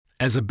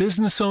As a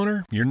business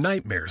owner, your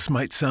nightmares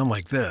might sound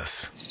like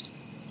this.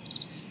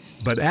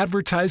 But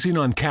advertising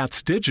on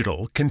Katz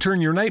Digital can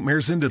turn your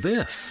nightmares into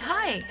this.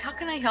 Hi, how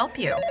can I help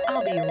you?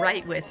 I'll be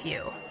right with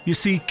you. You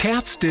see,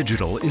 Katz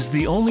Digital is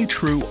the only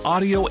true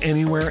audio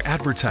anywhere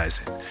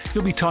advertising.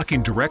 You'll be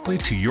talking directly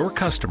to your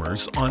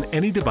customers on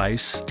any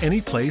device,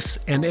 any place,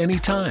 and any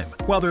time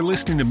while they're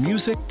listening to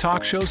music,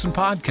 talk shows, and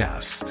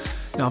podcasts.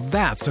 Now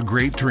that's a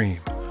great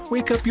dream.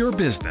 Wake up your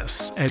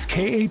business at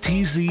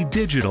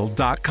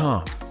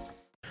katzdigital.com.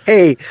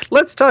 Hey,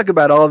 let's talk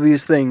about all of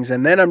these things,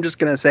 and then I'm just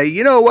going to say,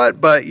 you know what,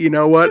 but you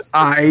know what,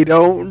 I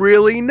don't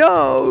really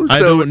know. I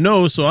don't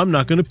know, so I'm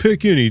not going to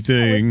pick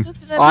anything.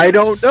 I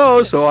don't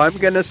know, so I'm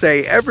going to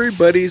say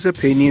everybody's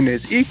opinion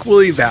is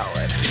equally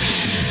valid.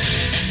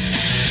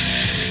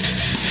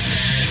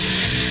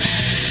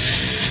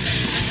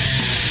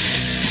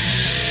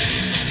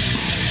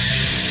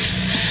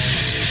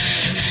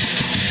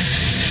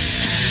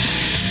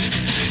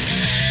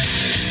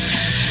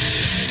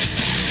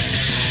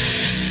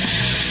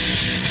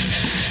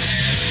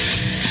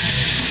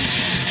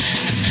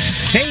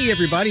 Hey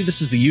everybody,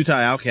 this is the Utah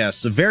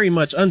Outcasts, a very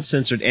much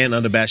uncensored and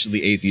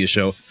unabashedly atheist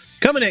show,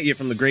 coming at you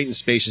from the great and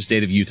spacious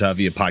state of Utah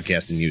via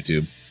podcast and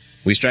YouTube.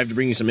 We strive to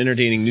bring you some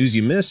entertaining news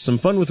you missed, some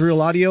fun with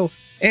real audio,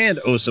 and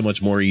oh so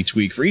much more each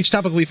week. For each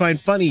topic we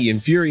find funny,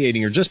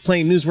 infuriating, or just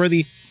plain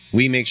newsworthy,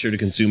 we make sure to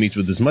consume each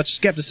with as much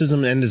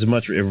skepticism and as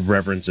much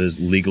irreverence as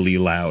legally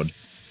allowed.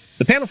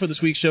 The panel for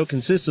this week's show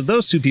consists of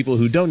those two people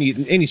who don't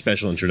need any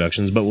special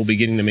introductions, but we'll be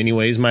getting them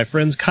anyways, my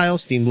friends Kyle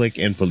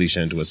Steenblick and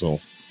Felicia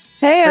Entwistle.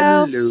 Hey,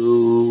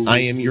 Hello. I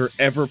am your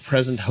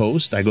ever-present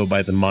host. I go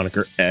by the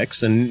moniker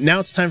X, and now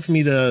it's time for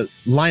me to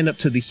line up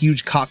to the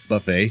huge cock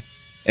buffet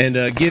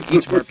and give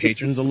each of our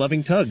patrons a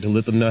loving tug to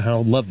let them know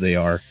how loved they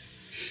are.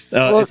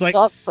 It's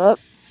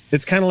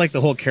kind of like the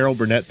whole Carol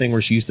Burnett thing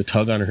where she used to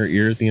tug on her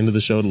ear at the end of the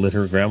show to let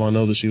her grandma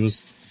know that she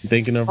was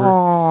thinking of her.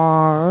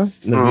 Aww.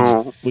 And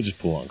then we'll just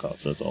pull on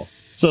cocks, that's all.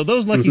 So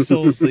those lucky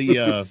souls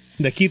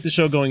that keep the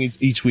show going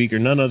each week are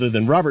none other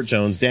than Robert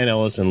Jones, Dan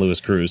Ellis, and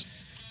Louis Cruz.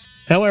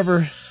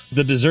 However,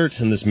 the dessert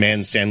in this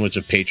man's sandwich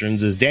of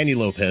patrons is Danny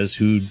Lopez,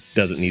 who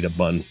doesn't need a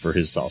bun for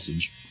his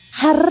sausage.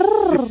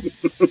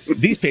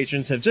 These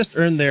patrons have just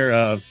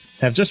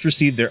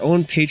received their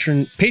own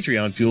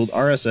Patreon fueled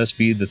RSS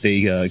feed that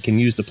they can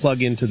use to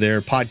plug into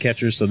their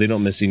podcatchers so they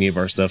don't miss any of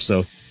our stuff.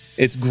 So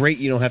it's great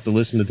you don't have to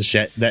listen to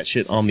that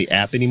shit on the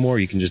app anymore.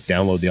 You can just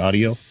download the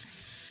audio.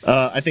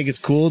 I think it's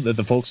cool that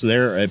the folks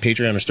there at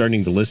Patreon are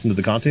starting to listen to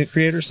the content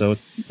creator. So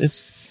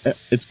it's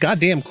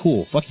goddamn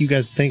cool. Fuck you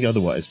guys to think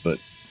otherwise, but.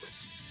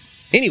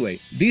 Anyway,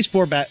 these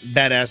four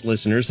badass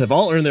listeners have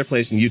all earned their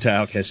place in Utah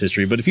Outcast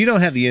history, but if you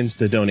don't have the ends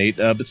to donate,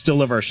 but still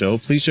love our show,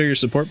 please show your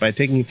support by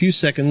taking a few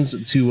seconds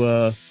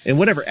to, in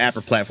whatever app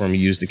or platform you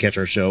use to catch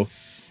our show,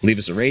 leave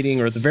us a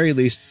rating, or at the very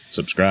least,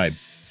 subscribe.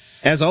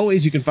 As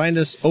always, you can find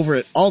us over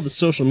at all the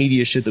social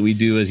media shit that we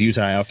do as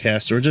Utah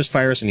Outcasts, or just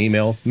fire us an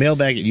email,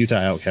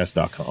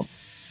 mailbag@utahoutcast.com.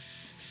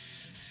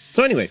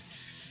 So anyway,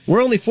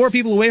 we're only 4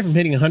 people away from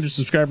hitting 100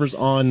 subscribers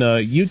on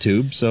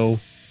YouTube, so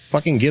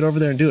fucking get over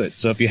there and do it.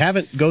 So if you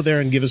haven't, go there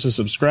and give us a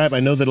subscribe.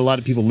 I know that a lot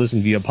of people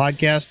listen via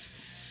podcast,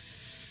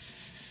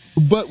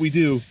 but we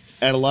do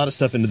add a lot of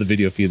stuff into the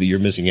video feed that you're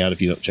missing out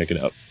if you don't check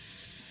it out.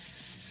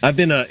 I've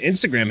been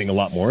Instagramming a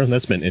lot more, and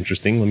that's been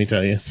interesting, let me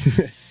tell you.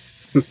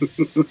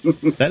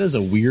 That is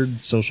a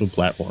weird social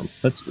platform.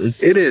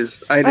 It is.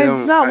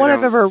 It's not one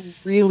I've ever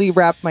really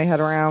wrapped my head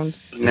around.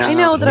 No. I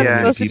know that I'm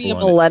supposed to be a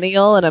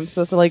millennial, and I'm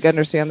supposed to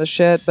understand the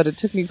shit, but it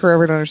took me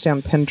forever to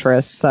understand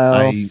Pinterest,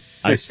 so...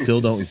 I still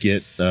don't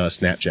get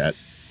Snapchat.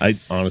 I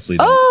honestly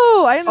don't.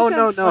 Oh, I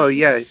understand. Oh, no.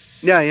 Yeah,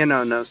 no.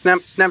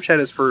 Snapchat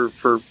is for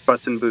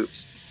butts and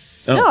boobs.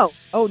 Oh. No.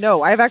 Oh,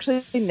 no. I've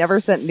actually never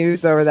sent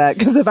nudes over that,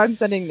 because if I'm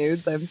sending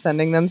nudes, I'm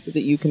sending them so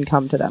that you can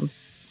come to them.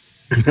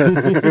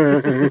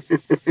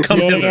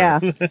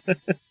 Yeah.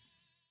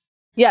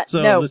 Yeah,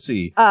 so, no. let's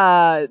see.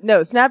 No,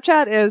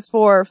 Snapchat is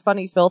for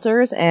funny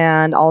filters,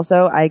 and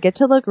also I get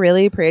to look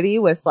really pretty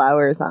with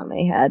flowers on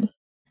my head.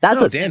 That's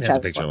what Dan has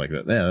a picture like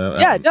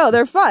that. No,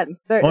 they're fun.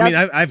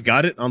 I've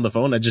got it on the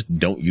phone. I just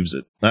don't use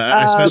it.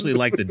 I especially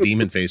like the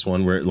demon face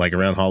one where, like,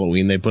 around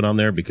Halloween they put on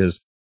there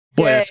because,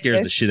 boy, that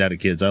scares the shit out of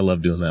kids. I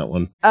love doing that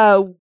one.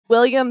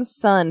 William's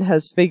son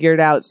has figured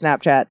out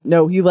Snapchat.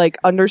 No, he,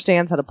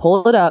 understands how to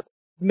pull it up,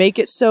 make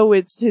it so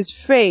it's his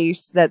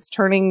face that's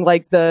turning,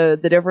 the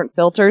different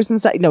filters and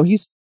stuff. No,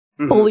 he's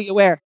fully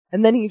aware.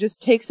 And then he just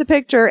takes a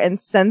picture and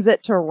sends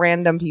it to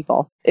random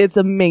people. It's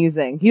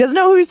amazing. He doesn't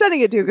know who he's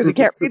sending it to because he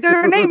can't read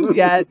their names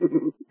yet.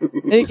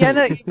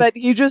 But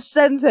he just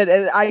sends it,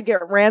 and I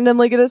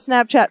randomly get a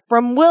Snapchat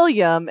from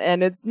William,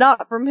 and it's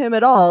not from him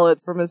at all.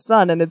 It's from his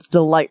son, and it's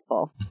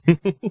delightful.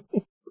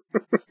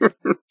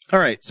 All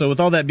right. So with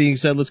all that being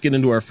said, let's get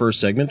into our first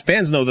segment.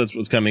 Fans know that's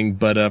what's coming,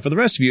 but for the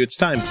rest of you, it's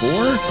time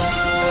for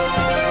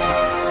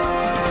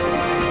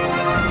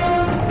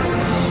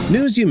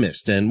News You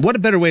Missed. And what a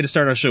better way to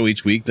start our show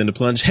each week than to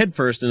plunge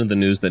headfirst into the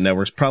news that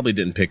networks probably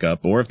didn't pick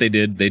up, or if they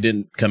did, they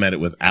didn't come at it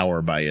with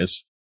our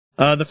bias.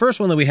 The first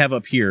one that we have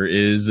up here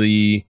is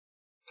the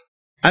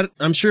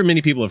I'm sure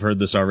many people have heard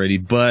this already,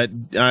 but,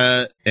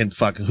 and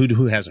fuck,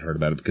 who hasn't heard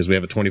about it? Because we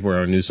have a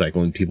 24-hour news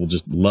cycle and people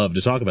just love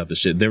to talk about this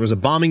shit. There was a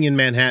bombing in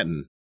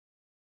Manhattan.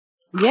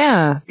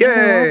 Yeah.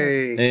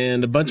 Yay!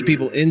 And a bunch of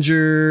people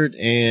injured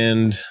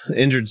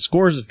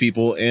scores of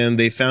people, and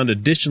they found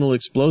additional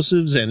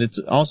explosives, and it's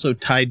also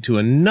tied to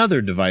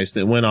another device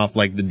that went off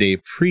like the day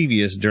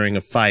previous during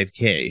a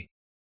 5K.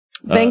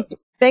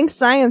 Thanks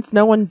science,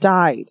 no one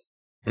died.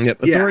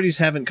 Yep, authorities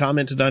haven't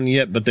commented on it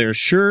yet, but they're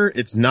sure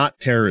it's not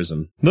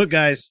terrorism. Look,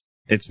 guys,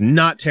 it's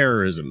not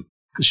terrorism.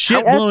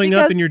 Shit blowing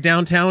up in your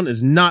downtown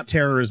is not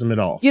terrorism at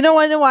all. You know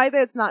why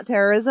that's not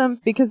terrorism?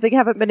 Because they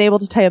haven't been able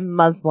to tie a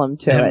Muslim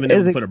to They haven't it. been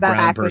able to put a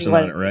brown person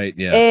on it, right?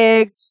 Yeah.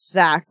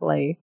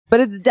 Exactly. But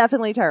it's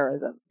definitely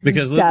terrorism.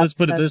 Because let's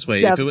put it this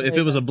way. If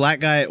it was a black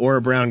guy or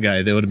a brown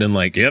guy, they would have been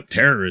like, yep,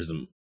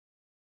 terrorism.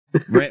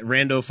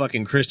 Rando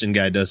fucking Christian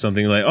guy does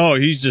something like, oh,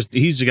 he's just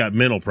got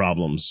mental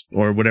problems,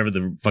 or whatever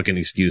the fucking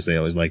excuse they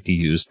always like to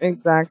use.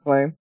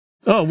 Exactly.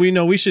 Oh,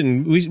 we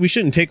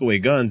shouldn't take away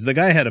guns. The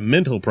guy had a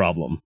mental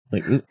problem.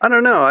 Like, I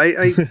don't know.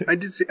 I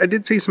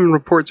did see some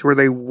reports where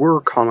they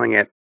were calling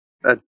it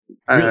a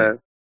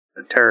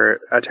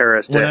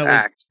terrorist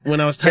act. When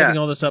I was typing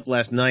all this up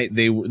last night,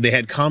 they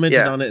had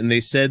commented on it, and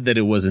they said that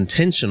it was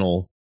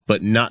intentional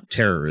but not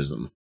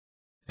terrorism.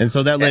 And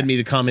so that led me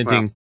to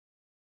commenting,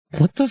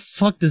 what the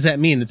fuck does that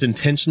mean? It's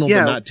intentional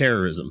but not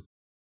terrorism.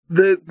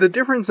 The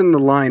difference in the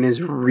line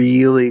is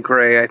really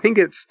gray. I think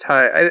it's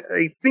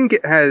I think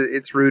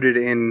it's rooted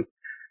in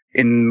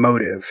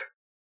motive.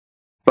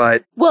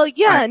 But that's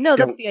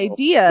the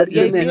idea.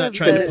 The idea not of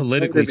trying to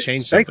politically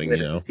change something, you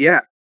know. Yeah.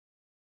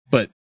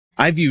 But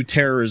I view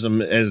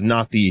terrorism as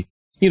not the,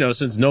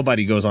 since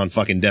nobody goes on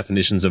fucking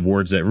definitions of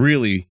words that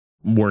really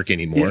work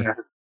anymore.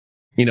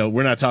 Yeah.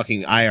 We're not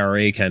talking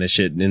IRA kind of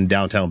shit in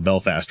downtown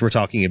Belfast. We're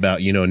talking about,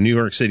 New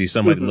York City,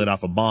 somebody lit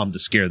off a bomb to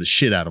scare the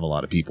shit out of a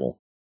lot of people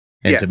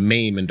and to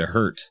maim and to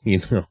hurt,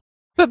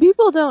 But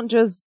people don't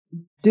just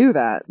do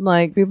that.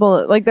 Like,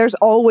 there's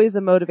always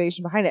a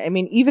motivation behind it. I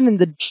mean, even in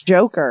the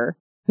Joker,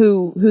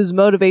 whose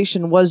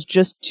motivation was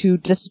just to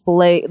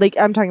display, like,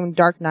 I'm talking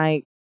Dark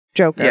Knight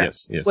Joker.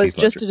 Yes, was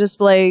just to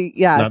display,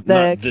 not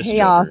the this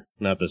chaos. Joker,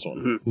 not this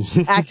one.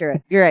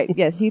 Accurate. You're right.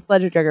 Yes, Heath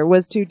Ledger Joker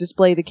was to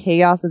display the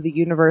chaos of the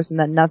universe and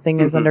that nothing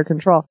is under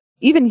control.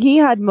 Even he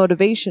had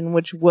motivation,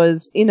 which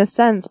was, in a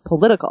sense,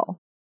 political.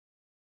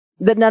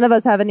 That none of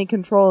us have any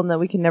control and that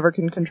we can never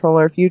control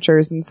our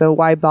futures, and so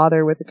why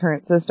bother with the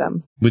current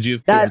system? Would you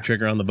have pulled the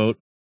trigger on the boat?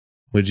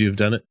 Would you have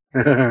done it?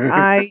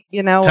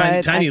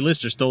 Tiny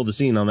Lister stole the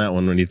scene on that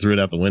one when he threw it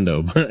out the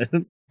window. But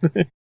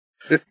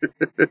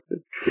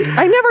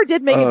I never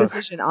did make a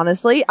decision,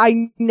 honestly.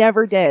 I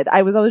never did.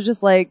 I was always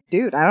just like,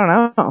 dude, I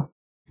don't know.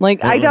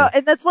 Like, I don't,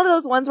 and that's one of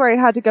those ones where I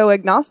had to go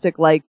agnostic.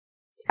 Like,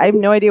 I have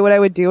no idea what I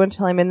would do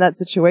until I'm in that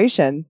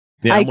situation.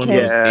 Yeah, I'm one of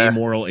those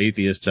amoral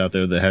atheists out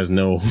there that has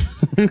no,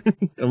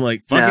 I'm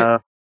like,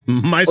 fuck it.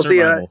 My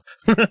survival.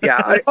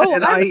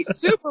 I'm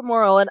super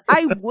moral, and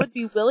I would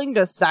be willing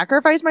to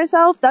sacrifice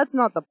myself. That's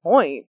not the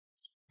point.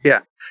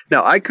 Yeah.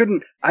 No, I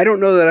don't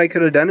know that I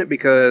could have done it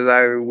because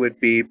I would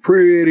be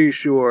pretty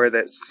sure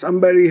that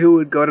somebody who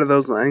would go to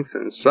those lengths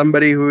and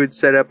somebody who would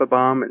set up a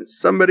bomb and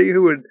somebody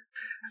who would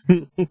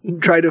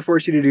try to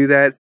force you to do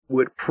that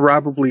would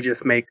probably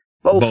just make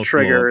both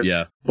triggers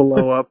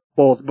blow up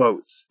both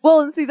boats.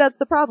 Well, and see, that's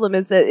the problem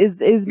is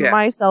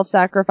my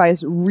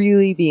self-sacrifice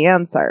really the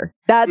answer?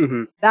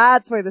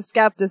 That's where the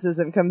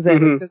skepticism comes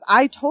in, because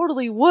I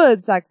totally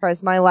would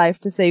sacrifice my life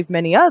to save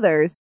many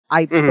others.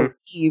 I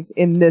believe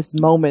in this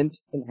moment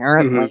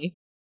inherently.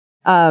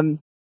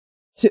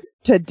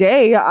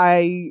 Today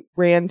I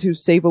ran to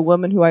save a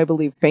woman who I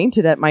believe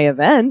fainted at my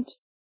event.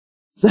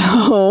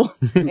 So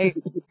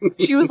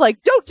she was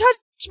like, "Don't touch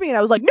me," and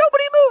I was like,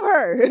 "Nobody move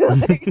her!"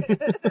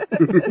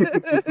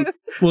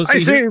 Well, see, I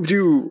saved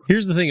you.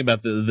 Here's the thing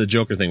about the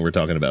Joker thing we're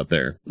talking about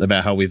there,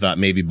 about how we thought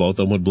maybe both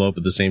of them would blow up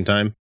at the same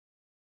time.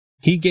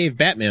 He gave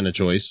Batman a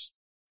choice,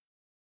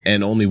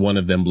 and only one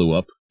of them blew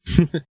up.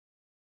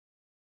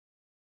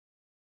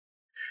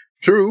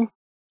 True.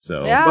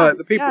 So, but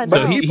the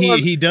people,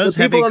 he does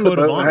have a code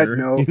of honor.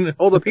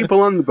 The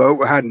people on the boat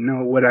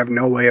would have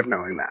no way of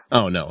knowing that.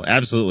 Oh no,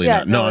 absolutely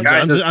not. No,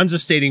 I'm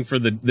just stating for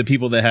the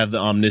people that have the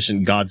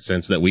omniscient God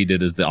sense that we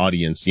did as the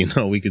audience.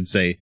 We could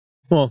say,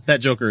 well,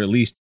 that Joker at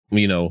least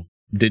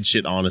did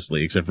shit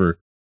honestly, except for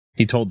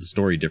he told the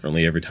story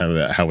differently every time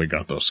about how we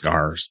got those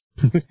scars.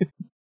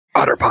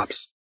 Otter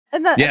pops.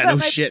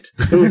 Shit.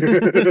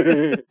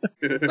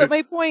 But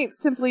my point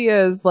simply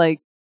is like,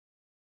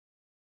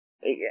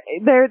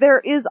 there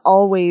is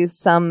always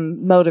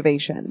some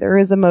motivation. There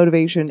is a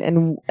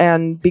motivation,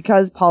 and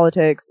because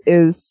politics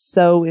is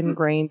so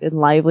ingrained in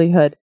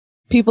livelihood,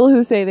 people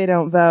who say they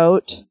don't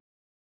vote,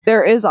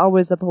 there is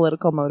always a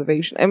political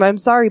motivation. And I'm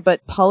sorry,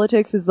 but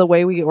politics is the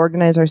way we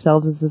organize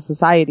ourselves as a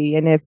society,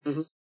 and if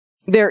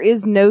there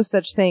is no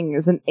such thing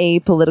as an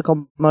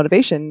apolitical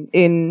motivation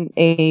in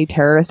a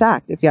terrorist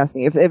act, if you ask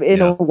me, if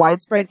in a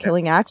widespread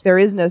killing act, there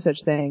is no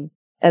such thing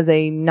as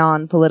a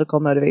non-political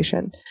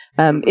motivation.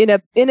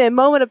 In a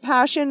moment of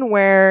passion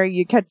where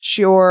you catch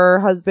your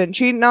husband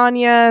cheating on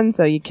you, and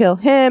so you kill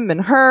him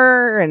and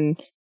her,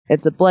 and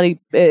it's a bloody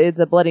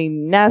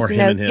nastiness. Or him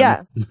and him.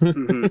 Yeah.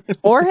 Mhm.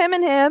 Or him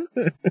and him.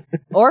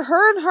 Or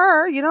her and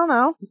her. You don't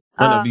know.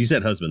 No, you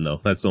said husband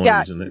though. That's the only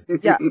reason. That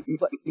Yeah,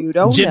 but you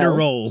don't gender know.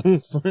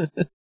 roles.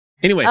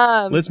 Anyway,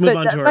 let's move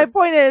on to our. My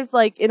point is,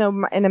 like, in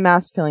a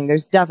mass killing,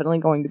 there's definitely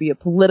going to be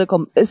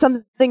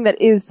something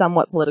that is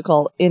somewhat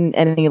political in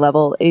any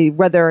level,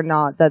 whether or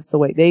not that's the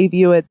way they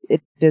view it.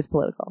 It is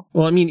political.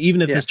 Well, I mean,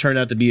 even if this turned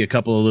out to be a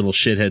couple of little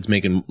shitheads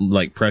making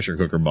like pressure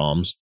cooker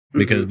bombs,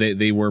 because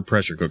they were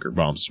pressure cooker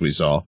bombs, as we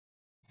saw.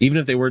 Even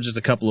if they were just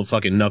a couple of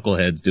fucking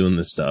knuckleheads doing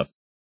this stuff,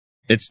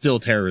 it's still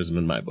terrorism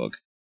in my book.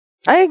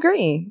 I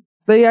agree.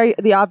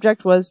 The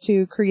object was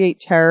to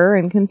create terror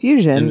and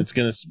confusion. And it's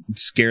going to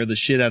scare the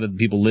shit out of the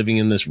people living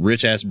in this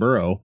rich ass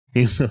borough.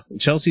 You know,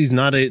 Chelsea's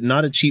not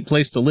a cheap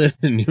place to live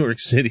in New York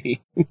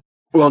City.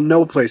 Well,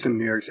 no place in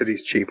New York City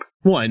is cheap.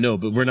 Well, I know,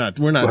 but we're not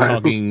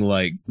talking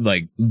like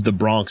the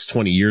Bronx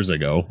 20 years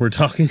ago. We're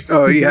talking.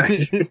 Oh yeah.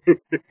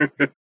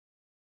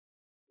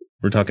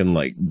 We're talking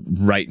like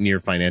right near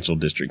financial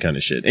district kind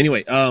of shit.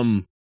 Anyway,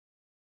 the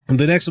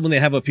next one they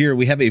have up here,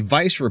 we have a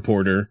Vice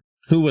reporter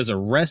who was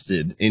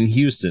arrested in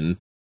Houston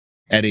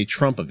at a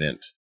Trump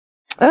event.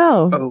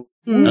 Oh.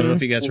 I don't know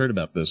if you guys heard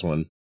about this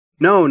one.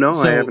 No,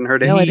 So I haven't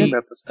heard anything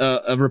about this.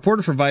 A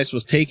reporter for Vice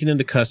was taken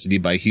into custody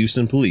by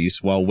Houston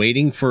police while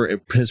waiting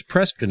for his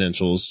press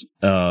credentials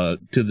to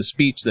the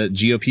speech that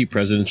GOP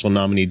presidential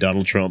nominee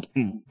Donald Trump.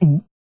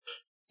 Can't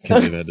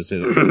believe I had to say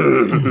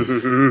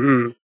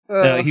that.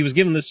 He was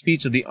given this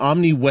speech at the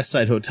Omni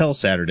Westside Hotel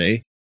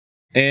Saturday,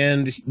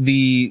 and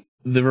the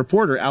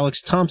reporter, Alex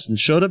Thompson,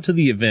 showed up to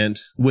the event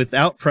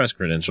without press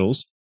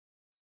credentials,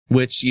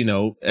 which, you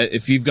know,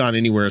 if you've gone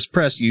anywhere as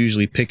press, you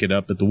usually pick it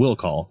up at the will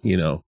call, you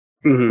know.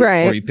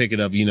 Right. Or you pick it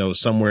up, you know,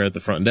 somewhere at the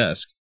front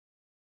desk.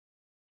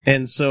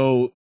 And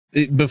so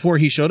before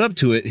he showed up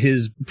to it,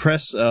 his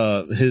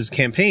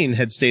campaign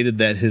had stated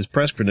that his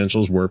press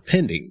credentials were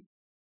pending.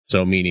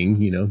 So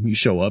meaning, you know, you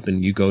show up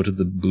and you go to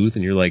the booth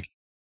and you're like,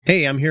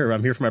 hey, I'm here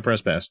for my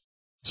press pass.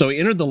 So he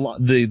entered the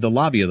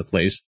lobby of the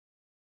place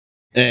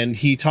and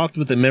he talked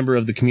with a member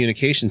of the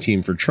communication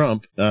team for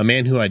Trump, a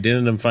man who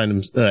identified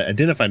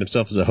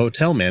himself as a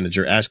hotel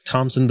manager, asked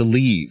Thompson to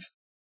leave.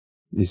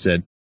 He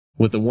said,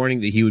 with the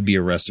warning that he would be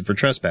arrested for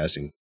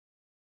trespassing.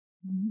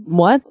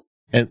 What?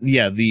 And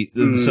yeah,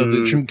 so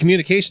the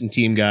communication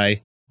team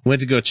guy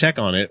went to go check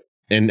on it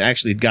and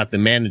actually got the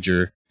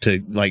manager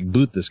to like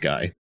boot this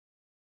guy.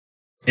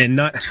 And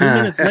not 2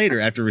 minutes later,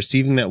 after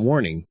receiving that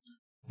warning,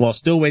 while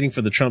still waiting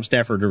for the Trump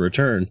staffer to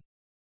return,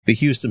 the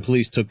Houston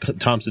police took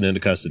Thompson into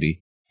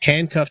custody,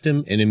 handcuffed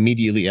him, and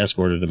immediately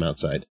escorted him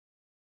outside.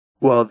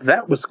 Well,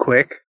 that was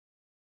quick.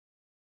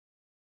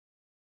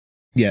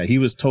 Yeah, he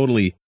was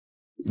totally...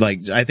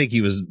 Like, I think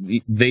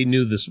they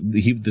knew this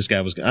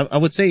guy was, I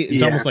would say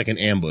it's almost like an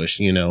ambush,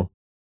 you know,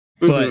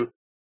 but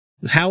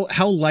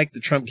how like the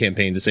Trump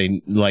campaign to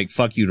say, like,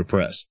 fuck you to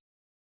press.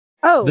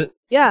 Oh,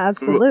 yeah,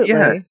 absolutely.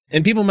 Yeah.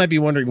 And people might be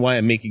wondering why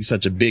I'm making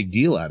such a big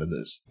deal out of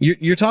this.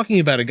 You're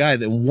talking about a guy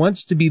that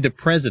wants to be the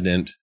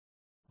president,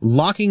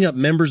 locking up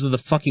members of the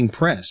fucking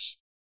press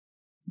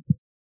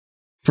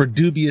for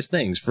dubious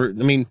things.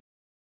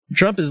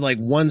 Trump is like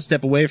one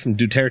step away from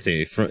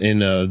Duterte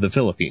in the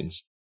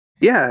Philippines.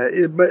 Yeah,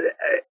 but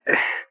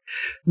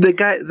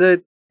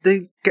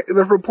the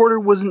reporter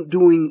wasn't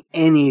doing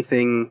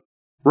anything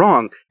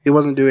wrong. He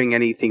wasn't doing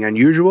anything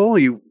unusual.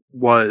 He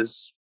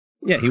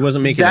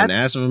wasn't making an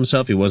ass of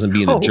himself. He wasn't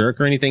being a jerk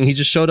or anything. He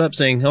just showed up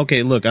saying,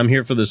 okay, look, I'm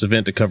here for this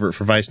event to cover it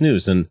for Vice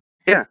News. And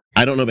yeah,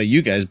 I don't know about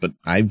you guys, but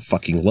I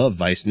fucking love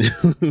Vice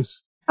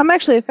News. I'm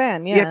actually a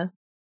fan, yeah.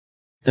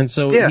 And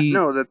so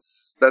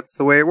that's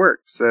the way it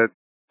works.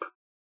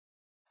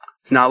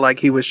 It's not like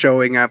he was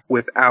showing up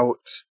without...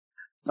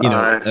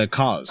 a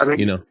cause,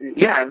 you know.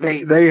 Yeah,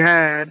 they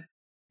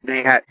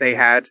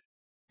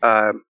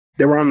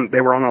were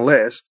on a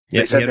list. Yeah,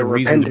 they said he had a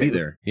reason to be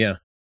there. Yeah.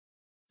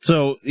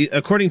 So,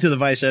 according to the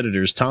Vice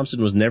editors, Thompson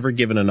was never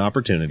given an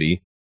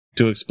opportunity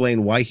to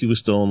explain why he was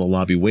still in the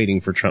lobby waiting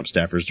for Trump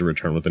staffers to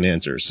return with an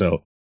answer.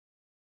 So,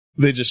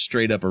 they just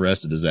straight up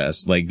arrested his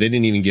ass. Like, they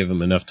didn't even give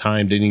him enough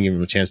time. They didn't give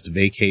him a chance to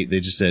vacate. They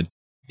just said,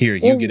 here,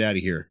 you get out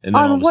of here. And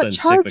then all of a sudden,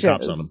 sick the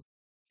cops on him.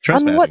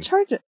 Trespassing. On what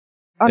charges?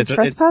 On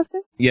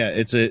trespassing?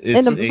 It's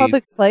in a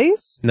public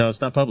place? No, it's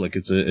not public.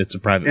 It's a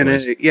private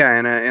place.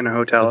 In a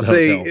hotel.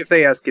 If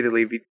they ask you to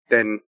leave,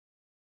 then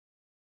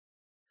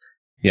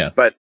yeah.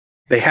 But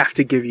they have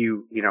to give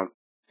you,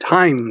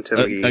 time to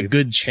leave. A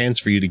good chance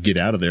for you to get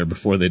out of there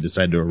before they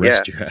decide to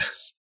arrest your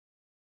ass.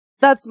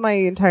 That's my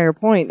entire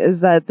point. Is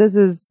that this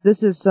is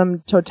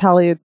some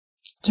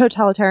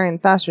totalitarian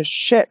fascist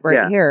shit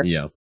here.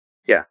 Yeah.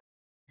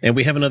 And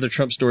we have another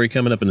Trump story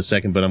coming up in a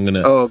second, but I'm going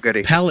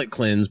to palate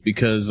cleanse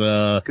because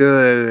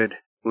good.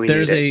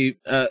 There's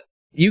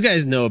you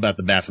guys know about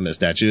the Baphomet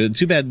statue.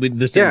 Too bad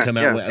this didn't come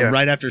out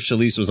right after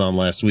Shalice was on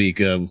last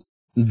week.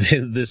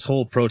 This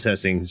whole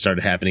protesting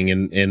started happening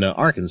in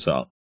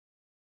Arkansas.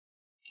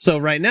 So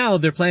right now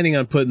they're planning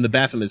on putting the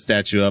Baphomet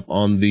statue up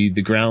on the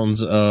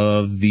grounds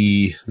of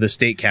the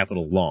state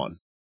capitol lawn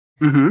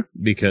Mm-hmm.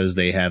 because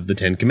they have the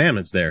 10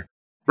 Commandments there.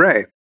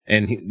 Right.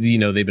 And,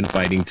 they've been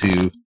fighting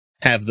to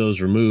have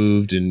those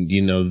removed and,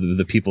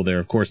 the people there,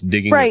 of course,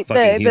 digging Right.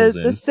 their fucking heels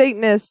in. The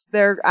Satanists,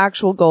 their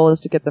actual goal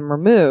is to get them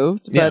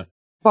removed. But Yeah.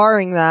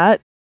 barring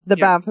that, the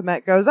Yeah.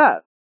 Baphomet goes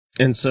up.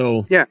 And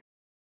so Yeah.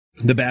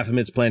 the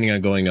Baphomet's planning on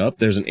going up.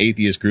 There's an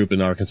atheist group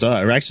in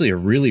Arkansas, or actually a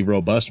really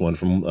robust one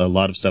from a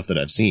lot of stuff that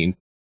I've seen.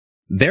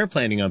 They're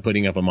planning on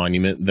putting up a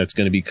monument that's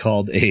going to be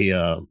called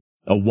a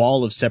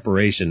wall of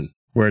separation,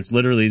 where it's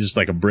literally just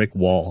like a brick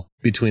wall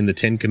between the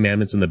 10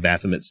 Commandments and the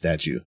Baphomet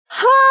statue.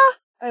 Ha!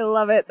 I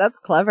love it. That's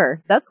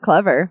clever. That's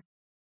clever.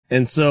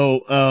 And so,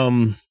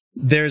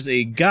 there's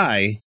a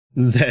guy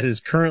that is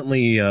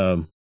currently,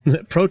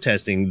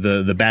 protesting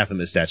the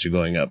Baphomet statue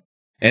going up.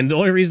 And the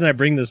only reason I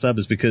bring this up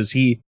is because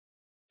he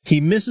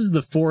misses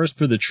the forest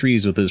for the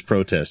trees with his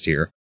protest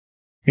here.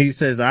 He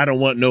says, I don't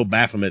want no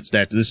Baphomet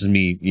statue. This is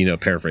me,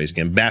 paraphrasing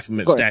him.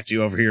 Baphomet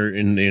statue over here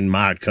in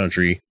my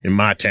country, in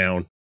my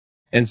town.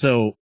 And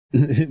so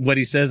what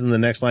he says in the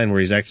next line where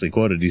he's actually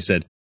quoted, he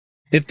said,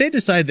 if they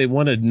decide they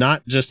want to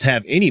not just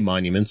have any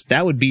monuments,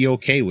 that would be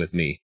okay with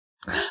me.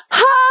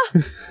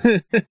 Ha!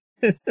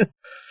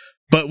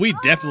 But we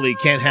definitely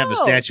can't have a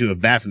statue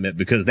of Baphomet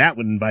because that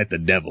would invite the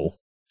devil,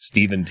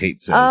 Stephen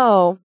Tate says.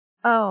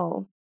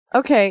 Oh.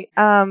 Okay.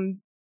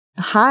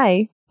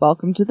 Hi.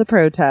 Welcome to the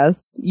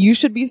protest. You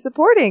should be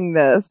supporting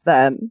this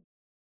then.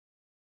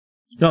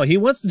 No, he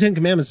wants the 10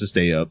 Commandments to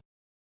stay up.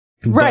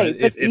 Right.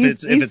 But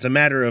if it's a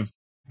matter of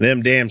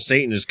them damn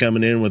Satanists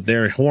coming in with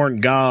their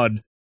horned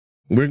god,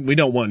 we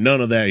don't want none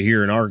of that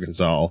here in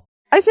Arkansas.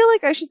 I feel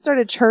like I should start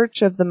a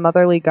church of the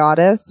motherly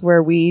goddess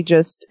where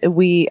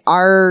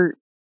our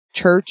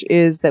church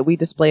is that we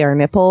display our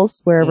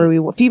nipples wherever we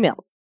want,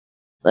 females.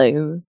 Like,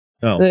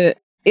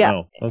 yeah.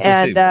 Oh,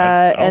 and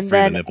then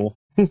the nipple.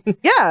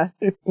 yeah.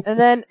 And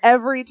then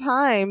every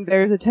time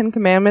there's a 10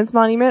 Commandments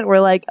monument, we're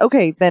like,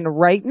 okay, then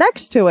right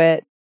next to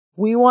it,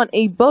 we want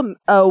a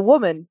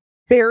woman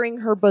bearing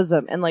her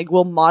bosom, and like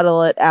we'll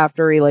model it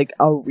after a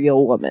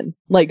real woman.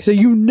 Like, so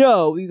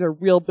these are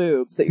real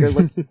boobs that you're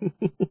looking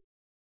at.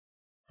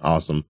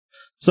 Awesome.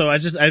 So I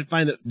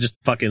find it just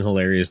fucking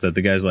hilarious that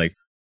the guy's like,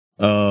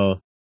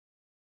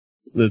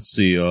 let's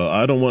see,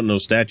 I don't want no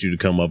statue to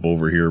come up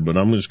over here, but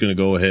I'm just gonna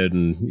go ahead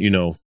and,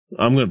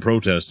 I'm gonna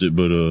protest it,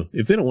 but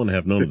if they don't want to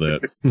have none of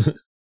that.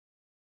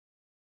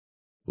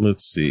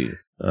 Let's see.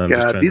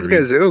 God,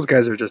 those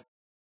guys are just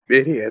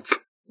idiots.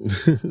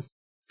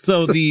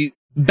 So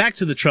back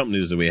to the Trump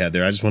news that we had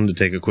there. I just wanted to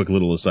take a quick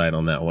little aside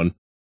on that one.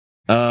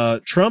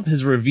 Trump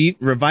is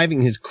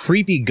reviving his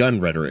creepy gun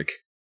rhetoric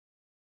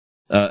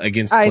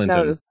against Clinton. I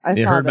noticed.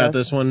 You heard about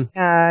this one?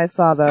 Yeah, I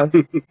saw those.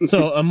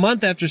 So a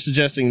month after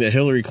suggesting that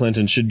Hillary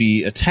Clinton should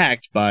be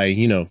attacked by,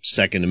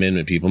 Second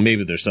Amendment people,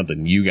 maybe there's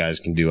something you guys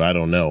can do. I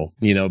don't know,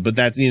 but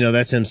that's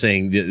him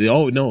saying,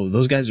 oh no,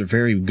 those guys are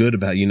very good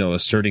about,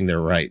 asserting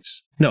their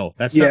rights. No,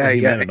 that's not what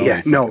he meant at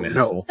all.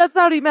 No. That's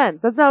not what he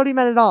meant. That's not what he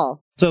meant at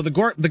all. So the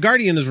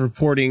Guardian is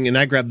reporting, and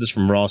I grabbed this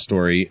from Raw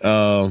Story,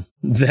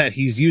 that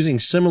he's using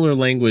similar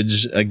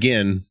language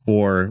again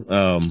for,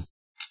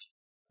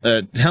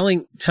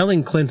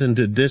 telling Clinton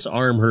to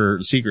disarm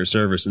her Secret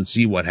Service and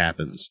see what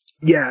happens.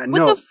 Yeah,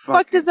 what the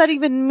fuck does that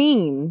even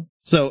mean?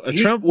 So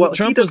Trump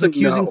was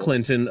accusing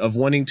Clinton of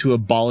wanting to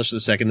abolish the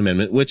Second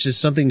Amendment, which is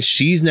something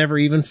she's never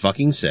even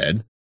fucking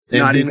said.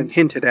 Not even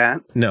hinted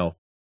at. No.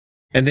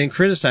 And then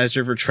criticized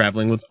her for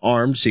traveling with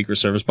armed Secret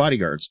Service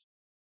bodyguards.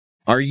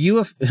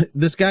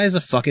 This guy is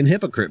a fucking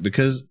hypocrite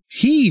because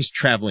he's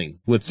traveling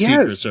with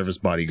Secret Service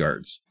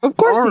bodyguards. Of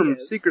course armed he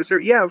is. Secret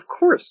Service. Yeah, of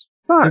course.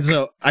 Fuck. And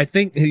so I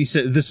think he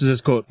said, this is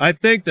his quote, I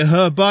think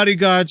the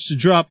bodyguards should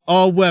drop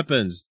all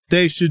weapons.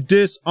 They should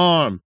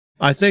disarm.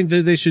 I think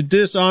that they should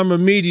disarm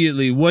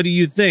immediately. What do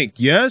you think?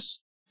 Yes?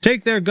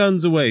 Take their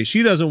guns away.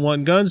 She doesn't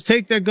want guns.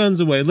 Take their guns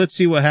away. Let's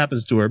see what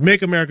happens to her.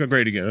 Make America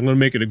great again. I'm going to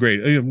make it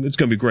it's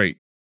going to be great.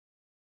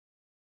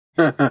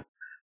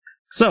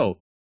 So,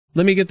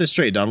 let me get this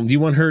straight, Donald. Do you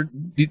want her,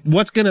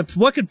 what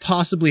could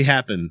possibly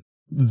happen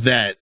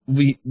that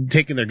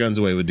taking their guns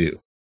away would do?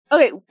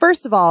 Okay,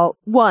 first of all,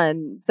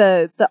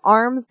 the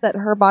arms that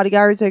her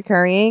bodyguards are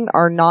carrying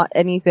are not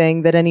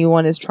anything that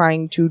anyone is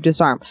trying to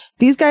disarm.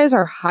 These guys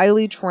are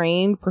highly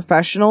trained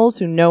professionals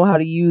who know how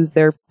to use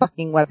their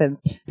fucking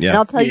weapons. Yeah. And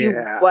I'll tell you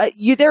what,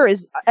 there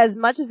is, as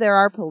much as there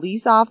are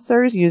police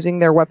officers using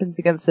their weapons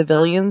against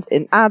civilians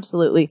in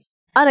absolutely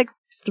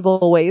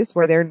unacceptable ways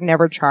where they're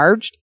never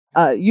charged,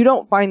 you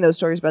don't find those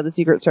stories about the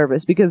Secret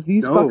Service because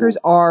these fuckers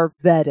are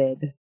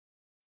vetted.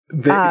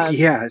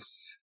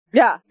 Yes.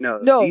 Yeah. No,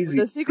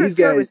 the Secret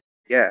Service.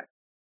 Yeah.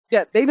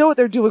 Yeah, they know what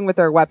they're doing with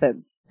their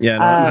weapons. Yeah,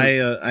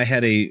 no, I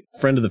had a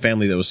friend of the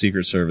family that was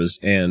Secret Service,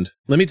 and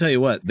let me tell you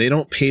what, they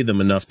don't pay them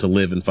enough to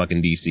live in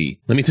fucking DC.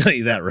 Let me tell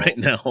you that right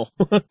now.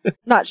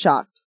 Not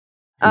shocked.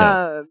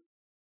 No.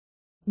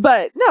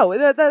 But no,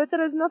 that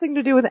has nothing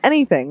to do with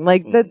anything.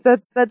 Like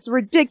that's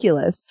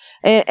ridiculous.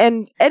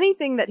 And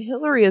anything that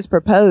Hillary has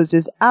proposed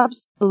is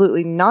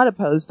absolutely not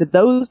opposed to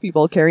those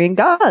people carrying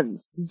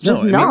guns. It's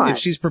just not. I mean, if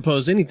she's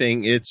proposed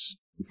anything, it's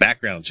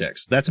background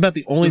checks. That's about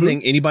the only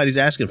thing anybody's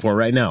asking for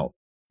right now.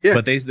 Yeah.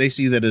 But they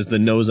see that as the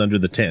nose under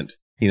the tent.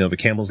 You know, the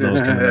camel's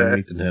nose coming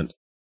underneath the tent.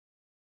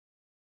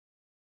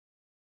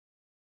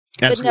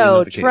 Absolutely but no,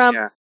 not the case. Trump.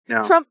 Yeah,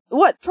 no.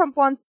 Trump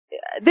wants.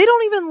 They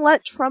don't even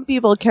let Trump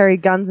people carry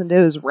guns into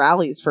his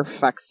rallies, for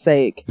fuck's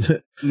sake.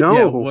 No.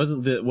 Yeah,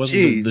 wasn't the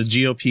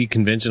GOP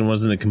convention,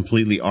 wasn't it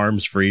completely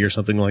arms free or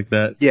something like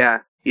that?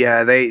 Yeah.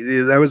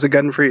 That was a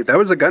gun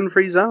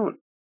free zone.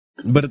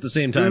 But at the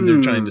same time,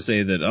 they're trying to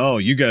say that, oh,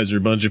 you guys are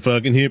a bunch of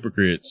fucking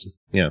hypocrites.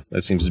 Yeah,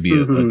 that seems to be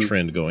a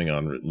trend going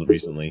on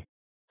recently.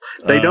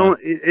 They don't.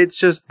 It's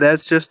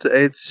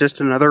just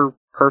another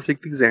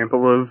perfect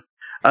example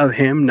of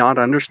him not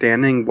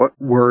understanding what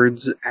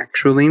words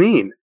actually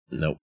mean.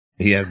 Nope.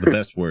 He has the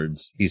best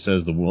words. He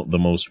says the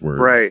most words.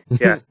 Right.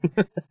 Yeah.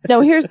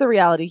 No, here's the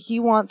reality. He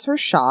wants her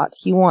shot.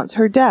 He wants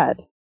her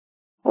dead.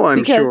 Well,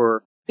 I'm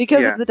sure.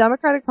 Because if the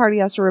Democratic Party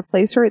has to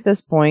replace her at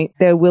this point,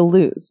 they will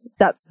lose.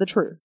 That's the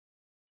truth.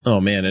 Oh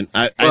man, and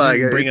I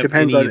didn't bring up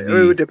any of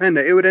the... It would depend.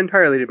 It would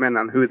entirely depend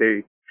on who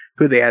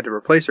they had to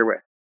replace her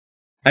with.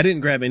 I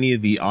didn't grab any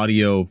of the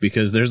audio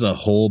because there's a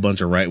whole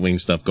bunch of right-wing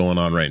stuff going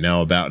on right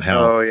now about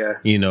how,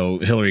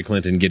 Hillary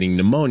Clinton getting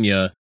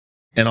pneumonia,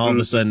 and all of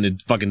a sudden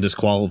it fucking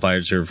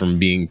disqualifies her from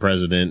being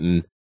president,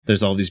 and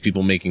there's all these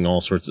people making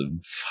all sorts of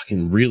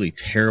fucking really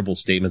terrible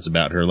statements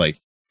about her, like,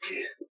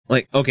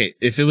 okay,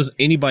 if it was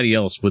anybody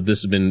else, would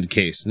this have been the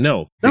case?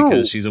 No,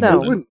 because she's a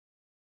woman.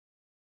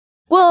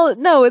 Well,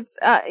 no, it's,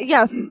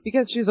 yes, it's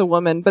because she's a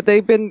woman, but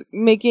they've been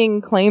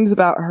making claims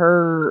about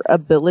her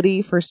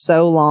ability for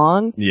so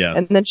long. Yeah.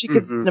 And then she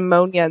gets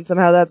pneumonia, and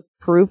somehow that's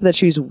proof that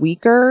she's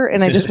weaker.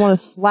 And I just want to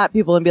slap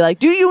people and be like,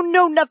 do you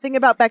know nothing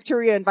about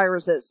bacteria and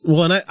viruses?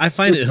 Well, and I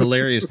find it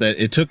hilarious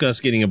that it took us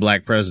getting a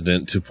black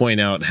president to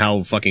point out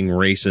how fucking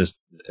racist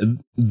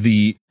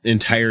the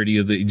entirety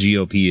of the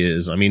GOP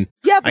is. I mean,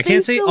 I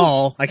can't say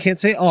all,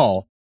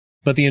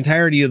 but the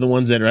entirety of the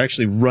ones that are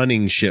actually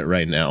running shit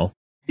right now.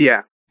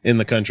 Yeah. In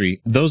the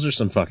country, those are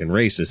some fucking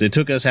racists. It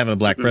took us having a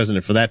black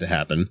president for that to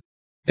happen.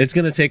 It's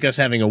going to take us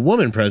having a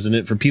woman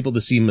president for people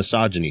to see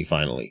misogyny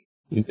finally.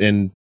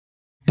 And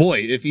boy,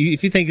 if you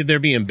think that they're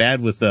being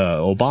bad with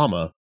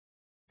Obama,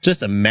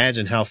 just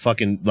imagine how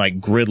fucking like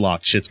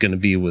gridlocked shit's going to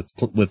be with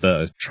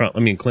Trump. I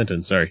mean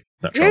Clinton. Sorry,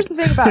 not Trump. Here's the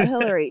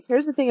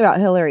thing about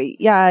Hillary.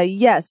 Yeah,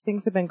 yes,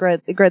 things have been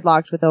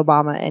gridlocked with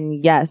Obama,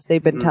 and yes,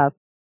 they've been tough.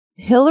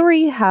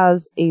 Hillary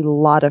has a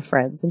lot of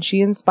friends, and she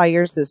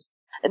inspires this.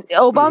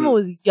 Obama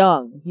was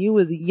young. He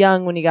was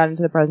young when he got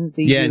into the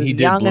presidency. Yeah, and he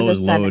did blow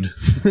his load,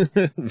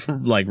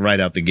 like right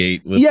out the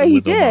gate with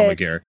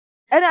Obamacare.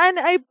 And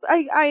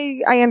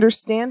I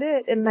understand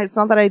it, and it's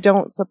not that I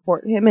don't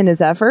support him in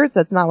his efforts.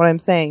 That's not what I'm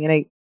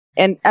saying.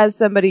 And as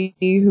somebody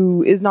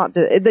who is not,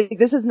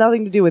 this has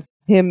nothing to do with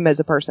him as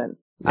a person.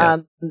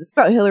 Yeah. The thing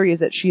about Hillary is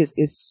that she is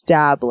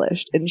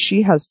established and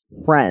she has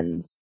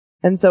friends.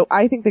 And so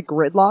I think the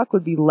gridlock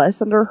would be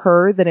less under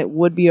her than it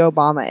would be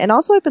Obama. And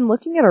also I've been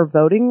looking at her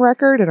voting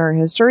record and her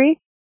history,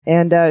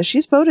 and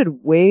she's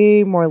voted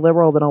way more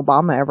liberal than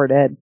Obama ever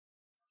did.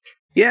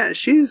 Yeah,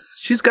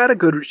 she's got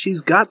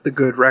the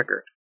good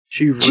record.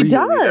 She really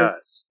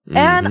does.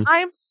 And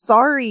I'm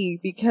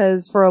sorry,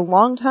 because for a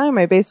long time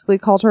I basically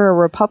called her a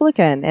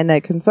Republican and a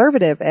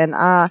conservative, and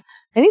I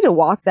need to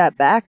walk that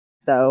back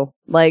though.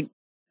 Like,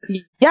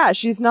 yeah,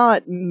 she's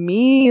not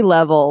me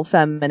level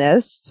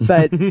feminist,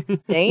 but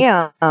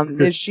damn,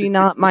 is she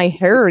not my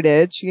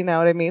heritage? You know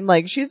what I mean?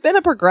 Like, she's been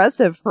a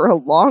progressive for a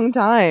long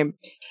time,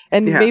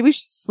 and maybe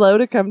she's slow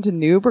to come to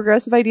new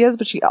progressive ideas,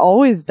 but she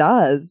always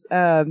does.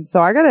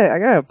 So I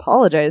gotta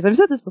apologize. I've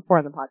said this before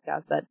on the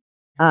podcast that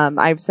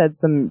I've said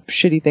some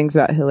shitty things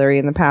about Hillary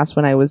in the past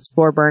when I was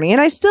for Bernie, and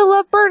I still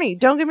love Bernie.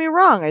 Don't get me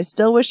wrong. I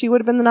still wish he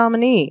would have been the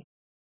nominee.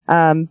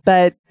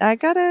 But I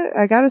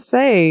gotta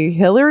say,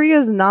 Hillary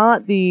is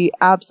not the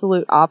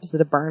absolute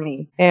opposite of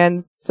Bernie.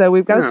 And so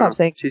we've got to stop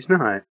saying she's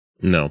not.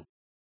 No.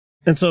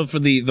 And so for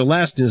the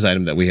last news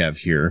item that we have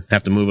here,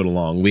 have to move it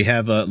along. We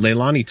have,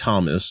 Leilani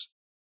Thomas,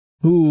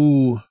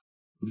 who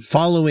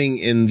following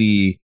in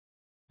the,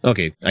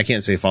 okay, I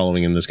can't say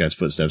following in this guy's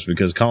footsteps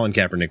because Colin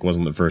Kaepernick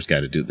wasn't the first guy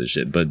to do this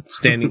shit, but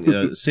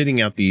standing,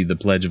 sitting out the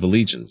Pledge of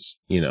Allegiance,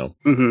 you know.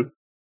 Mm-hmm.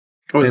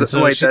 Was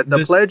it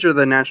the pledge or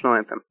the national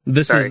anthem?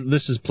 This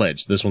is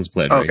pledge. This one's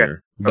pledge right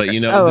here. But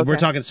we're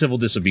talking civil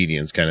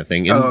disobedience kind of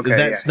thing. And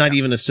that's not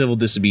even a civil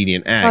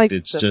disobedient act. Like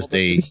it's just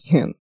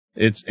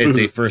it's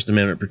a First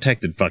Amendment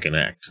protected fucking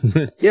act.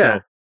 Yeah.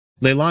 So,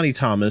 Leilani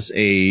Thomas,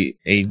 a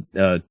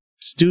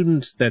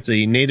student that's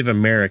a Native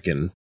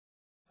American,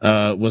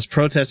 was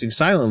protesting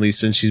silently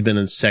since she's been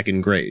in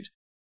second grade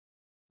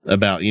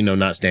about,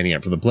 not standing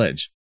up for the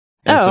pledge.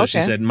 And so she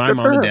said, my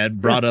mom and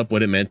dad brought up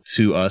what it meant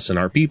to us and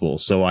our people,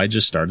 so I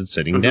just started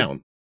sitting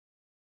down.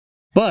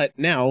 But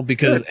now,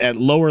 because at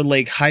Lower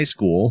Lake High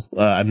School,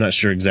 I'm not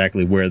sure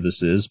exactly where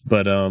this is,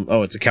 but,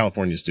 it's a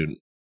California student.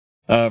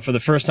 for the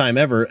first time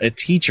ever, a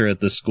teacher at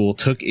the school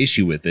took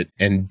issue with it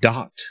and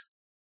docked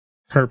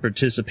her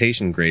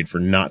participation grade for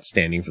not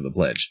standing for the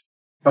pledge.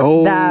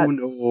 Oh, That's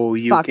no,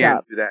 you fucked can't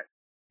up. do that.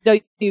 No,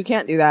 you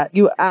can't do that.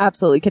 You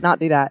absolutely cannot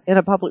do that in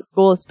a public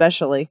school,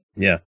 especially.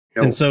 Yeah.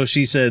 No. And so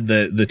she said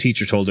that the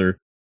teacher told her,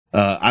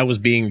 I was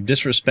being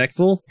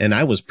disrespectful and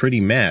I was pretty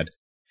mad.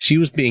 She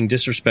was being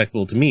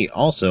disrespectful to me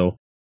also,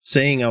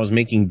 saying I was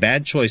making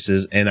bad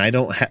choices and I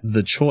don't have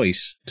the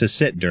choice to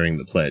sit during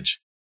the pledge.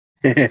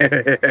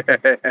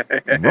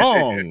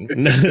 Wrong.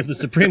 The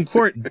Supreme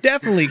Court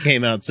definitely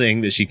came out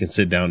saying that she can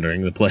sit down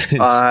during the pledge.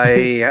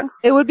 Yeah.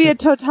 It would be a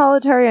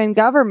totalitarian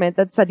government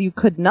that said you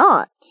could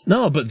not.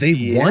 No, but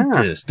they want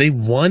this. They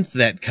want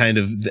that kind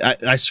of.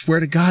 I swear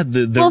to God,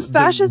 the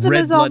fascism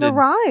is on the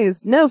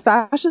rise. No,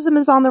 fascism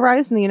is on the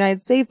rise in the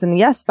United States, and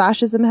yes,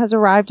 fascism has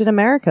arrived in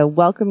America.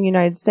 Welcome,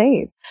 United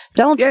States.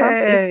 Donald Trump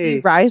is the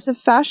rise of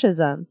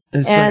fascism,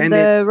 and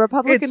the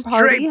Republican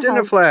Party draped in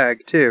a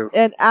flag too,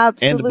 and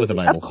absolutely, and with a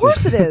Bible. Of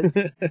course it is.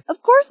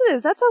 Of course it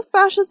is. That's how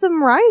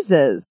fascism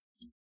rises.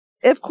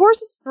 Of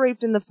course it's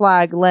draped in the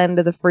flag, land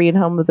of the free and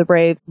home of the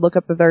brave. Look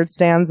up the third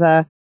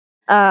stanza.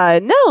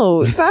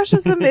 No,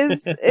 fascism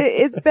is,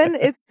 it's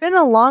been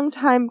a long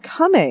time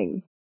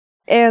coming.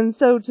 And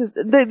so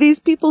these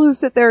people who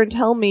sit there and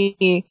tell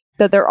me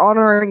that they're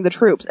honoring the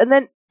troops, and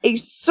then a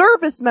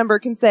service member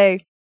can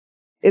say,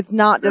 it's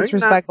not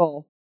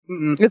disrespectful.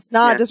 It's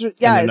not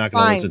disrespectful. Yeah, they're not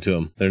going to listen to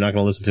him. They're not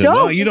going to listen to him.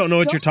 No, you don't know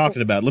what you're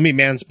talking about. Let me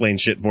mansplain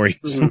shit for you.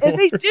 And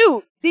they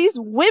do. These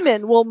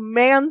women will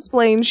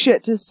mansplain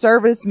shit to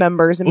service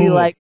members and be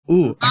like,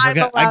 I'm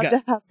allowed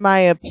to have my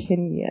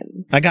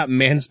opinion. I got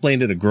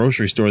mansplained at a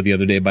grocery store the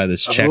other day by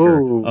this checker.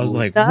 I was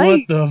like,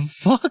 what the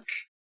fuck?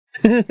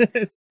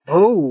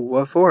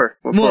 What for?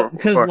 Well,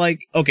 because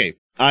okay,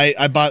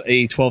 I bought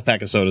a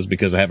 12-pack of sodas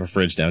because I have a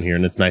fridge down here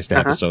and it's nice to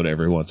have a soda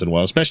every once in a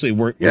while, especially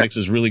work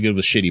mixes really good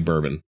with shitty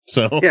bourbon.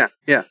 So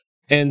yeah.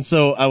 And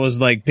so I was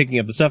like picking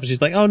up the stuff and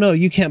she's like, oh no,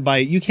 you can't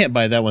buy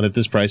that one at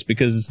this price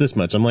because it's this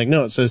much. I'm like,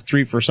 no, it says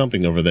 3 for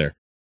something over there.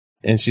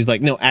 And she's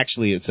like, no,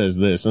 actually it says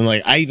this. And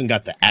like, I even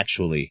got the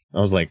actually.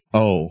 I was like,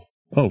 oh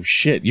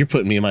shit, you're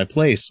putting me in my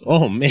place.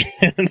 Oh man.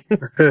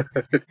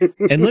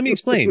 And let me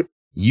explain.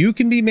 You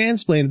can be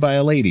mansplained by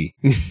a lady.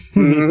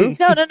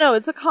 No.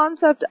 It's a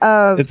concept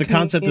of. It's a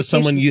concept of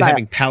someone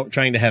having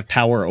trying to have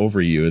power over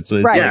you. It's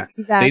right, like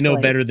exactly. They know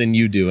better than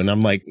you do, and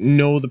I'm like,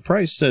 no, the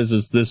price says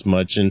it's this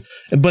much,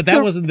 but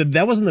that wasn't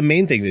the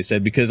main thing they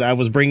said because I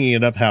was bringing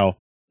it up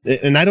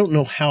and I don't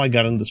know how I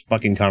got into this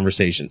fucking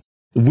conversation.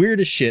 Weird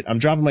as shit. I'm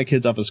dropping my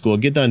kids off at school,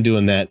 get done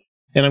doing that,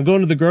 and I'm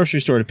going to the grocery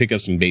store to pick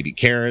up some baby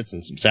carrots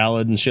and some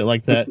salad and shit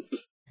like that.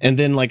 And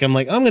then, I'm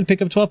going to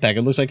pick up a 12-pack.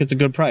 It looks like it's a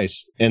good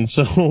price. And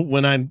so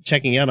when I'm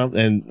checking out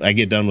and I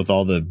get done with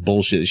all the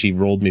bullshit she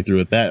rolled me through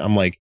with that, I'm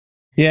like,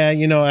 yeah,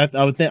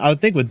 I would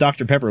think with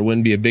Dr. Pepper it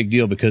wouldn't be a big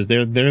deal because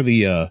they're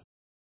the,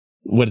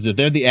 what is it?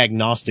 They're the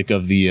agnostic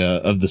of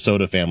the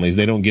soda families.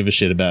 They don't give a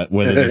shit about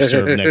whether they're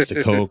served next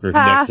to Coke or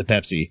next to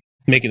Pepsi.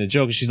 Making a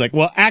joke. And she's like,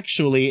 well,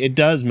 actually, it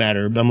does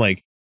matter. I'm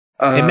like,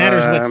 it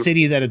matters what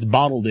city that it's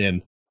bottled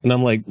in. And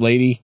I'm like,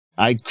 lady,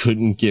 I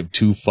couldn't give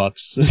 2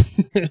 fucks.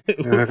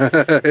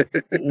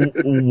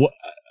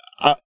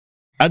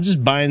 I'm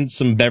just buying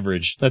some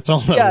beverage. That's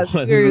all I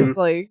want.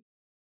 Seriously.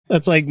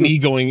 That's like me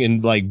going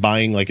and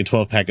buying a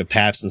 12-pack of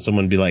Pabst and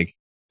someone be like,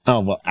 oh,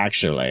 well,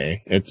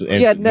 actually, it's I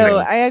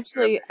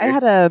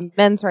had a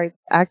men's rights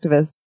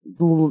activist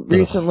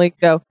recently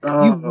go,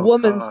 you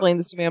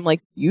woman-splained this to me. I'm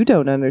like, you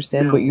don't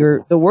understand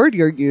the word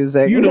you're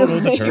using. You don't know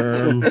the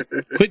term.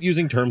 Quit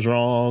using terms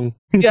wrong.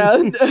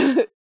 Yeah.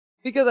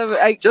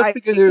 Because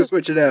because you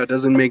switch it out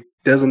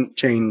doesn't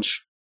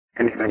change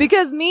anything.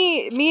 Because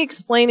me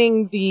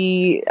explaining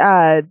the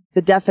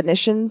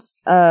definitions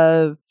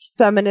of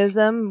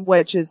feminism,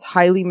 which is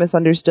highly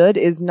misunderstood,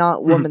 is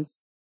not woman's.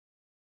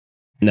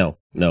 No,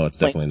 it's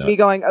definitely not. Me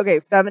going, okay,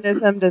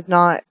 feminism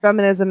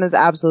is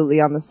absolutely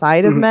on the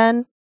side of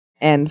men,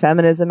 and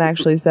feminism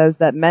actually says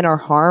that men are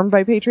harmed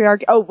by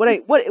patriarchy. Oh,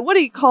 what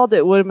he called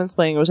it,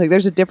 woman-splaining, was like,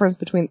 there's a difference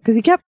between, because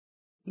he kept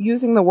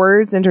using the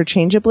words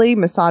interchangeably,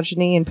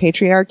 misogyny and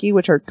patriarchy,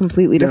 which are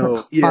completely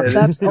different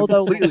concepts,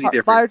 although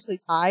largely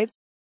tied.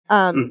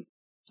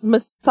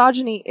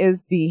 Misogyny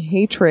is the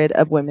hatred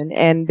of women,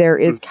 and there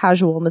is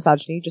casual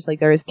misogyny, just like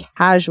there is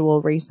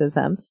casual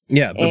racism.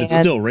 Yeah, but it's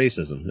still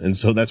racism, and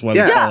so that's why we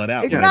call it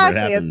out whenever it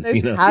happens.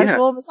 There's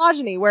casual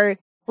misogyny, where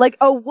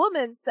a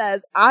woman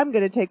says, I'm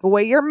going to take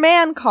away your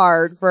man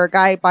card for a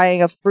guy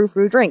buying a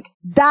frou-frou drink.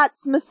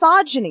 That's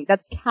misogyny.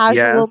 That's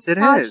casual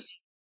misogyny. It is.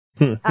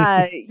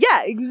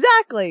 Yeah,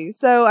 exactly.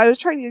 So I was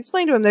trying to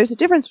explain to him there's a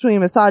difference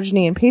between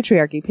misogyny and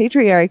patriarchy.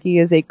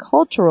 Patriarchy is a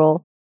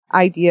cultural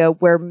idea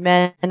where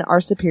men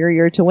are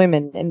superior to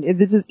women. And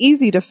this is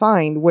easy to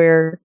find,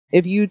 where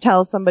if you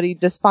tell somebody,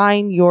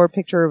 define your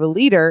picture of a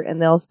leader,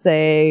 and they'll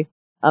say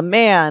a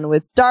man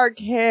with dark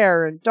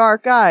hair and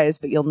dark eyes,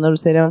 but you'll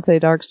notice they don't say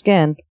dark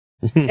skin.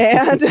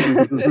 And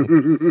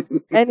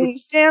and he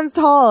stands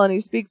tall and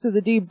he speaks with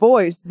a deep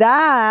voice.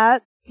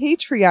 That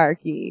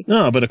patriarchy.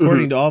 No, but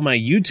according to all my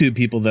YouTube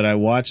people that I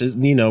watch,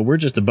 we're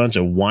just a bunch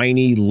of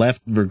whiny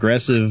left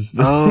regressive.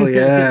 Oh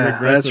yeah,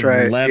 regressive that's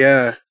right. Left,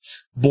 Yeah,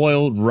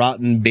 spoiled,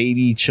 rotten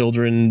baby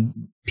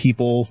children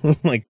people.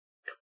 Like,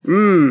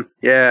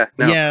 yeah,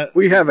 no, yeah,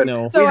 we haven't.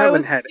 no. We So I haven't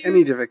was had accused-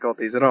 any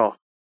difficulties at all.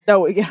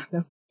 No, yeah,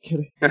 no,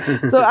 kidding.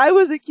 So I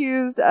was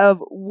accused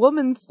of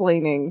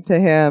woman-splaining to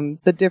him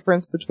the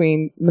difference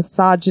between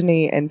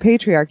misogyny and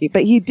patriarchy,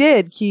 but he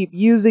did keep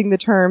using the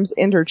terms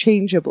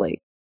interchangeably.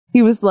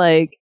 He was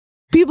like,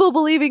 people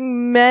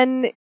believing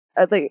men,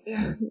 something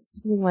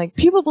like,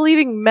 people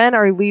believing men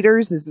are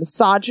leaders is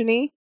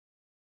misogyny,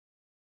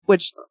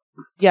 which,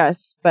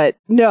 yes, but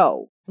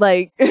no.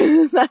 Like,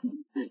 that's,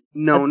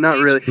 No, not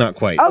really. Not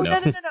quite. oh, no.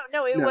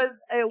 no. It No.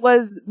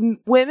 was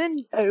women,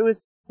 it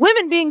was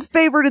women being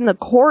favored in the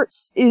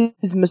courts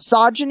is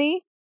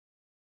misogyny.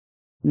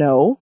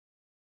 No,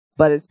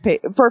 but it's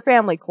for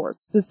family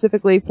courts,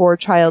 specifically for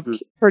child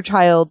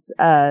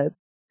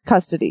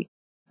custody.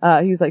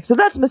 He was like, so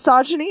that's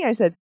misogyny. I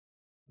said,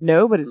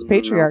 no, but it's No.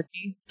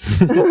 patriarchy.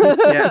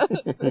 Yeah,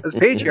 it's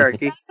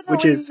patriarchy,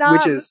 which is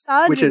Definitely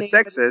not which is misogyny,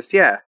 sexist.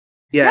 Yeah,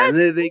 yeah. And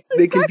they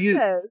It's confuse.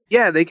 sexist.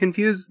 Yeah, they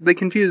confuse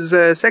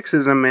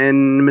sexism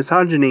and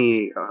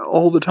misogyny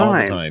all the All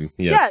time. the time.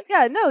 Yes.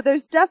 Yeah, no,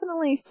 there's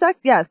definitely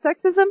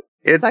sexism.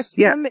 It's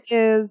yeah,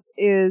 Sexism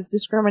is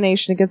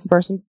discrimination against a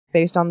person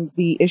based on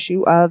the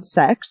issue of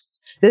sex.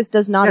 This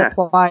does not Yeah.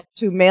 apply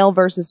to male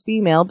versus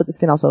female, but this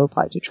can also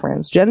apply to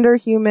transgender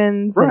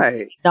humans, and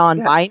right.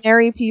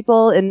 non-binary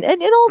people, and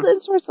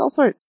all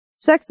sorts.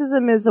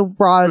 Sexism is a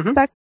broad Mhm.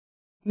 spectrum.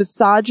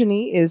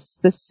 Misogyny is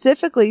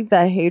specifically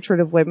the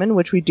hatred of women,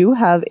 which we do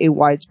have a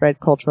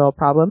widespread cultural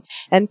problem.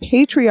 And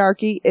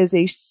patriarchy is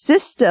a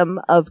system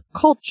of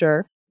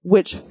culture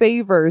which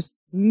favors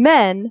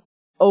men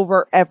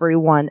over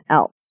everyone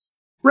else.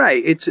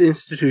 Right. It's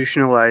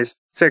institutionalized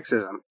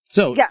sexism.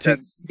 So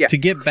Yeah. to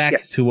get back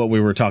Yes. to what we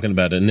were talking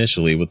about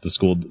initially with the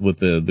school, with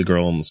the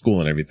girl in the school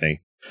and everything.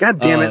 God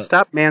damn it! Uh,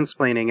 Stop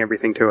mansplaining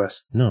everything to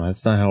us. No,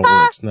 that's not how it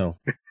works. No.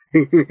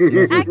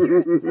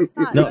 Accurate.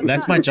 No,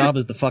 that's my job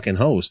as the fucking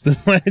host.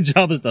 My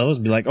job as the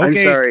host, be like, I'm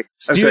okay, sorry.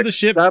 steer the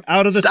ship Stop-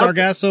 out of the stop-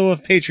 sargasso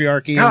of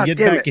patriarchy God and get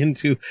damn back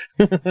into.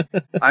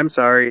 I'm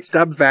sorry.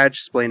 Stop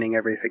vag-splaining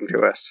everything to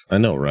us. I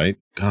know, right?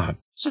 God,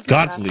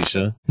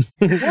 Felicia.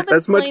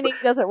 That's much-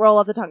 Woman-splaining doesn't roll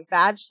off the tongue.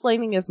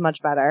 Badge-splaining is much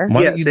better.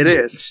 Why don't Yes, you it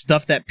just is.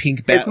 stuff that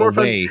pink bat It's more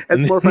away? fun.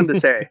 It's more fun to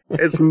say.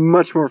 It's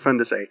much more fun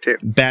to say too.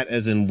 Bat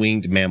as in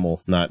winged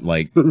mammal, not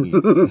like.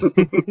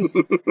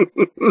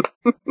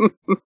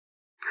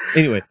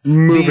 Anyway,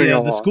 Moving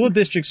on. the school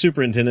district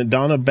superintendent,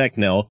 Donna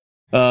Becknell,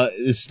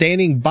 is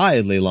standing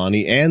by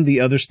Leilani and the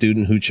other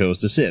student who chose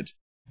to sit.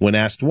 When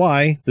asked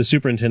why, the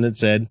superintendent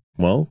said,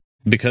 well,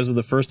 because of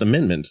the First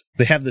Amendment.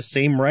 They have the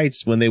same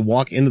rights when they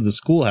walk into the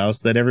schoolhouse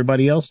that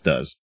everybody else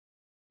does.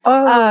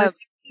 Oh,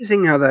 it's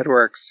amazing how that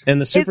works.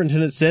 And the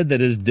superintendent said that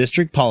it is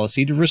district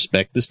policy to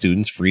respect the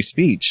students' free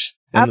speech.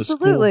 And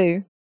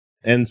Absolutely.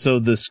 And so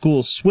the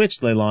school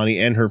switched Leilani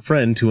and her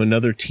friend to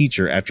another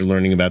teacher after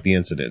learning about the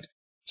incident.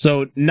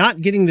 So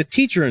not getting the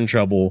teacher in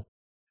trouble,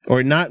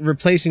 or not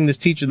replacing this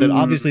teacher that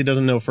obviously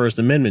doesn't know First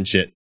Amendment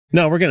shit.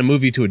 No, we're going to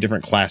move you to a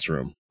different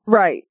classroom.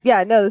 Right.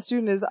 Yeah, no, the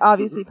student is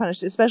obviously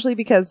punished, especially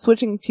because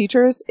switching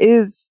teachers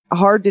is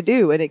hard to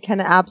do, and it can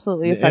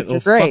absolutely affect your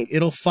grade.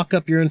 It'll fuck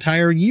up your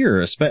entire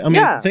year. I mean,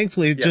 Yeah.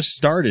 thankfully it just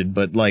started,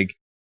 but like,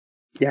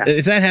 Yeah.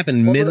 if that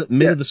happened Well,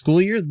 mid yeah. of the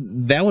school year,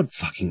 that would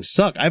fucking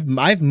suck.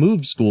 I've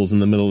moved schools in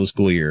the middle of the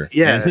school year.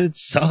 Yeah. And it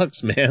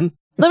sucks, man.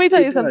 Let me tell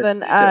It you does,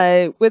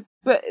 something. it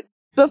does.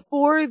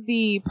 Before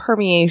the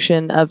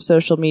permeation of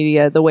social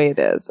media the way it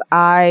is,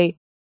 I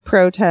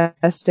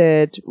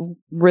protested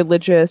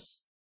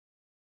religious.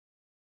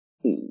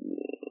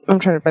 I'm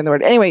trying to find the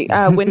word. Anyway,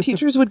 when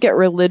teachers would get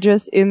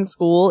religious in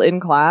school, in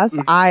class,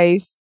 Mhm.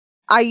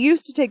 I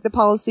used to take the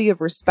policy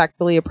of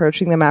respectfully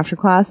approaching them after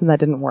class, and that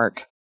didn't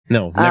work.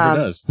 No, never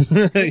does.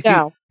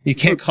 No. You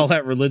can't call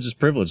that religious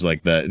privilege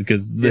like that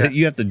because Yeah.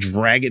 you have to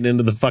drag it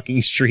into the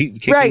fucking street.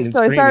 Kicking Right. and So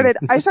I screaming.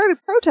 started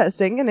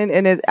protesting, and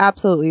it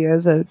absolutely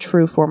is a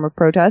true form of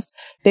protest.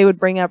 They would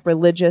bring up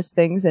religious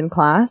things in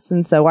class,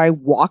 and so I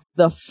walked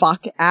the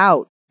fuck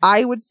out.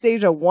 I would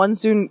stage a one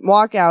student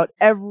walkout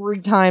every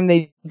time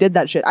they did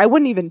that shit. I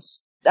wouldn't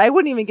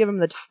even give them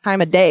the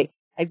time of day.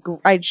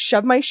 I'd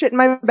shove my shit in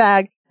my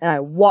bag and I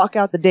walk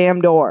out the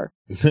damn door.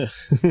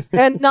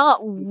 And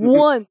not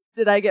once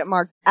did I get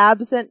marked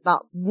absent.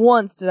 Not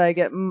once did I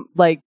get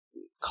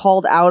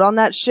called out on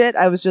that shit.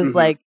 I was just Mhm.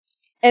 like,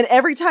 and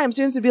every time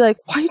students would be like,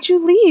 "Why did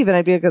you leave?" And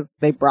I'd be like, "Because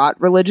they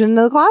brought religion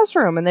into the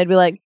classroom." And they'd be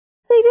like,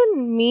 "They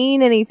didn't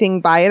mean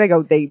anything by it." I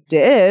go, "They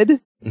did."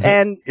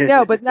 And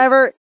no, but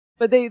never.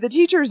 But the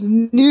teachers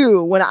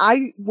knew when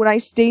I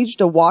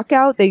staged a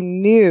walkout, they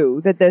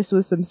knew that this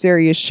was some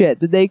serious shit,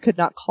 that they could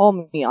not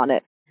call me on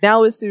it.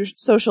 Now with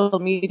social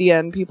media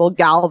and people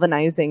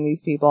galvanizing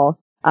these people,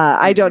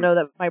 I don't know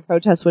that my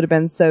protest would have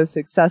been so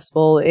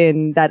successful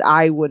in that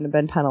I wouldn't have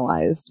been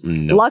penalized.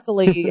 No.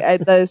 Luckily,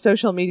 the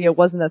social media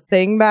wasn't a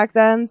thing back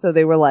then, so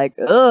they were like,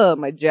 "Ugh,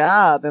 my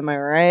job, am I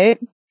right?"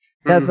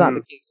 That's not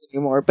the case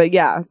anymore. But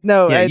yeah,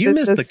 no. Yeah, you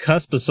missed the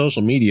cusp of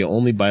social media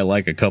only by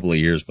like a couple of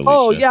years, Felicia.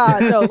 Oh yeah,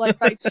 no, like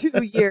by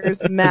 2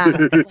 years max.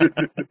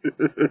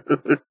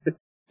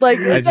 Like,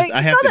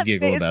 I have to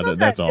giggle about it.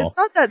 That's all. It's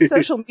not that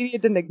social media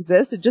didn't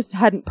exist; it just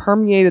hadn't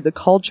permeated the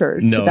culture.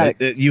 No,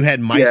 you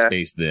had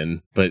MySpace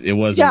then, but it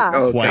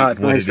wasn't quite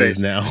what it is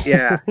now.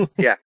 Yeah.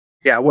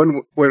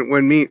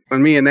 When me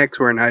and X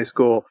were in high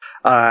school,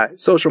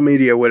 social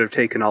media would have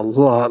taken a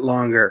lot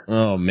longer.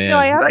 Oh man!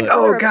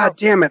 No, god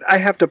damn it! I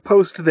have to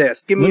post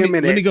this. Give me a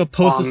minute. Let me go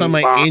post this on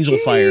my Angel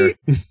Fire.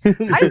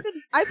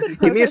 I've been.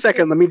 Give me a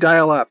second. Let me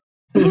dial up.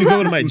 Let me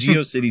go to my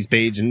GeoCities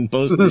page and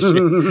post this shit.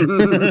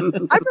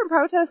 I've been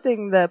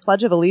protesting the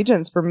Pledge of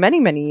Allegiance for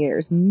many, many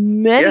years.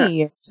 Many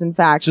years, in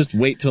fact. Just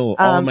wait till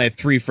all my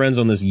 3 friends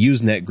on this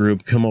Usenet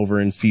group come over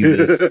and see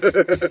this.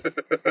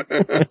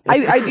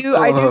 I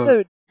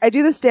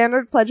do the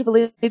standard Pledge of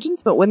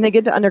Allegiance, but when they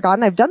get to Under God,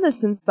 and I've done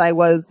this since I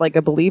was like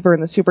a believer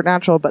in the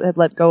supernatural, but had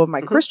let go of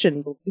my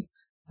Christian beliefs.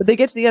 But they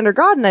get to the Under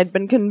God, and I'd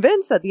been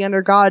convinced that the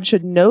Under God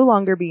should no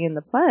longer be in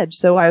the pledge.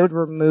 So I would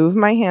remove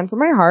my hand from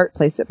my heart,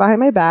 place it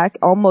behind my back,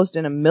 almost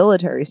in a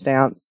military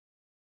stance,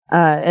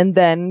 and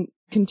then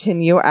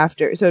continue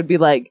after. So it'd be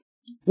like,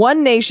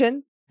 one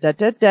nation,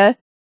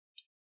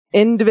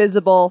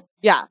 indivisible.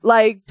 Yeah,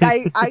 like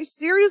I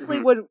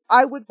seriously would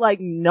like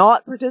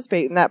not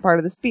participate in that part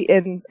of the speech,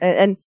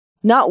 and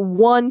not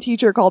one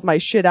teacher called my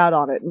shit out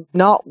on it.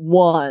 Not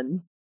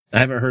one. I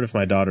haven't heard if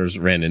my daughter's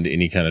ran into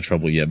any kind of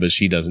trouble yet, but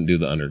she doesn't do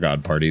the Under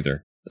God part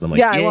either. And I'm like,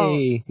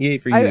 yay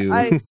for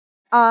you.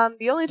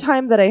 The only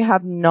time that I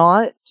have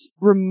not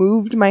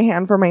removed my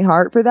hand from my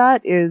heart for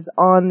that is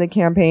on the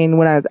campaign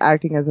when I was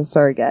acting as a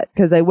surrogate,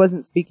 because I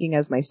wasn't speaking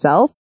as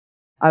myself.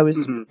 I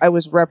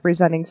was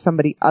representing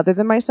somebody other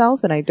than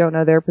myself, and I don't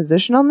know their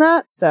position on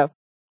that. So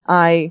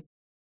I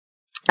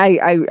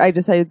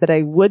decided that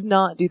I would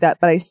not do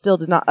that, but I still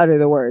did not utter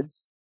the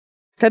words.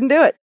 Couldn't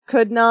do it.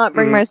 Could not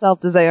bring myself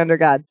to say Under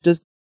God.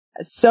 Just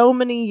so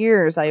many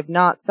years I have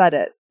not said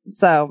it.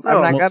 So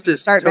I'm not going to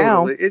start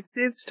now.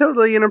 It's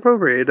totally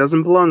inappropriate. It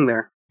doesn't belong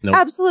there. Nope.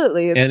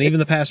 Absolutely. And even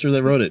the pastor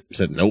that wrote it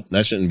said, nope,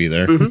 that shouldn't be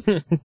there.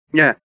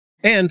 Yeah.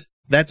 And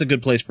that's a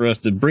good place for us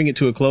to bring it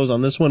to a close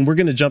on this one. We're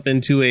going to jump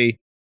into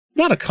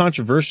not a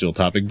controversial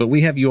topic, but we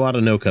have You Ought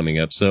to Know coming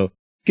up. So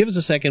give us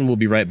a second. We'll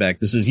be right back.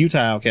 This is Utah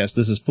Outcast.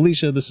 This is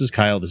Felicia. This is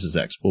Kyle. This is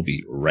X. We'll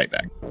be right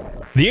back.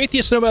 The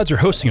Atheist Nomads are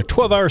hosting a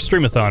 12-hour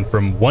streamathon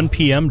from 1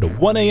 p.m. to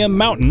 1 a.m.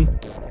 Mountain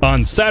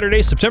on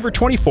Saturday, September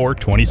 24,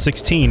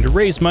 2016, to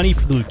raise money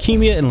for the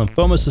Leukemia and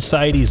Lymphoma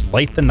Society's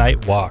Light the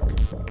Night Walk.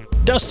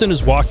 Dustin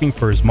is walking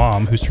for his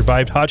mom, who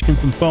survived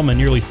Hodgkin's lymphoma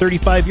nearly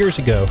 35 years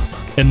ago,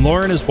 and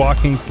Lauren is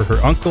walking for her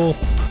uncle,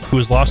 who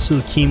was lost to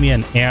leukemia,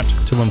 and aunt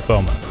to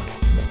lymphoma.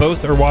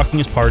 Both are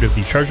walking as part of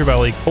the Treasure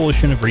Valley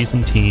Coalition of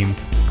Reason team.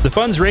 The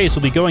funds raised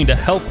will be going to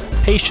help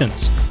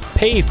patients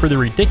pay for the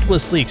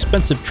ridiculously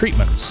expensive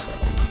treatments.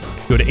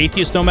 Go to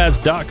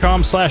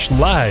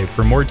atheistnomads.com/live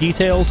for more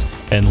details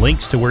and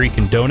links to where you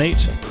can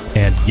donate.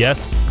 And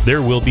yes,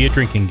 there will be a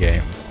drinking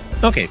game.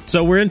 Okay,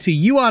 so we're into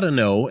You Ought to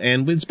Know,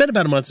 and it's been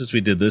about a month since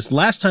we did this.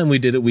 Last time we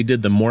did it, we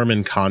did the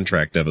Mormon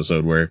contract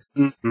episode where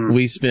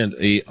we spent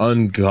an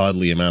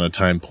ungodly amount of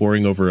time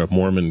poring over a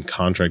Mormon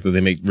contract that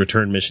they make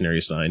return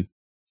missionaries sign.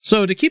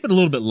 So to keep it a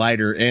little bit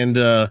lighter, and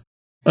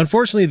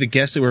unfortunately the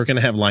guest that we were going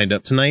to have lined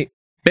up tonight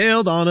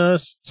bailed on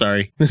us.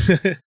 Sorry.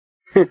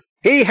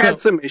 He had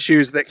some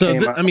issues that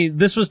came up. I mean,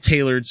 this was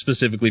tailored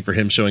specifically for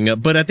him showing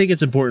up, but I think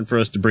it's important for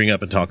us to bring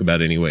up and talk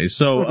about anyway.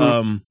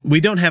 So,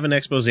 we don't have an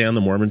expose on the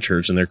Mormon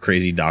Church and their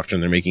crazy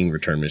doctrine they're making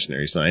return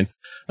missionary sign.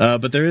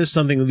 But there is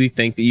something that we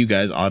think that you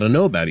guys ought to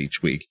know about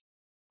each week.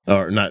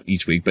 Or not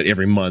each week, but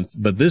every month.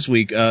 But this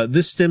week,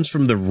 this stems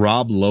from the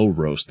Rob Lowe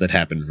roast that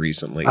happened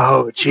recently.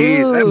 Oh,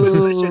 jeez. That was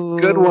such a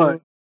good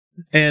one.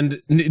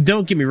 And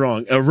don't get me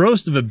wrong, a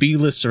roast of a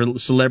B-list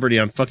celebrity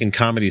on fucking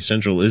Comedy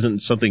Central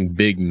isn't something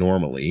big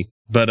normally.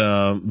 But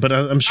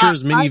I'm sure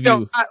as many of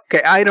you...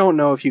 I don't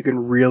know if you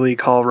can really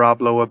call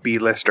Rob Lowe a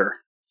B-lister.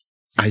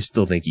 I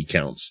still think he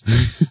counts.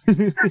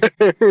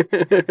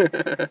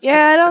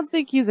 Yeah, I don't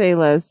think he's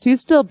A-list.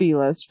 He's still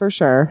B-list, for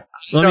sure.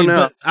 I mean,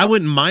 but I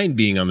wouldn't mind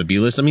being on the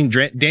B-list. I mean,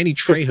 Danny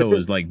Trejo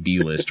is like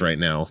B-list right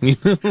now.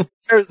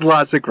 There's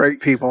lots of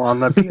great people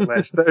on the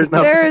B-list.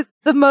 They're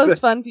the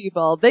most fun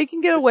people. They can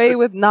get away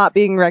with not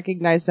being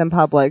recognized in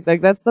public.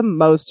 Like, that's the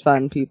most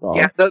fun people.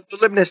 Yeah, the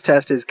litmus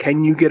test is,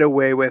 can you get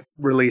away with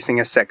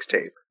releasing a sex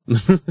tape?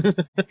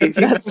 If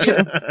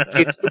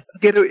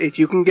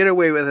you can get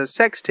away with a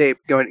sex tape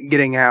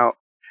getting out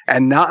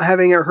and not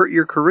having it hurt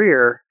your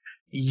career,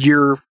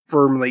 you're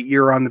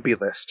on the B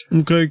list.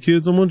 Okay,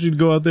 kids, I want you to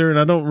go out there, and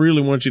I don't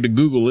really want you to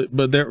Google it,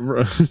 but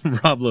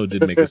Rob Lowe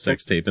did make a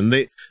sex tape, and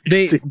they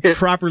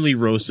properly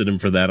roasted him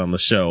for that on the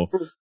show.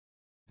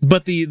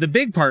 But the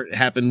big part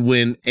happened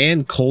when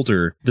Ann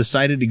Coulter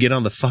decided to get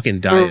on the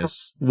fucking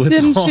dais.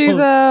 Didn't she,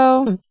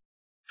 though?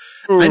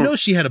 I know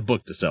she had a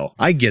book to sell.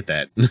 I get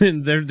that.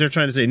 And they're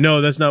trying to say,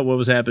 no, that's not what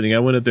was happening. I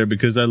went up there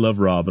because I love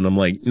Rob. And I'm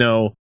like,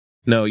 no,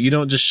 you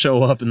don't just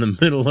show up in the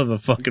middle of a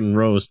fucking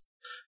roast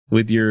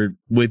with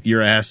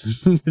your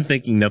ass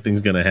thinking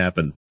nothing's going to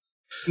happen.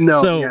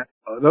 No, So- yeah.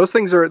 Those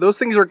things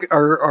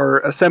are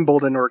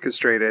assembled and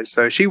orchestrated.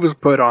 So she was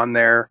put on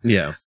there.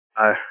 Yeah.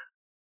 Uh,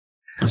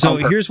 So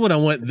on here's what I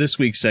want this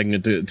week's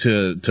segment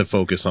to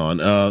focus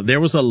on. There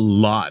was a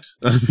lot.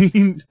 I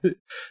mean,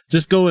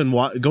 just go and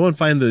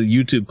find the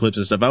YouTube clips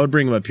and stuff. I would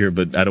bring them up here,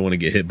 but I don't want to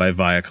get hit by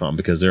Viacom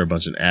because they're a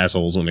bunch of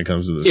assholes when it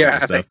comes to this sort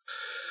of stuff.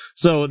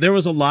 So there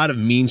was a lot of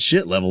mean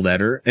shit leveled at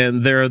her,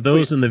 and there are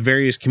those in the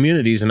various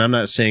communities, and I'm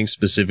not saying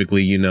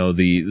specifically,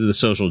 the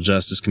social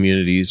justice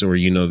communities or,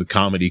 the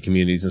comedy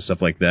communities and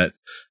stuff like that,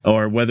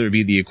 or whether it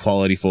be the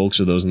equality folks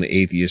or those in the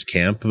atheist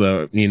camp.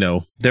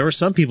 There were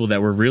some people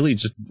that were really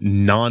just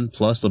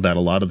nonplussed about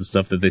a lot of the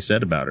stuff that they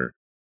said about her.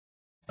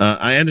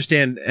 I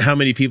understand how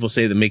many people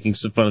say that making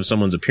fun of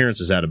someone's appearance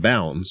is out of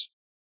bounds.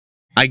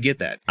 I get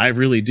that. I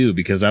really do,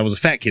 because I was a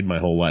fat kid my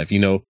whole life,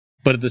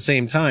 but at the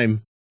same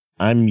time,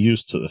 I'm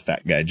used to the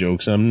fat guy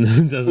jokes.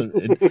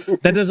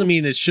 That doesn't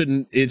mean it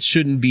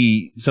shouldn't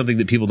be something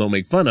that people don't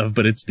make fun of,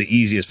 but it's the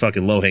easiest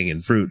fucking low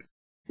hanging fruit.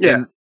 Yeah.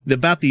 And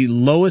about the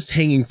lowest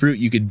hanging fruit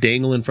you could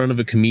dangle in front of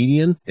a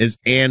comedian is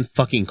Ann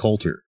fucking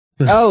Coulter.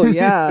 Oh,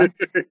 yeah.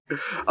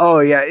 Oh,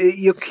 yeah.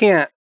 You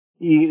can't.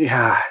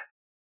 Yeah.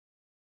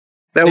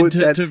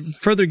 To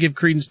further give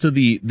credence to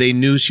they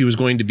knew she was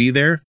going to be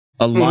there,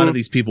 a lot of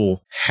these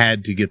people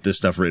had to get this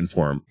stuff written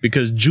for them,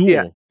 because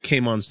Jewel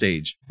came on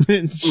stage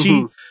and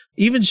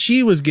even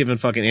she was giving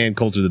fucking Ann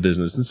Coulter the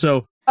business. And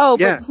so,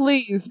 but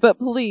please,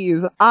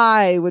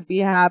 I would be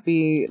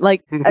happy.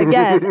 Like,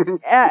 again,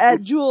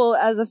 at Jewel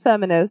as a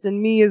feminist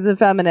and me as a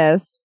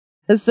feminist,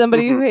 as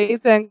somebody who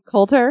hates Ann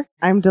Coulter,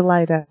 I'm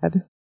delighted.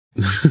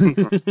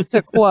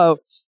 To quote.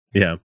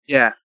 Yeah.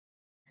 Yeah.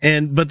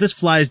 But this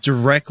flies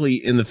directly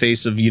in the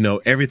face of,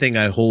 everything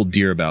I hold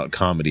dear about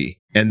comedy.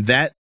 And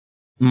that,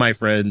 my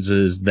friends,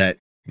 is that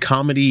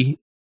comedy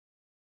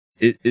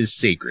is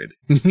sacred.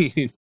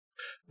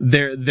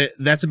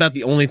 That's about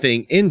the only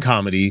thing in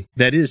comedy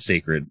that is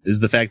sacred, is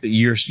the fact that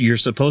you're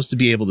supposed to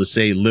be able to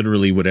say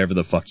literally whatever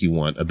the fuck you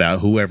want about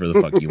whoever the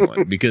fuck you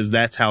want, because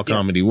that's how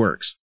comedy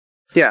works.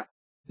 Yeah.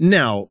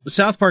 Now,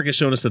 South Park has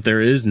shown us that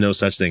there is no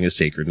such thing as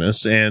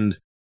sacredness, and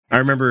I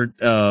remember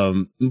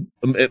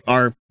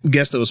our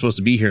guest that was supposed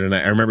to be here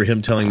tonight, I remember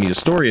him telling me a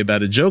story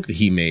about a joke that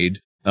he made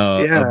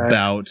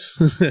about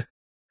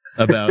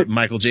about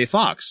Michael J.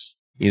 Fox,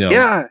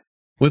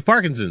 with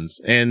Parkinson's,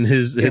 and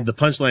the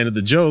punchline of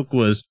the joke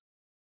was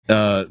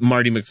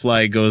Marty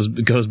McFly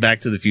goes back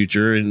to the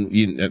future,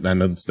 and I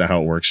know that's not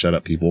how it works. Shut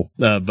up, people.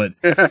 But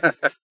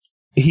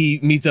he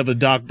meets up with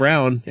Doc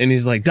Brown, and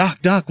he's like, Doc,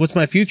 what's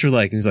my future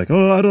like? And he's like,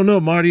 oh, I don't know,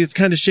 Marty. It's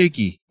kind of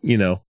shaky,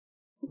 and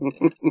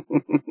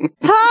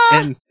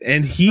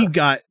he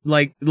got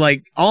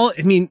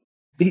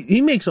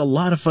he makes a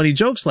lot of funny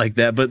jokes like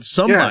that, but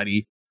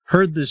somebody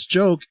heard this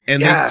joke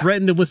and they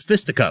threatened him with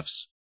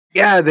fisticuffs.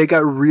 Yeah, they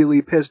got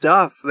really pissed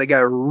off. They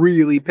got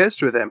really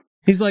pissed with him.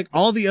 He's like,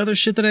 all the other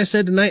shit that I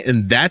said tonight,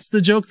 and that's the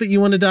joke that you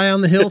want to die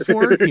on the hill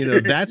for?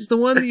 That's the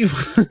one that you're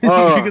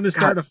going to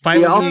start a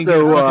fight with me and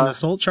get fucking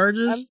assault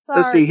charges?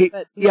 I'm sorry,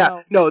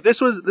 let's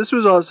see. This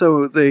was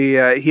also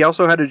he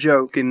also had a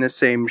joke in this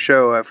same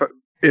show.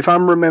 If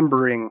I'm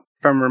remembering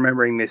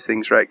these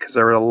things right, because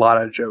there were a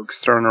lot of jokes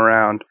thrown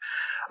around.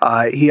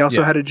 He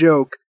also had a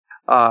joke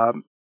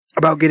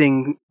about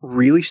getting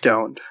really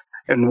stoned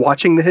and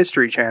watching the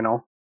History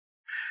Channel,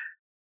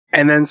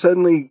 and then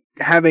suddenly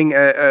having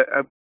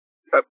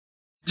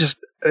just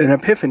an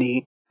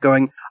epiphany,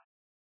 going,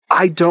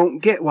 I don't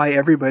get why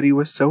everybody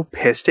was so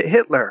pissed at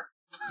Hitler.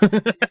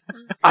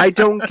 I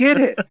don't get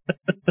it.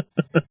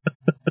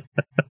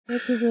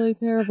 That's a really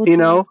terrible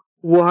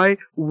why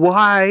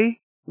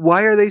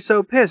are they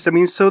so pissed? I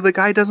mean, so the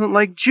guy doesn't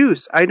like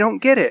juice. I don't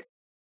get it.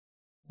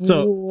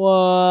 So,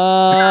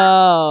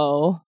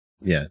 whoa.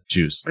 Yeah,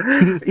 juice.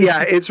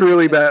 Yeah, it's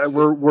really bad.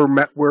 We're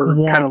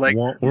kind of like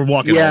we're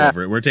walking all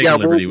over it. We're taking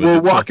liberty with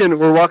it.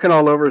 We're walking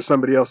all over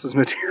somebody else's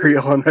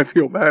material, and I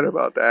feel bad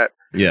about that.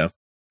 Yeah,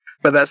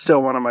 but that's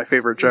still one of my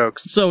favorite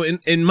jokes. So,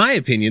 in my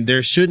opinion,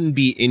 there shouldn't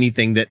be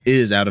anything that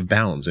is out of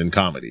bounds in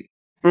comedy.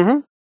 Mm-hmm.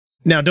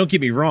 Now, don't get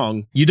me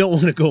wrong. You don't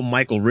want to go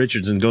Michael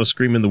Richards and go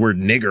screaming the word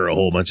nigger a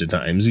whole bunch of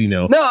times,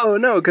 No,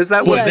 because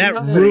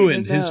that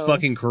ruined his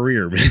fucking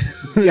career.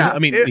 Yeah, I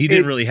mean, he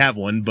didn't really have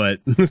one, but.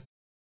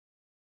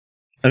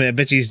 I mean, I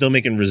bet you he's still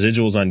making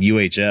residuals on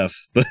UHF.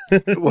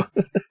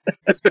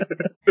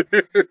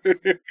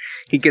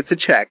 He gets a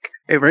check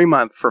every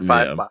month for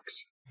 $5.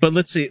 But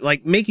let's see,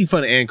 making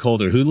fun of Ann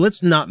Coulter,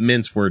 let's not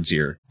mince words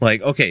here.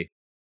 Okay.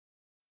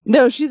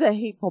 No, she's a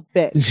hateful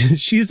bitch.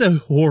 She's a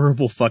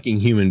horrible fucking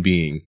human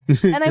being.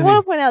 And I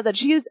want to point out that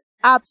she has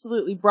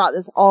absolutely brought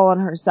this all on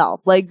herself.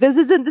 This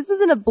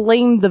isn't a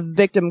blame the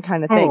victim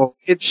kind of thing. Oh,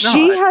 it's not.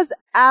 She has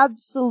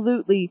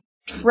absolutely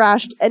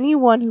trashed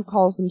anyone who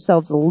calls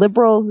themselves a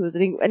liberal,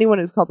 anyone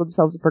who's called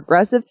themselves a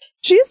progressive.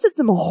 She has said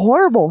some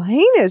horrible,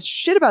 heinous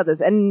shit about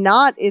this, and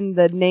not in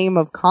the name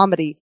of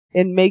comedy,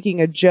 in making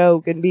a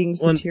joke and being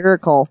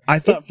satirical. I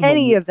thought of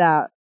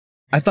that.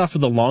 I thought for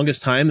the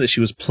longest time that she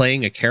was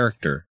playing a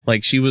character.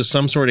 Like she was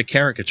some sort of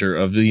caricature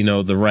of,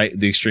 the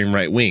extreme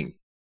right wing.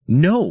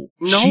 No,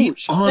 she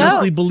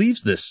honestly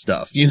believes this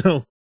stuff,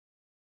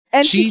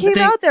 And she came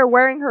out there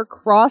wearing her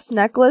cross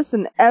necklace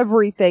and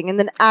everything, and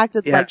then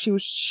acted like she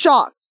was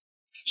shocked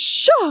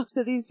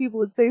that these people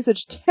would say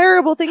such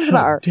terrible things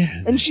about her.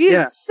 And she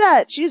is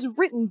she's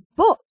written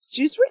books.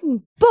 She's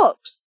written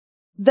books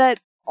that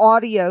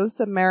Adios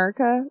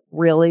America,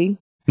 really?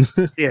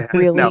 Yeah.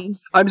 Really? No.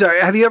 I'm sorry.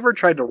 Have you ever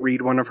tried to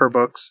read one of her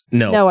books?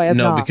 No, I have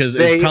not. Because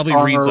it probably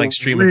reads like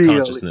stream of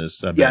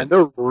consciousness. I bet. Yeah,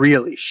 they're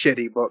really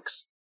shitty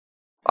books.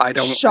 I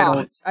tell you.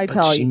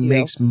 She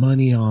makes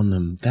money on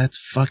them. That's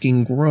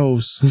fucking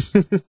gross.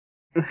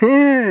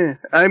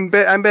 I'm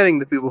betting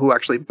the people who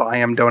actually buy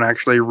them don't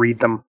actually read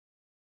them.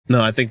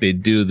 No, I think they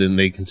do. Then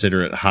they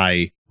consider it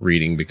high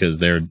reading because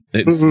their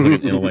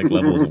intellect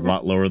level is a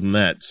lot lower than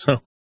that.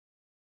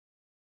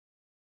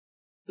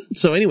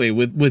 So anyway,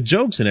 with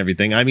jokes and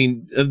everything, I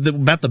mean,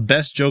 about the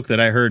best joke that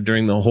I heard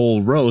during the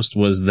whole roast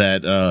was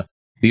that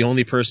the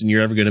only person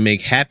you're ever going to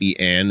make happy,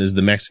 Anne, is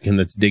the Mexican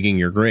that's digging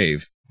your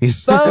grave.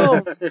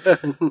 Boom.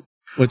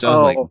 Which I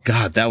was like,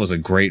 God, that was a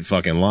great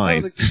fucking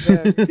line.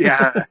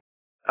 Yeah.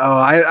 Oh,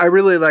 I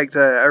really liked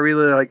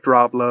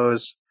Rob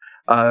Lowe's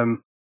about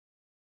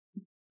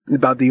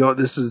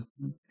this is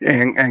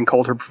Ann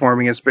Coulter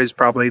performing is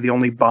probably the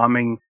only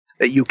bombing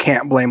that you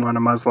can't blame on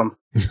a Muslim.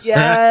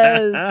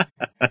 Yes.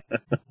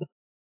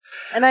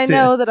 And I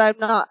know that I'm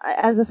not,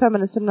 as a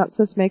feminist, I'm not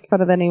supposed to make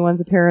fun of anyone's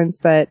appearance,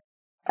 but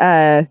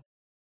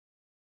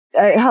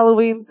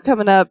Halloween's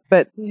coming up,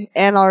 but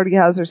Anne already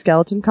has her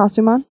skeleton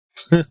costume on.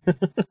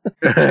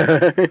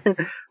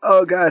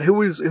 Oh God, who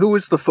was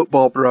the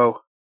football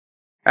bro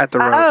at the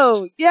roast?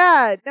 Oh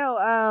yeah,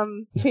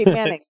 no, Peyton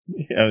Manning.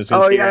 I was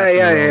going to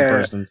say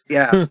person.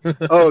 Yeah.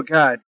 Oh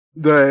God,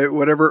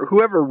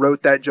 whoever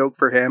wrote that joke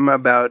for him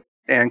about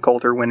Ann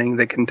Coulter winning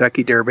the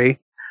Kentucky Derby.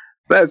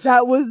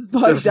 That was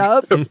bugged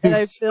up, and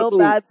I feel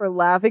bad for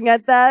laughing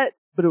at that,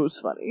 but it was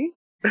funny.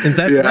 And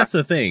that's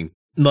the thing.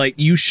 Like,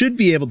 you should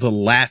be able to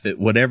laugh at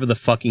whatever the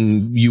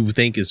fucking you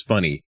think is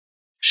funny.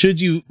 Should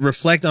you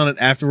reflect on it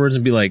afterwards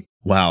and be like,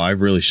 wow, I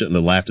really shouldn't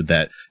have laughed at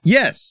that?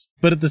 Yes,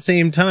 but at the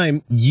same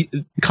time,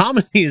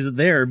 comedy is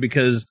there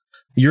because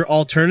your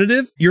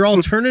alternative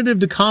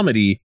to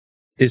comedy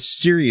is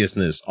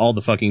seriousness all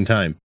the fucking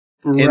time.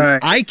 Right. And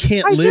I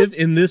can't live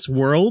in this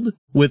world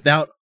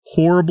without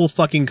horrible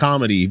fucking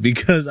comedy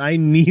because I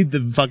need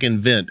the fucking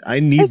vent. I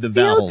need the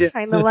vowel.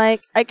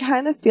 I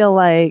kind of feel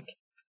like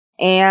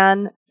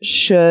Anne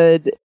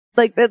should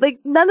like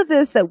none of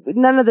this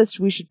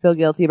we should feel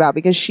guilty about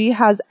because she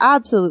has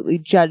absolutely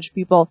judged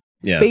people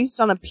based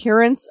on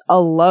appearance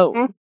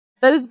alone.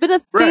 That has been a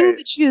thing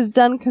that she has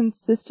done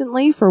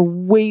consistently for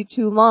way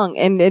too long,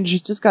 and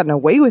she's just gotten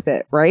away with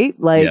it, right?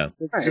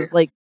 It's just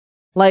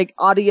like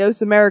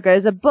Adios America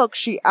is a book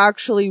she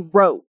actually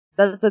wrote.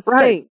 That's a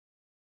thing.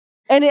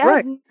 And it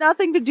has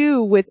nothing to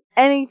do with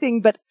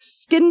anything but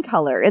skin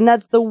color, and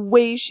that's the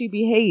way she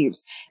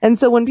behaves. And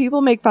so when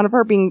people make fun of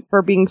her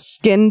for being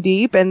skin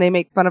deep and they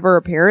make fun of her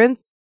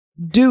appearance,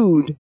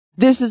 dude,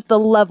 this is the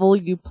level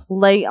you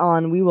play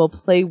on. We will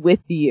play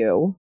with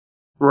you.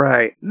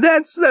 Right.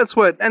 That's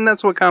what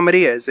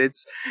comedy is.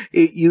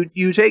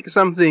 You take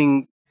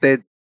something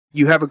that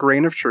you have a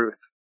grain of truth,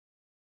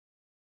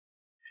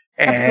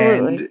 and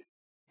absolutely,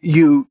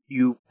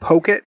 you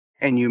poke it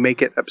and you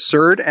make it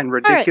absurd and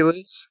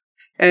ridiculous.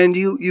 And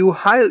you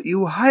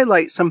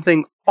highlight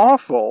something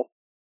awful.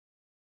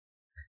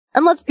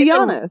 And let's be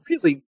honest.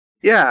 Really,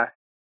 yeah.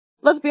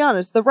 Let's be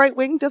honest. The right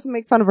wing doesn't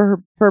make fun of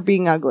her for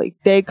being ugly.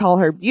 They call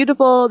her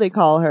beautiful. They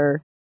call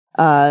her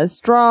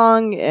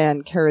strong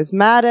and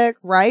charismatic,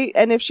 right?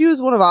 And if she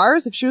was one of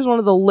ours, if she was one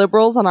of the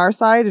liberals on our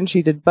side and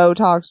she did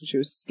Botox and she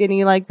was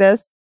skinny like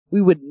this,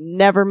 we would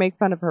never make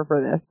fun of her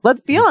for this. Let's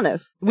be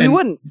honest. We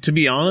wouldn't. To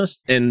be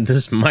honest, and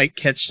this might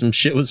catch some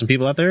shit with some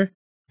people out there,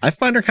 I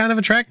find her kind of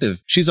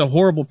attractive. She's a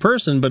horrible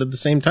person, but at the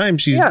same time,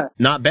 she's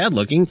not bad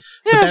looking.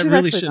 But that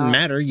really shouldn't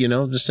matter,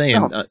 just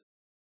saying. No.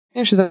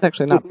 She's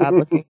actually not bad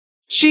looking.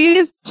 She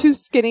is too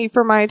skinny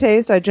for my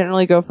taste. I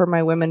generally go for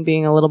my women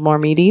being a little more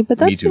meaty, but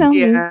that's,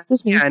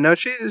 just me. Yeah, no,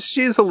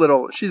 she's a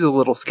little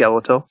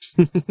skeletal.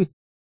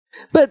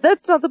 But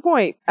that's not the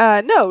point.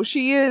 No,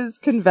 she is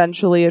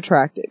conventionally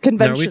attractive.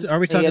 Are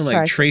we talking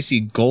like Tracy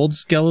Gold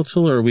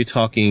skeletal, or are we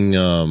talking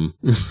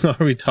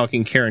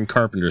Karen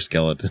Carpenter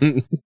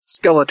skeleton?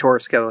 Skeletor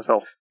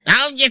skeletal.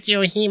 I'll get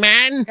you,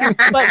 He-Man.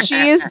 But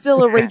she is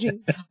still a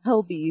raging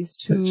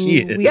hellbeast who she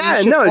is. She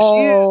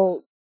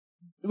is.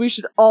 We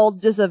should all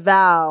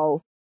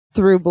disavow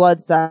through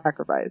blood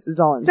sacrifice is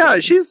all I'm saying. No,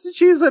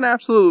 she's an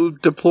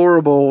absolute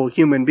deplorable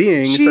human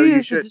being. She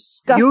is a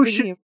disgusting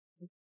human.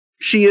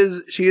 She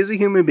is a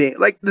human being.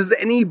 Like, does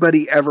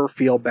anybody ever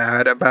feel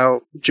bad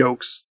about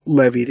jokes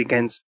levied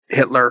against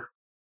Hitler?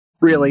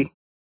 Really?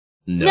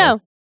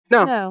 No.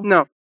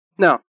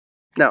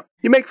 No.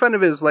 You make fun of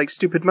his, like,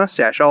 stupid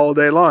mustache all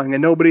day long,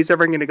 and nobody's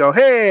ever going to go,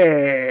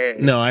 hey!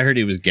 No, I heard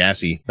he was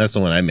gassy. That's the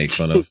one I make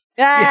fun of.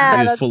 Yeah, He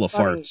was that's full of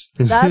funny. farts.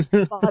 That's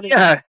funny.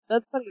 Yeah.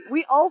 That's funny.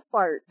 We all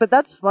fart, but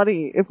that's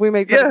funny if we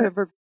make fun of him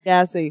for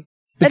gassy.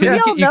 Because and we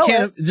all know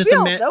can't it. just We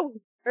all imagine. know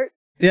we fart.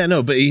 Yeah,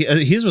 no, but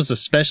his was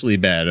especially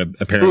bad,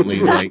 apparently.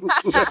 Like,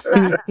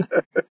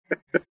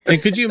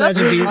 and could you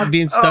imagine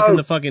being stuck in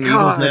the fucking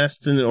eagle's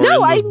nest or in No,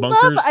 those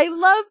bunkers? I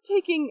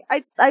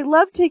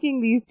love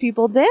taking these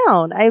people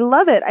down. I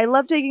love it. I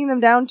love taking them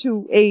down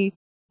to a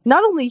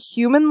not only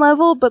human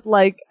level, but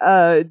like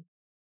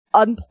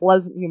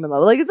unpleasant human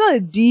level. Like, it's not a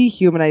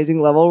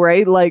dehumanizing level,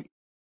 right? Like,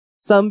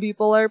 some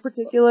people are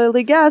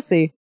particularly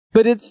gassy,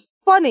 but it's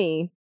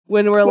funny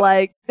when we're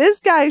like, this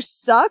guy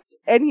sucked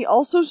and he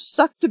also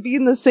sucked to be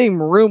in the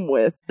same room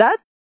with.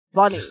 That's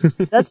funny.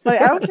 That's funny.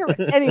 I don't care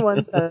what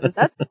anyone says.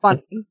 That's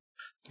funny.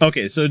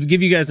 Okay, so to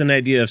give you guys an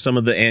idea of some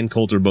of the Ann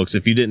Coulter books,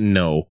 if you didn't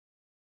know,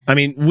 I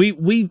mean, we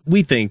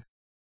think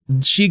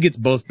she gets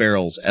both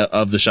barrels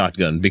of the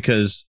shotgun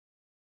because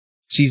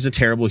she's a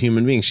terrible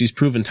human being. She's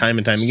proven time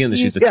and time again that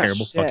she's a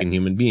terrible fucking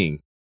human being.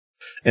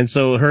 And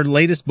so her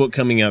latest book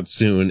coming out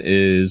soon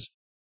is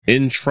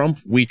In Trump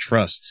We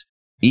Trust.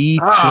 E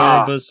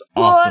pluribus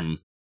awesome.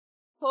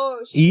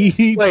 Oh,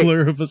 E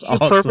pluribus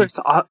awesome.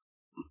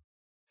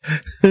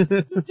 You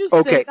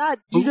just say that.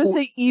 You just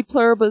say E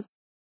pluribus.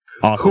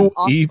 Awesome.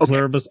 E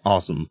pluribus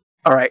awesome.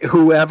 All right.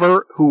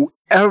 Whoever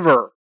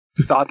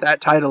thought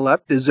that title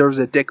up deserves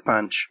a dick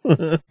punch.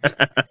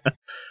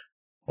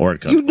 Or a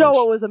cunt You know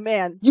punch. it was a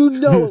man. You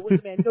know it was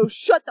a man. No,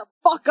 shut the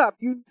fuck up.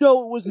 You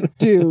know it was a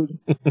dude.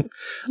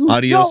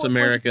 Adios,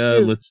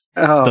 America.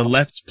 The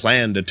left's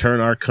plan to turn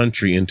our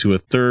country into a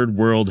third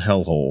world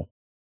hellhole.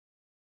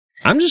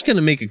 I'm just going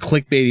to make a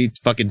clickbaity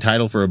fucking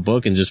title for a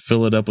book and just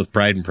fill it up with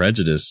Pride and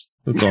Prejudice.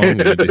 That's all I'm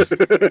going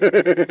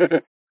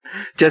to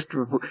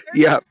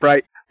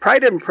do.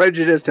 Pride and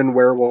Prejudice and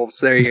werewolves.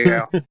 There you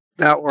go.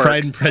 That works.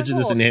 Pride and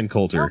Prejudice and Ann I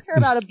Coulter. don't care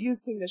about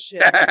abusing the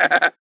shit.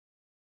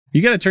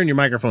 You got to turn your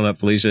microphone up,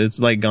 Felicia. It's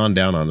like gone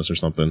down on us or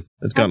something.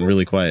 It's gotten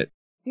really quiet.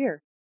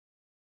 Here.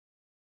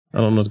 I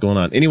don't know what's going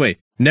on. Anyway,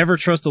 never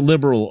trust a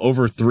liberal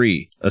over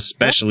 3,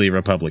 especially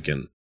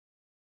Republican.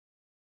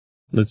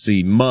 Let's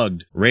see.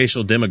 Mugged.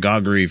 Racial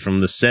demagoguery from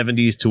the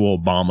 70s to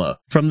Obama.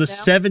 From the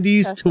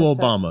 70s to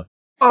Obama.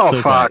 Oh,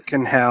 So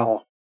fucking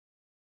hell.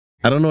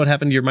 I don't know what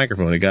happened to your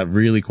microphone. It got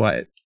really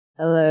quiet.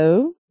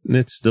 Hello? And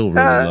it's still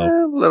really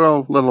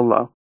low. Little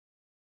low.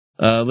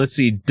 Let's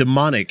see.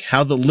 Demonic.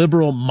 How the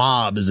liberal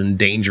mob is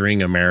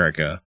endangering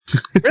America.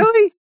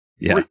 Really?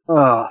 Yeah.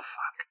 Oh,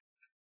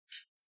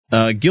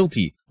 fuck.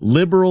 Guilty.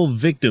 Liberal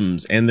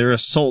victims and their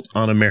assault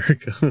on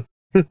America.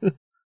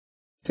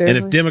 And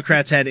if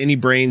Democrats had any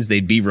brains,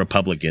 they'd be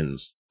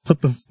Republicans.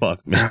 What the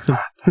fuck, man?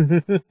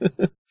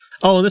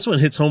 Oh, and this one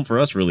hits home for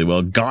us really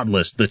well.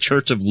 Godless, the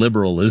Church of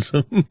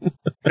Liberalism.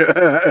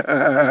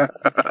 Hi,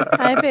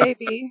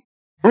 baby.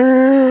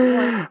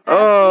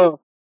 Oh.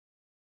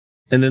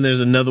 And then there's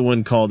another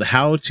one called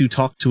How to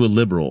Talk to a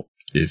Liberal,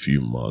 If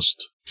You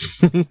Must.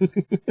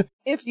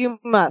 If you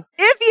must.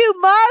 If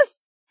you must!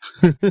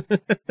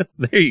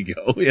 There you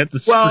go. We have to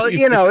Well,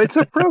 scream. it's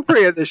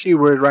appropriate that she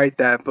would write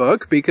that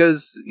book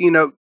because,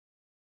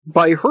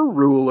 by her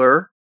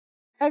ruler,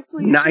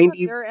 Actually, 90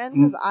 your end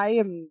because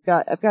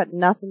I've got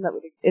nothing that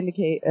would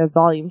indicate a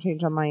volume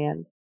change on my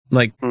end.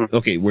 Like,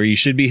 okay, where you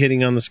should be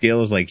hitting on the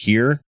scale is like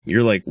here.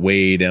 You're like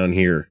way down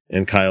here.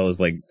 And Kyle is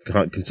like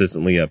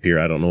consistently up here.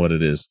 I don't know what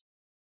it is.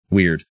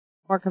 Weird.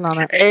 Working on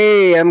it.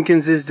 hey, I'm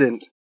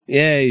consistent.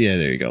 Yeah,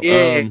 there you go.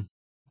 Yeah.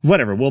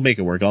 Whatever, we'll make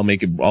it work.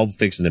 I'll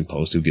fix it in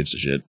post. Who gives a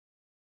shit?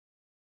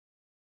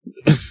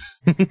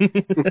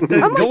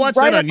 Go watch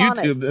that on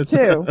YouTube. That's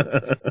too.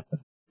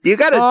 You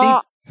got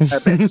a deep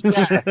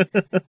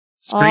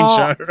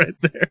screenshot right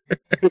there.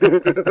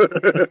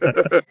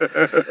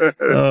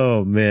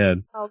 Oh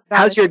man. Oh, God.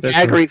 How's your That's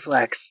gag right.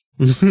 reflex?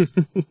 It's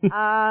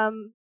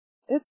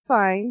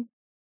fine.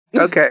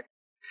 Okay.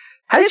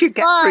 How's your It's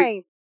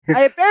fine.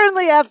 I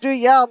apparently have to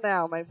yell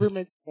now. My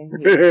roommate's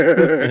angry.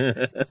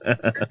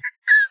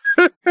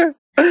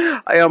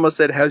 I almost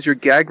said, how's your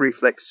gag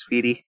reflex,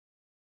 sweetie?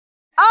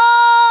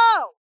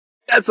 Oh!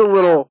 That's a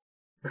little...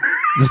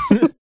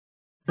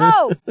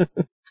 Oh!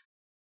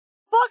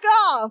 Fuck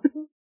off!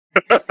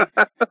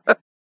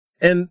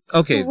 And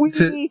okay,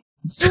 Sweetie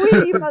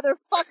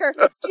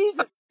motherfucker!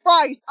 Jesus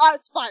Christ!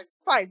 It's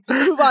fine.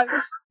 Just move on.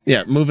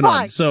 Yeah, moving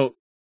Fine. on. So,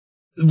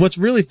 what's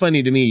really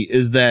funny to me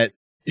is that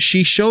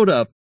she showed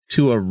up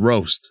to a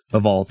roast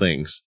of all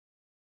things.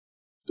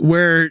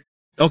 Where,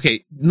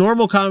 okay,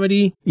 normal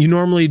comedy, you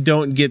normally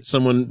don't get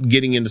someone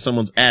getting into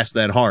someone's ass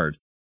that hard.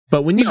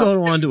 But when you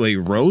go on to a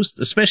roast,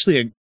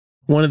 especially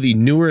one of the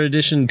newer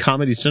edition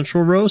Comedy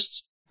Central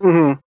roasts,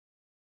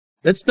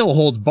 that's no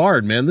holds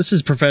barred, man. This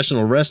is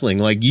professional wrestling.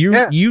 Like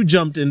you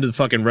jumped into the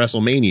fucking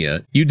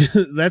WrestleMania.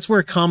 That's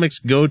where comics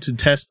go to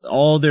test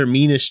all their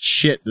meanest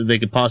shit that they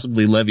could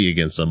possibly levy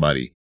against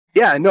somebody.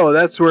 Yeah, no,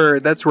 that's where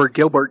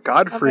Gilbert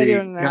Godfrey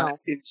doing now? got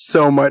in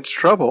so much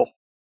trouble.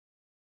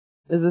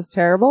 Is this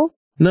terrible?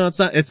 No, it's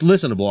not. It's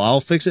listenable.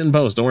 I'll fix it in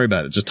post. Don't worry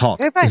about it. Just talk.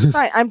 Okay,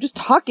 fine. I'm just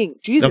talking.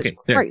 Jesus Okay,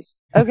 there. Christ.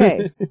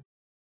 Okay.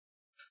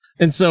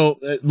 And so,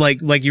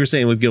 like you were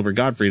saying with Gilbert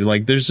Gottfried,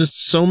 like there's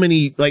just so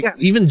many, like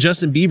even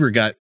Justin Bieber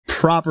got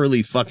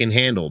properly fucking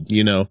handled,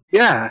 you know?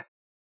 Yeah.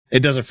 It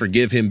doesn't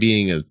forgive him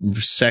being a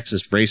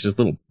sexist, racist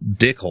little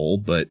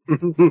dickhole, but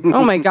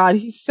Oh my God,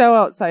 he's so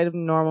outside of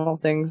normal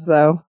things,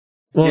 though.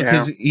 well,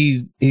 because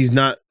he's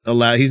not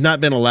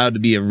been allowed to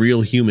be a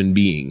real human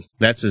being.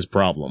 That's his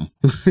problem.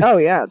 Oh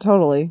yeah,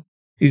 totally.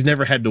 He's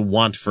never had to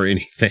want for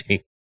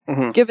anything.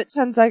 Mhm. Give it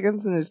 10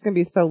 seconds and it's gonna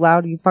be so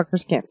loud you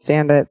fuckers can't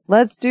stand it.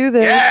 Let's do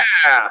this.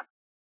 Yeah.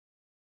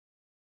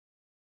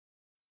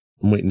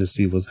 I'm waiting to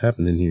see what's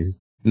happening here.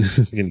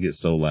 It's gonna get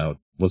so loud.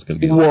 What's gonna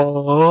be?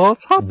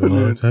 What's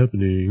happening? What's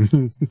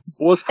happening?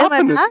 What's Am I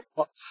happening? back?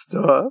 What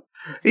stuff?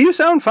 You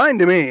sound fine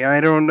to me.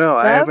 I don't know.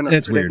 I haven't.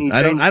 It's heard weird. any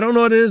I don't changes.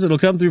 know what it is. It'll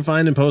come through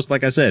fine and post,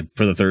 like I said,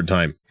 for the third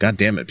time. God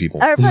damn it, people.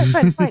 All right,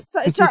 fine.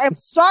 Sorry, I'm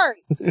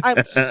sorry.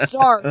 I'm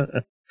sorry.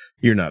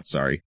 You're not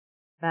sorry.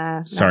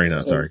 Nah. Sorry,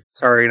 not sorry.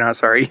 Sorry, not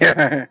sorry.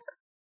 Yeah.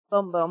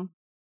 Boom, boom.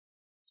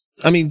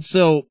 I mean,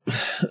 so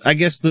I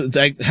guess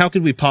how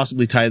could we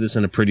possibly tie this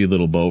in a pretty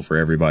little bow for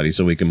everybody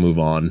so we can move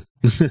on?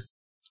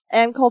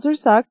 And Coulter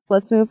sucks.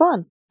 Let's move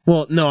on.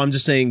 Well, no, I'm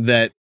just saying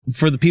that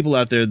for the people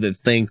out there that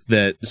think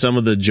that some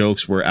of the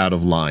jokes were out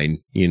of line,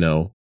 you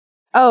know.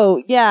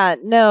 Oh, yeah,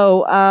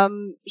 no.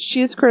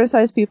 She's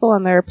criticized people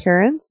on their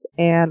appearance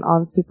and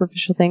on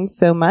superficial things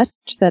so much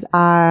that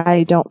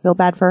I don't feel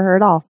bad for her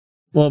at all.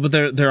 Well, but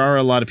there are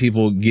a lot of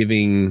people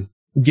giving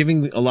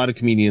a lot of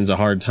comedians a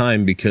hard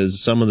time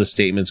because some of the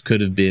statements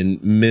could have been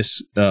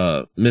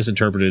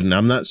misinterpreted. And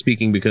I'm not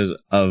speaking because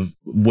of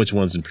which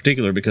ones in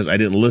particular, because I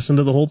didn't listen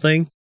to the whole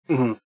thing.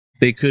 Mhm.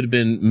 They could have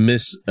been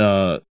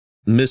mislabeled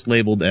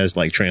as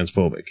like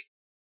transphobic.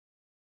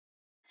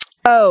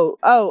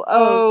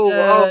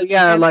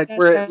 Yeah, like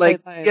where,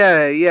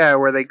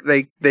 where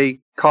they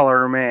call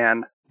her a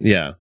man.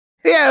 Yeah.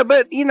 Yeah,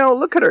 but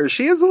look at her.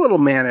 She is a little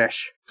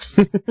mannish.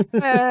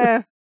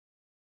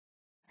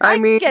 I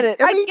get it.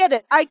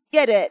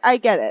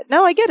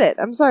 No, I get it.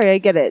 I'm sorry, I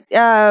get it.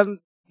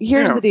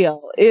 Here's the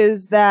deal,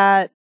 is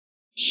that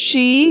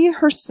she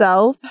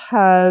herself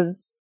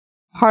has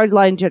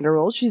hardline gender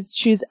roles.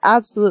 She's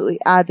absolutely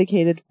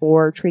advocated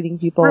for treating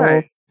people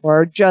Right.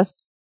 for just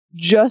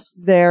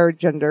their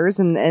genders,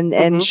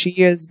 and she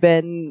has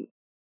been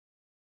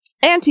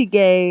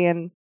anti-gay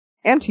and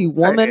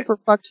anti-woman, Right. for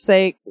fuck's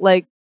sake.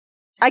 Like,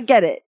 I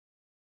get it.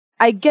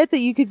 I get that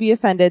you could be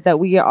offended that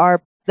we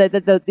are that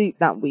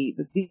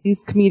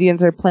these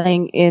comedians are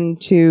playing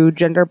into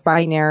gender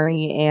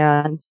binary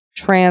and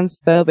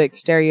transphobic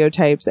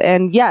stereotypes.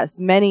 And yes,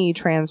 many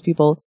trans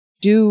people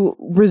do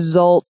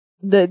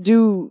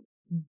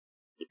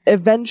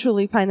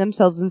eventually find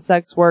themselves in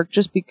sex work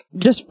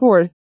just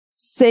for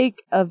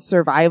sake of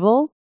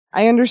survival.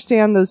 I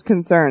understand those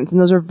concerns, and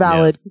those are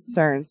valid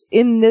concerns.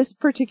 In this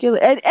particular,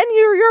 and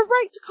you're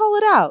right to call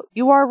it out.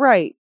 You are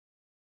right.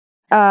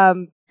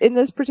 In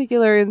this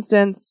particular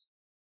instance,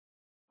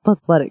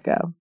 let's let it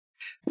go.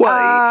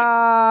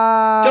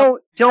 Well,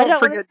 don't I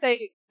forget. wanna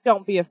say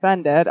don't be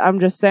offended. I'm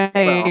just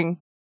saying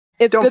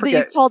it's don't good that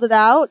forget- you called it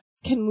out.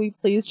 Can we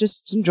please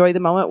just enjoy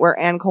the moment where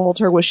Ann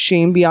Coulter was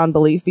shamed beyond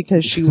belief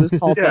because she was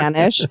called Yeah.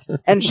 mannish,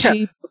 and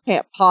she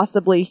can't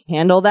possibly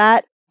handle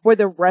that, where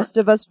the rest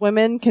of us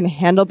women can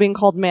handle being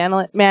called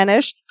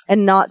mannish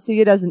and not see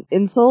it as an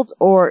insult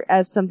or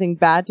as something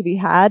bad to be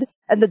had,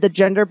 and that the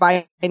gender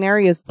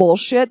binary is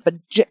bullshit, but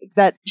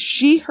that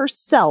she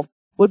herself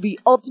would be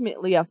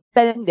ultimately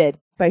offended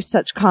by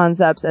such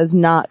concepts as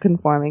not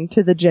conforming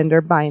to the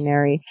gender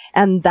binary,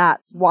 and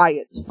that's why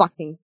it's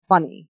fucking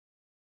funny.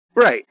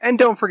 Right, and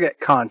don't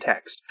forget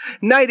context.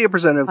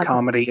 90% of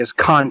comedy is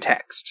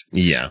context.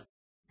 Yeah.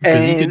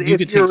 Because And you if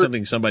could take you're-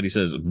 something somebody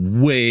says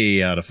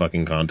way out of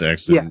fucking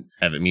context Yeah. and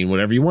have it mean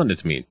whatever you want it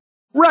to mean.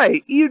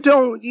 Right, you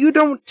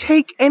don't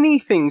take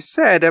anything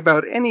said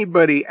about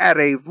anybody at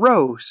a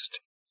roast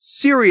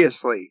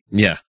seriously.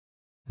 Yeah.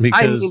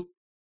 Because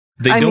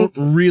they I don't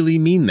mean- really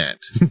mean that.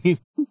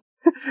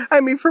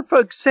 I mean, for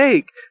fuck's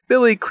sake,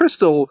 Billy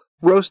Crystal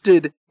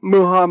roasted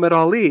Muhammad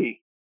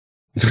Ali.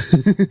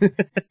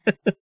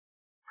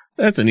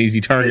 That's an easy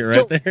target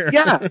right there.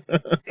 Yeah.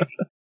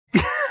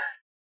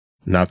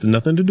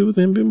 Nothing to do with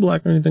him being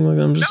black or anything like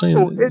that. I'm just No,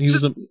 saying that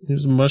it's he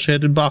was a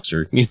mush-headed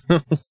boxer. You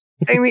know?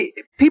 I mean,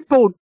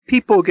 people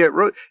get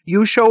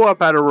you show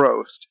up at a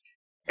roast.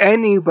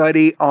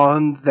 Anybody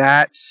on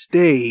that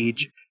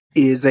stage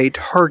is a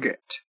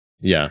target.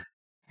 Yeah.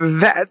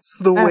 That's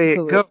the way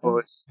Absolutely. it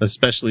goes.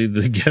 Especially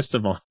the guest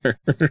of honor.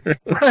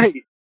 Right.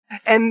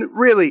 And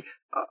really,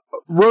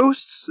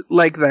 roasts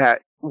like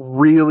that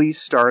really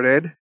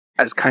started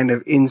as kind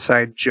of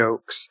inside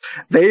jokes.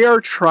 They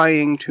are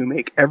trying to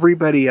make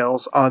everybody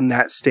else on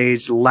that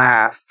stage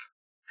laugh,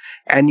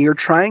 and you're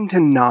trying to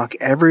knock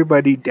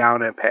everybody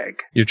down a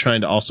peg. You're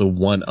trying to also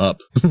one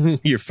up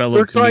your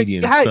fellow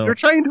comedians. So You're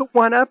trying to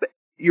one up.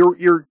 You're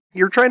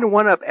trying to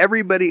one up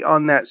everybody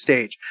on that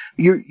stage.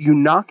 You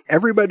knock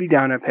everybody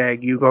down a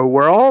peg. You go,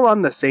 we're all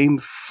on the same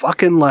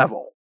fucking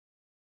level.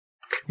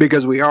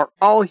 because we are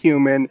all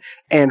human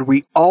and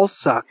we all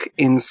suck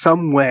in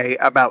some way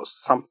about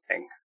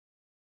something.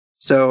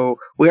 So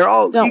we are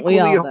all Don't we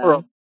equally all, though?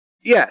 horrible.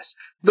 Yes.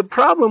 The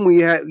problem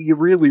you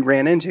really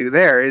ran into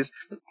there is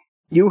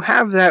you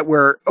have that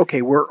where,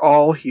 okay, we're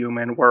all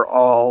human. We're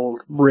all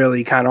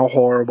really kind of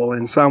horrible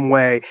in some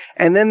way.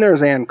 And then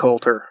there's Ann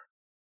Coulter.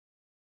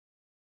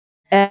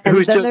 And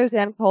Who's then just- there's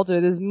Ann Coulter,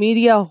 this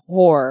media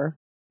whore.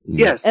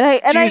 Yes.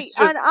 And she's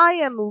just- I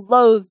am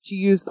loath to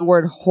use the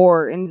word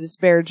whore in a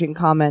disparaging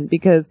comment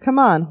because come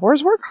on,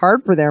 whores work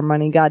hard for their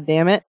money, god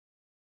damn it.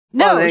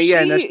 No, Well,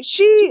 yeah,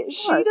 she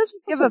not.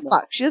 doesn't give a That's not.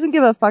 fuck. She doesn't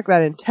give a fuck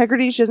about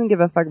integrity. She doesn't give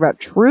a fuck about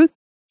truth.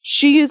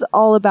 She is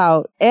all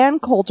about Ann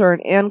Coulter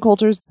and Ann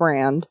Coulter's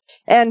brand,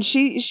 and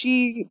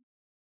she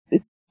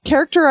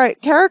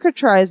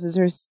caricaturizes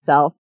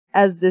herself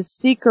as this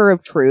seeker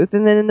of truth,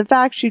 and then in the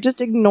fact she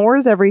just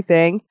ignores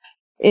everything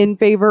in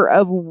favor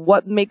of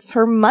what makes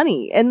her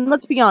money. And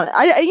let's be honest,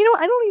 I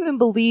don't even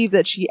believe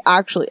that she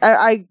actually.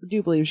 I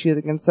do believe she is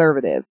a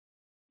conservative,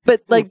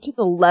 but like to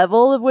the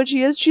level of which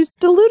she is, she's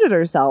deluded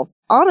herself.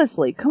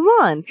 Honestly, come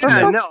on, for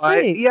Yeah, fuck's no,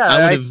 sake.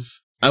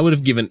 I would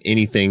have given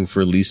anything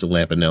for Lisa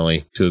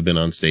Lampanelli to have been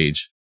on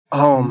stage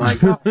oh my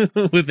God.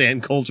 with Ann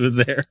Coulter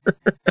there.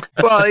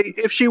 Well,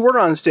 if she were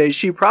on stage,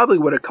 she probably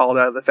would have called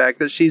out the fact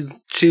that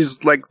she's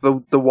like the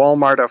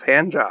Walmart of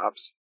hand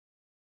jobs.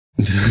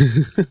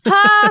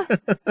 Ha!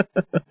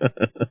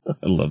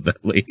 I love that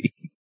lady.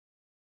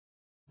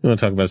 I want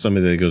to talk about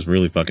somebody that goes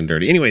really fucking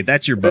dirty. Anyway,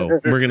 that's your bow.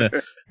 We're gonna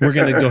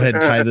go ahead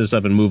and tie this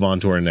up and move on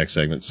to our next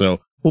segment. So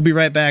we'll be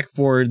right back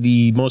for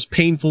the most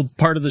painful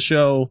part of the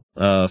show,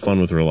 Fun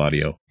with Real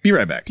Audio. Be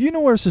right back. Do you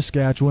know where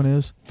Saskatchewan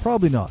is?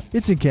 Probably not.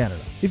 It's in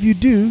Canada. If you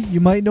do, you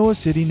might know a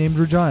city named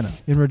Regina.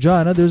 In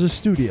Regina, there's a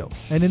studio.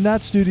 And in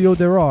that studio,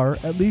 there are,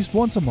 at least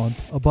once a month,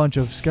 a bunch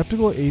of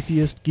skeptical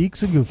atheist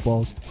geeks and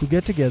goofballs who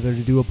get together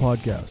to do a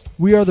podcast.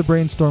 We are the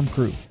Brainstorm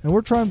Crew, and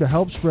we're trying to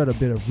help spread a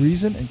bit of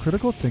reason and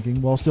critical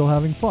thinking while still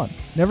having fun.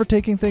 Never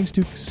taking things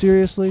too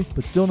seriously,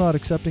 but still not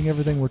accepting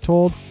everything we're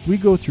told. We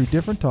go through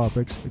different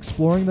topics,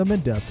 exploring them in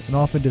depth, and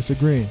often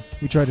disagreeing.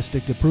 We try to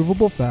stick to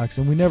provable facts,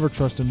 and we never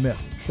trust in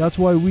myth. That's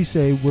why we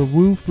say we're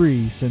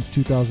woo-free since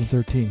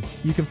 2013.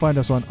 You can find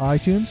us on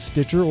iTunes,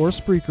 Stitcher, or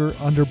Spreaker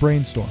under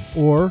Brainstorm,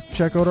 or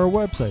check out our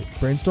website,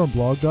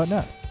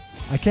 brainstormblog.net.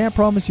 I can't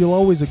promise you'll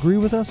always agree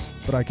with us,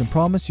 but I can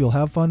promise you'll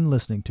have fun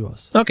listening to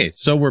us. Okay,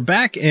 so we're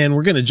back and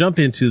we're going to jump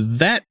into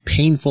that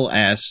painful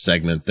ass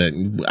segment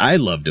that I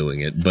love doing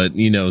it, but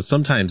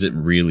sometimes it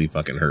really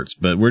fucking hurts.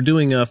 But we're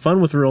doing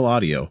Fun with Real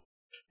Audio.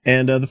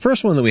 And the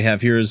first one that we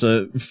have here is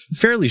a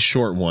fairly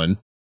short one.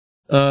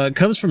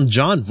 Comes from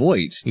John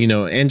Voight,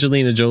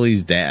 Angelina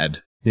Jolie's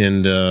dad.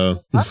 And,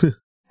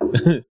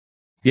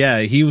 yeah,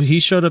 he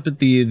showed up at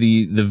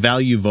the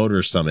Value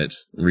Voter Summit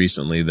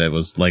recently that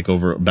was like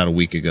over about a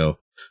week ago.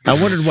 I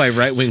wondered why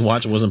Right Wing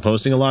Watch wasn't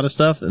posting a lot of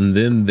stuff, and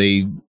then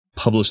they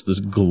published this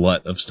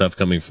glut of stuff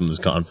coming from this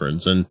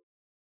conference, and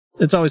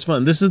it's always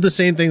fun. This is the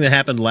same thing that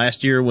happened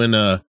last year when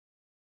the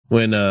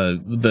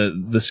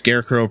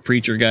scarecrow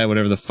preacher guy,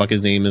 whatever the fuck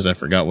his name is, I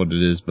forgot what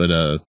it is,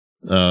 but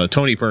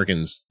Tony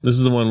Perkins. This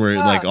is the one where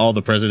like all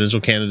the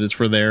presidential candidates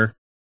were there.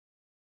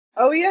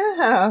 Oh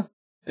yeah.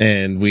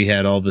 And we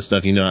had all this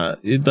stuff,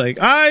 it's like,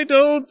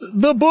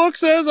 the book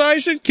says I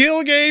should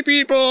kill gay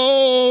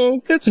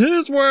people. It's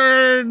his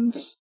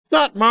words,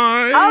 not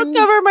mine. I'll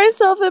cover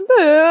myself in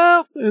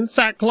poop. And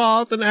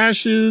sackcloth and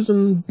ashes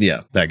and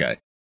yeah, that guy.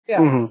 Yeah.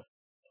 Mhm.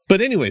 But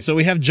anyway, so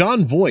we have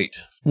John Voight,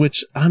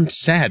 which I'm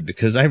sad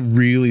because I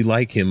really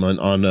like him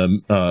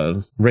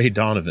on Ray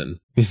Donovan.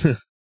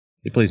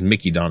 He plays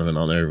Mickey Donovan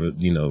on there,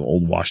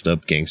 old washed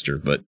up gangster,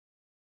 but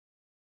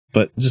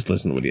just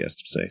listen to what he has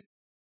to say.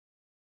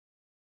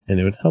 And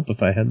it would help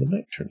if I had the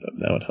mic turned up.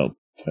 That would help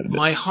quite a bit.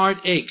 My heart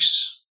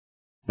aches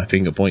My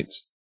finger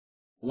points.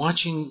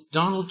 watching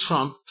Donald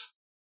Trump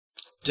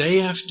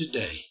day after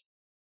day,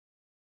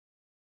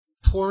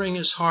 pouring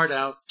his heart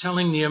out,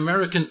 telling the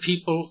American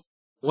people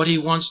what he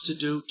wants to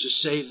do to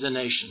save the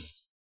nation.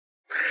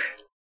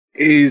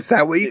 Is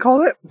that what you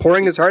call it?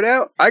 Pouring his heart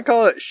out? I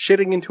call it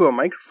shitting into a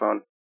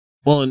microphone.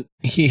 Well, and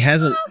he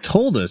hasn't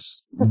told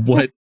us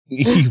what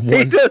he wants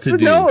He to doesn't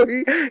do. know.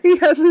 He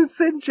hasn't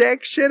said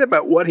jack shit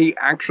about what he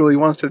actually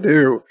wants to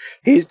do.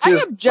 He's I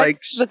just object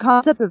like, to the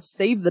concept of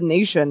save the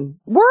nation.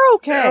 We're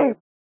okay. No.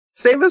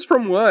 Save us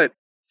from what?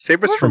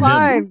 Save us We're from him.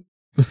 fine.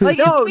 Like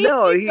No,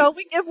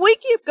 if we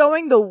keep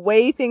going the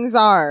way things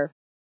are,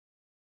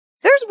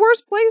 there's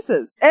worse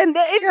places, and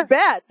it's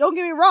bad. Don't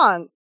get me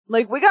wrong.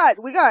 Like we got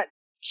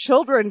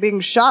children being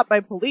shot by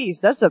police.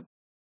 That's bad.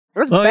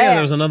 Yeah,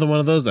 there was another one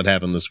of those that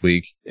happened this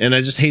week. And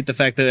I just hate the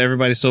fact that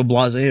everybody's so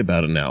blasé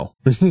about it now.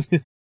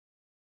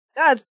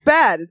 That's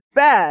bad. It's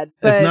bad.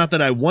 But, It's not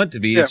that I want to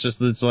be, it's just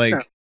that it's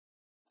like,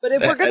 but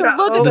if we're going to Uh,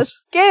 look at the this-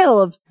 scale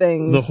of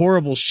things, the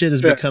horrible shit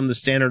has Yeah. become the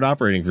standard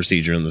operating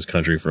procedure in this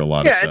country for a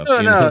lot of Yeah,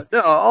 stuff.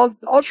 no.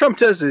 All Trump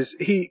does is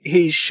he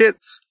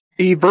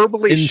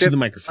verbally Into shits the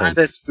microphone.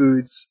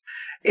 platitudes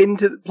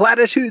into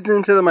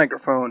the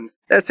microphone.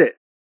 That's it.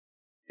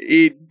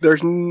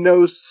 There's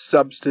no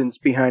substance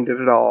behind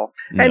it at all.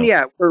 No. And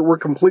yeah, we're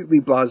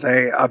completely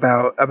blasé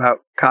about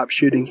cop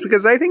shootings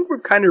because I think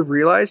we've kind of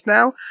realized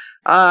now,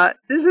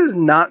 this is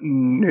not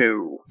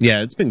new.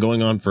 Yeah, it's been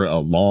going on for a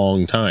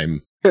long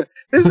time.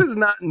 This is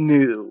not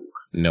new.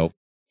 Nope.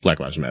 Black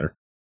Lives Matter.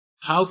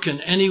 How can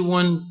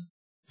anyone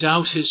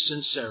doubt his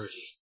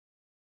sincerity?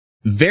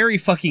 Very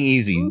fucking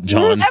easy,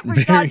 John.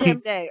 Every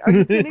goddamn day. Are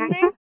you kidding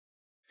me?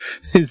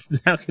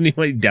 How can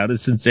anybody doubt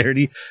his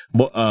sincerity?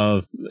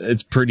 Well,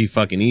 it's pretty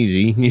fucking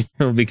easy,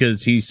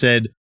 because he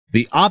said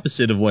the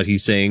opposite of what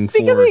he's saying for.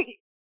 Because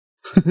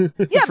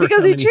for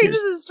he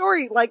changes his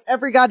story like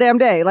every goddamn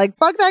day. Like,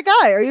 fuck that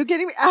guy. Are you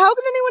kidding me? How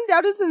can anyone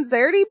doubt his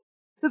sincerity?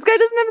 This guy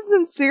doesn't have a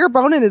sincere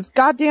bone in his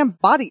goddamn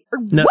body.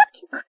 No.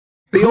 What?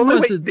 The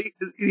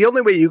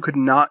only way you could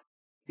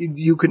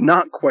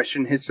not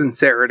question his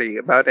sincerity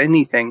about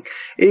anything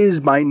is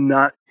by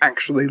not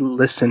actually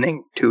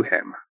listening to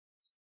him.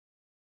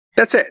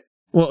 That's it.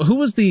 Well, who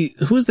was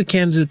the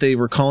candidate they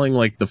were calling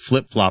like the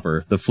flip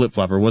flopper? The flip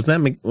flopper was that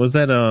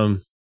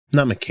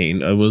not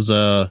McCain? It was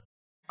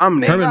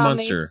Herman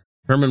Munster.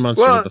 Herman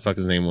Munster. Well, what the fuck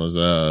his name was?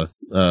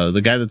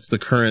 The guy that's the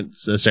current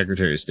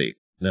Secretary of State.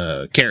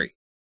 Kerry.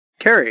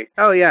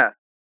 Oh yeah.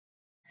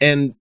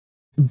 And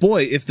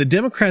boy, if the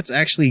Democrats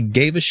actually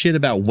gave a shit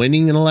about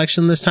winning an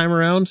election this time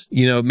around,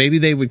 maybe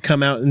they would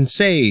come out and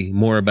say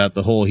more about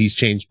the whole he's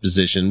changed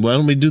position. Why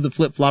don't we do the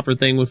flip flopper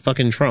thing with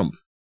fucking Trump?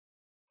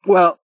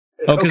 Well.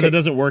 Because it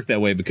doesn't work that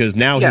way, because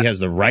now he has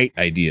the right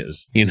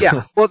ideas,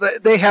 Yeah. Well,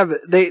 they have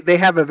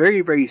a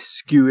very, very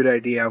skewed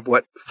idea of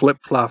what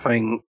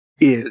flip-flopping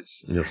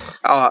is.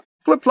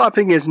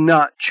 Flip-flopping is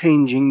not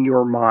changing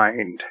your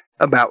mind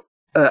about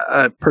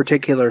a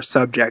particular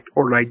subject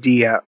or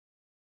idea.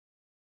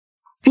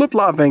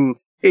 Flip-flopping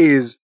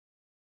is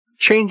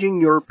changing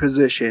your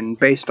position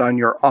based on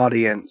your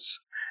audience.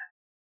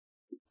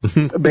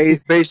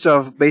 based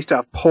off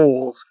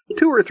polls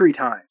 2 or 3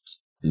 times.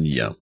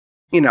 Yeah.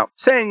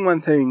 Saying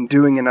one thing,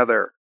 doing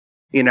another.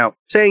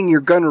 Saying you're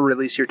going to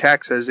release your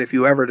taxes if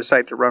you ever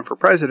decide to run for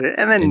president,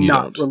 and then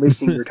not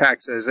releasing your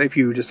taxes if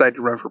you decide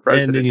to run for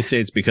president. And then you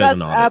say it's because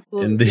of an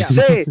audit. And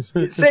then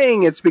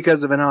saying it's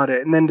because of an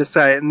audit, and then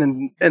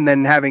and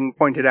then having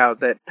pointed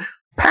out that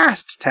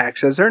past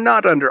taxes are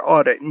not under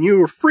audit, and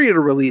you are free to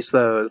release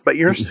those, but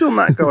you're still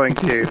not going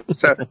to.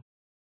 So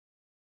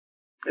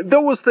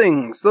those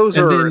things, I'm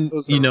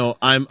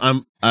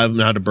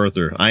not a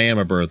birther. I am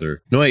a birther.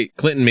 No, wait,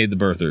 Clinton made the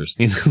birthers,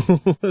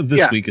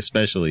 this week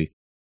especially.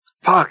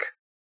 Fuck.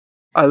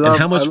 And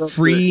how much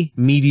free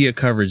media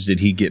coverage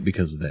did he get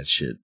because of that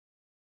shit?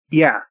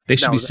 Yeah. They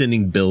should be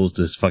sending bills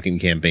to his fucking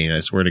campaign, I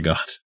swear to God.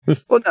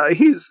 Well, no,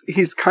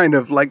 he's kind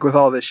of like with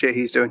all this shit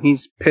he's doing,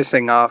 he's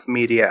pissing off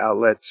media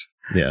outlets.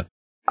 Yeah.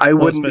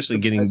 Especially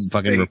getting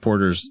fucking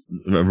reporters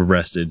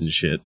arrested and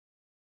shit.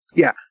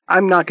 Yeah.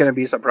 I'm not going to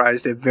be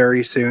surprised if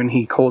very soon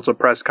he holds a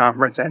press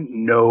conference and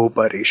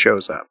nobody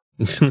shows up.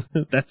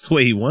 That's the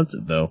way he wants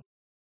it, though.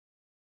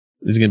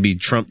 This is going to be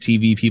Trump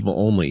TV people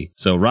only.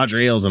 So Roger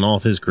Ailes and all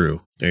of his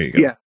crew. There you go.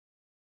 Yeah.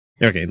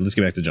 Okay, let's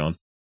get back to John.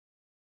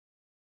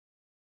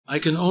 I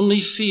can only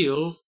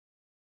feel,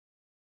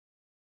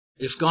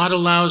 if God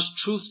allows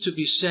truth to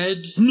be said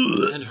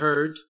and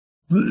heard,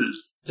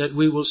 that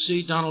we will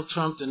see Donald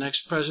Trump the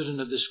next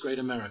president of this great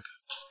America.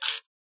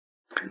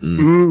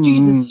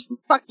 Jesus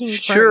fucking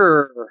Christ.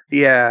 Sure.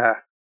 Yeah.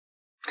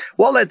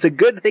 Well, it's a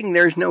good thing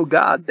there's no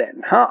God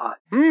then, huh?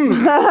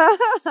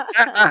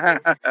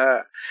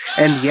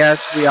 And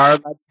yes, we are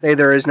allowed to say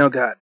there is no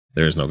God.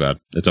 There is no God.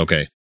 It's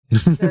okay.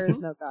 There is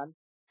no God.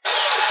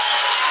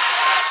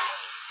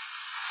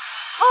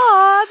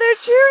 Aw, they're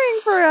cheering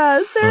for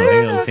us.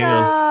 Hang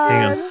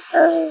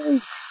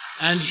on.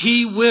 And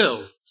he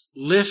will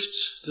lift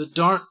the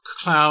dark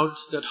cloud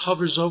that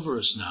hovers over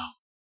us now.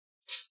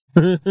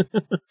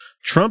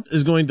 Trump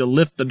is going to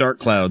lift the dark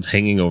clouds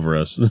hanging over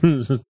us.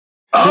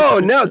 Oh,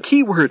 no.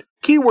 Keyword.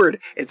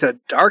 It's a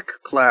dark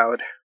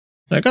cloud.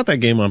 I got that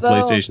game on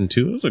PlayStation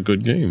 2. It was a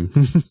good game.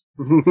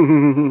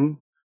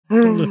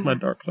 Don't lift my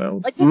dark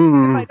clouds. I just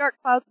my dark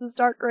clouds is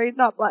dark gray,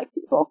 not black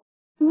people.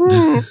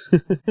 You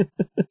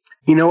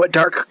know what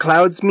dark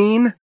clouds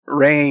mean?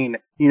 Rain.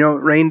 You know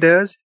what rain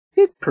does?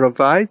 It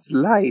provides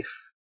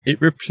life.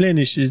 It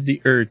replenishes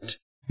the earth.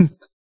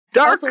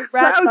 Dark also,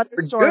 clouds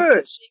are good.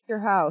 That shake your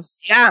house.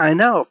 Yeah, I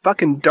know.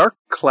 Fucking dark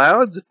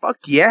clouds. Fuck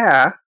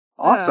yeah.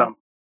 Awesome.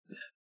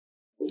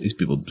 These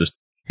people just,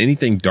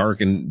 anything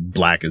dark and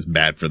black is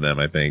bad for them,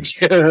 I think.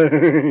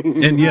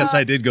 And yes,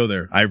 I did go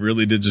there. I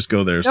really did just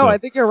go there. No, I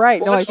think you're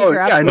right. No, I think you're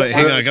absolutely right.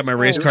 Hang on, I got my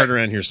race card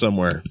around here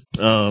somewhere.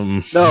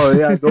 No,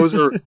 yeah, those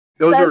are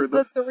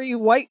the 3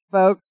 white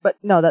folks, but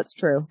no, that's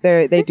true.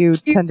 They do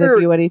tend to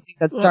do anything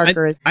that's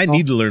darker. I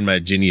need to learn my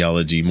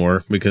genealogy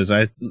more because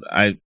I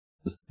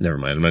never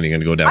mind. I'm not even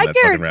going to go down that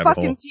fucking rabbit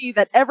hole. Tea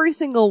that every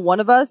single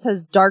one of us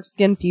has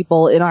dark-skinned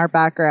people in our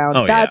background.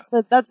 Oh,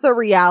 that's the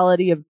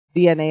reality of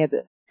DNA.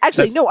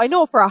 Actually, no, I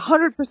know for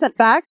 100%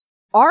 fact,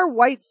 our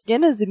white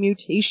skin is a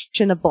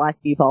mutation of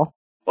black people.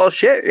 Well,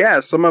 shit,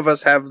 yeah. Some of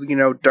us have,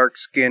 dark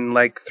skin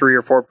like 3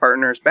 or 4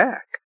 partners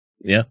back.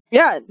 Yeah.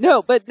 Yeah,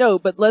 but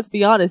let's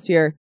be honest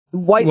here.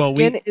 White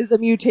skin is a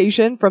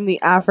mutation from the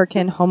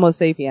African Homo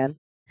sapien.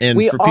 And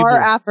we for people, are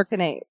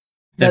African apes.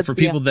 And for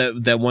people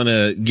that want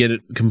to get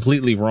it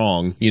completely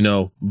wrong,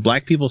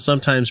 black people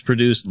sometimes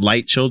produce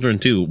light children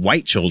too,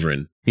 white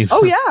children.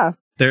 Oh yeah.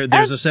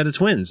 There's a set of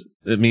twins.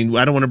 I mean,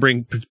 I don't want to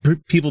bring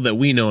people that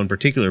we know in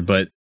particular,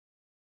 but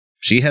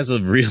she has a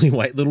really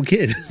white little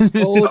kid.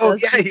 Oh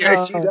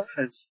yeah, she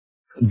does.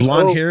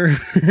 Blonde hair,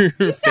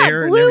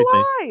 fair, and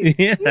everything. Eyes.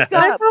 Yeah. He's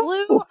got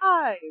blue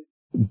eyes.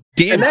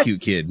 Damn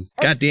cute kid.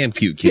 Goddamn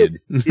cute kid.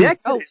 Yeah,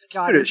 he's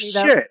cute as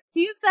shit.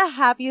 He's the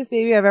happiest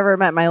baby I've ever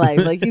met in my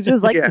life. Like he's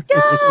just like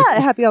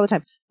happy all the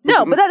time.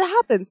 No, but that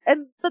happens.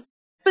 And but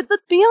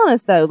let's be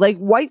honest though, like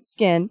white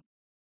skin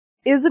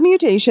is a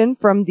mutation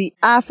from the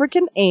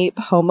African ape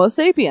Homo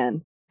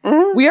sapien.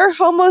 Mm-hmm. We are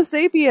Homo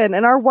sapien,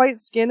 and our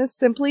white skin is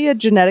simply a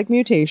genetic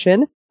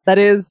mutation that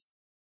is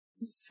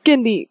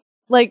skin deep.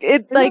 Like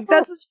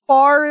that's as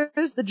far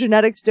as the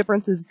genetics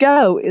differences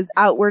go, is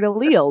outward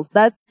alleles.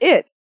 That's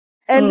it.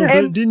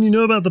 And didn't you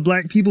know about the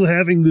black people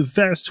having the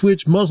fast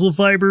twitch muscle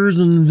fibers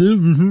and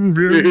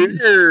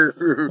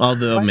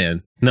although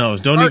man, no,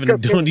 don't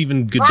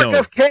even Mark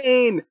of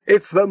Cain.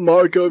 It's the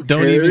mark of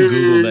don't Cain. even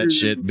Google that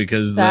shit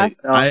because I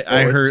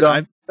heard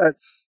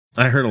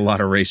a lot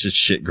of racist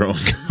shit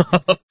growing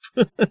up.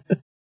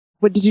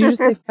 What did you just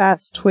say?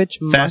 Fast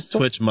twitch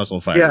muscle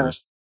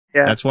fibers.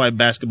 Yeah. That's why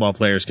basketball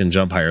players can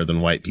jump higher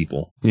than white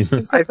people.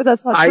 Except for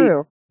that's not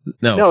true.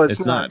 No,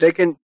 it's not.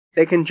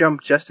 They can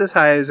jump just as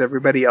high as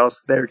everybody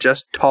else. They're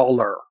just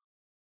taller.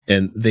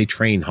 And they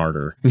train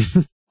harder.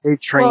 They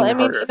train harder. Well, I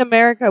mean, in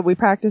America, we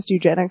practiced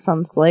eugenics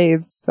on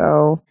slaves,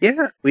 so...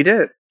 Yeah, we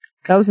did.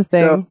 That was the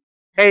thing. So,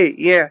 hey,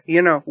 yeah,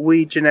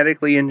 we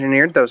genetically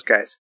engineered those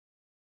guys.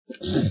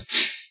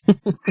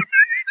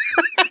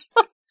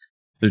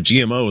 They're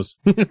GMOs.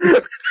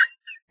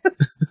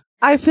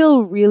 I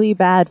feel really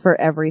bad for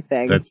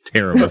everything. That's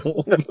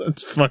terrible.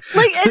 That's fun.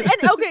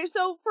 And okay,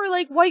 so for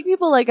like white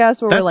people like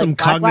us, where that's we're like some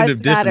Black cognitive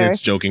Lives Matter.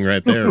 dissonance joking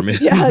right there, man.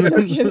 Yeah,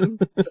 no kidding.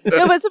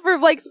 No, but so for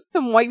like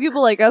some white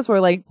people like us, where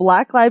like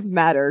Black Lives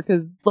Matter,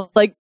 because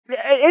like, and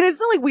it's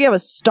not like we have a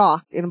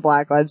stock in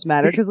Black Lives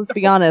Matter, because let's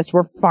be honest,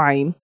 we're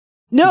fine.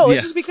 No,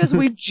 it's just because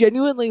we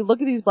genuinely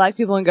look at these black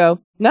people and go,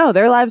 no,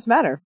 their lives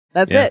matter.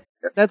 That's it.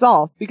 That's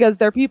all, because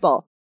they're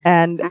people,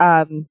 and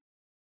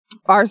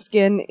our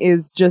skin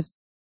is just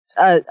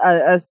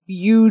a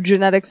few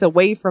genetics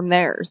away from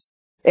theirs.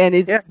 And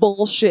it's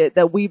bullshit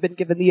that we've been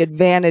given the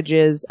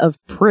advantages of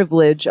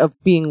privilege of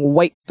being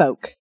white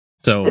folk.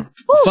 So, it's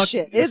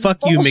bullshit.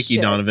 Fuck you, Mickey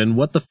Donovan.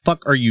 What the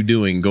fuck are you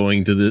doing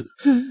going to the...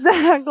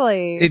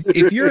 Exactly.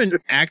 If you're an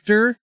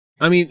actor,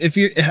 I mean,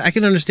 I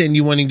can understand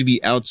you wanting to be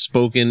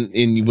outspoken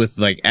with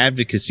like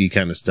advocacy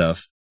kind of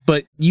stuff,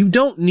 but you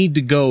don't need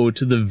to go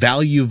to the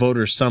Value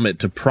Voter Summit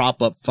to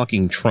prop up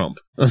fucking Trump.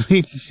 I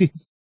mean...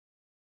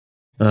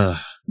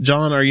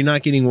 John, are you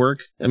not getting work?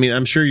 I mean,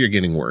 I'm sure you're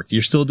getting work.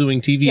 You're still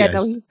doing TV. Yeah,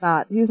 no, he's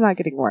not. He's not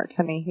getting work,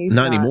 honey. He's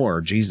not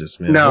anymore. Jesus,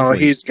 man. No,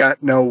 hopefully. He's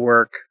got no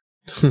work.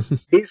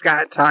 He's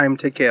got time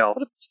to kill.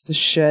 What a piece of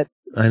shit.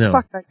 I know.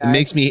 Fuck that guy.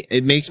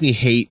 It makes me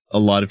hate a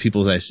lot of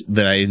people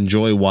that I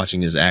enjoy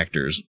watching as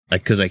actors,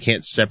 because I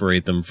can't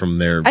separate them from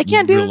their I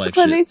can't do real life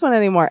Clint shit. Eastwood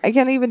anymore. I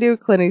can't even do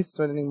Clint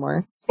Eastwood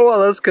anymore.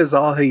 Well, that's because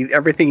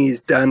everything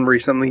he's done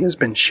recently has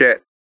been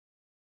shit.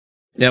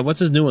 Yeah, what's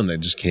his new one that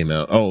just came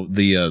out? Oh,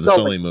 the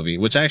Sully movie,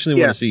 which I actually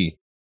want to see.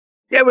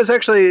 Yeah, it was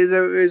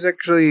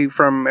actually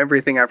from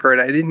everything I've heard.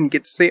 I didn't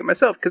get to see it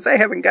myself because I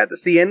haven't got to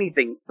see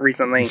anything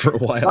recently. For a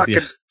while,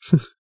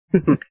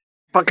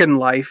 Fucking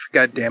life,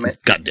 god damn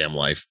it. Goddamn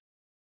life.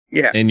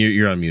 Yeah. And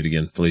you're on mute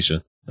again,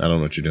 Felicia. I don't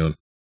know what you're doing.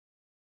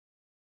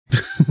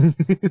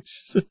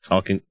 Just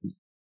talking.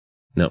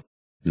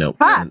 No.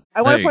 Pat,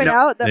 I want to point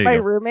out that my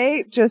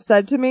roommate just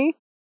said to me,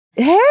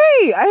 "Hey,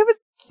 I haven't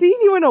seen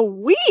you in a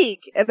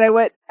week." And I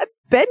went, "I've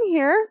been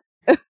here.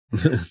 I've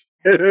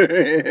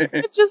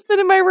just been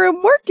in my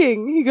room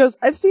working." He goes,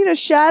 "I've seen a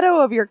shadow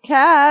of your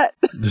cat."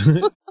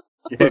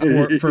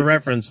 But for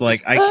reference,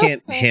 like, I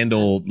can't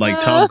handle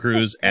like Tom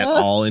Cruise at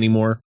all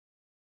anymore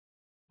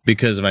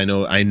because I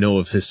know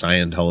of his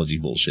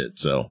Scientology bullshit.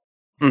 So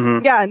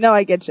yeah, no,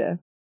 I get you.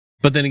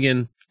 But then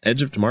again,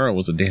 Edge of Tomorrow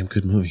was a damn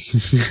good movie.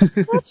 Such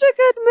a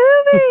good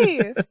movie.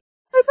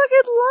 I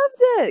fucking loved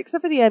it,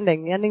 except for the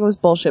ending. The ending was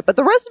bullshit, but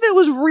the rest of it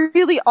was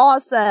really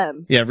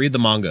awesome. Yeah, read the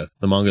manga.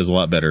 The manga is a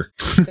lot better.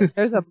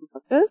 There's a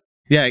manga?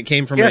 Yeah, it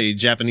came from a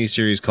Japanese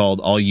series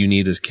called All You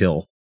Need Is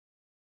Kill.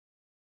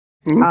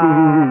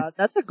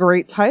 That's a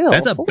great title.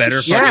 That's a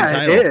better fucking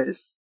title. Yeah, it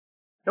is.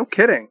 No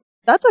kidding.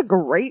 That's a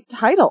great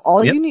title.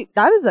 All You Need.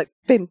 That is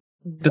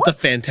That's a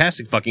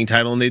fantastic fucking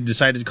title, and they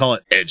decided to call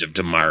it Edge of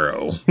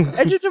Tomorrow.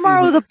 Edge of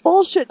Tomorrow is a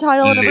bullshit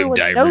title, and everyone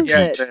knows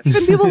it.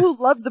 Even people who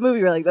love the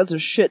movie are like, "That's a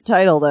shit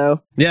title,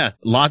 though." Yeah,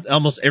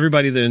 almost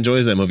everybody that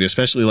enjoys that movie,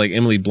 especially like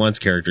Emily Blunt's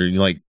character,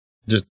 like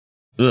just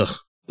ugh.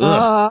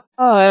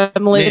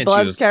 Emily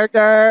Blunt's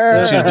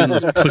character. She was doing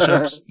those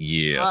push-ups.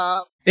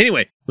 Yeah.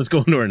 Anyway, let's go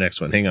into our next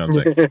one. Hang on a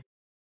second.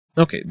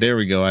 Okay, there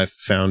we go. I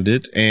found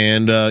it.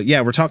 And,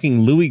 yeah, we're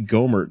talking Louis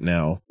Gohmert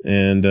now.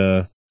 And,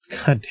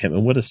 God damn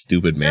it, what a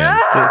stupid man.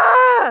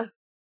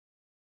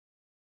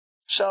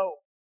 So,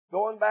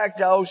 going back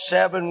to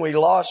 2007, we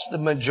lost the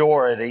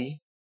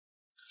majority.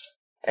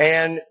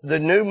 And the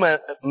new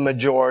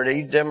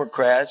majority,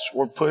 Democrats,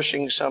 were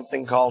pushing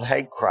something called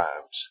hate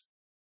crimes.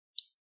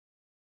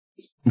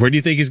 Where do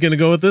you think he's going to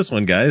go with this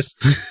one, guys?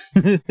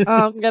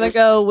 I'm going to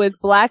go with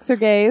blacks or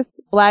gays.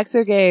 Blacks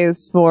or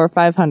gays for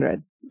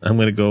 500. I'm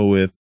going to go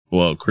with,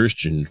 well,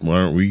 Christians. Why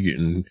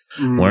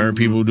aren't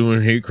people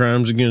doing hate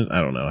crimes against?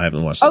 I don't know. I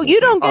haven't watched. Oh, you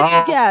don't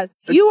get to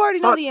guess. You already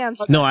know the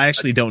answer. No, I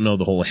actually don't know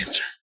the whole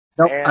answer.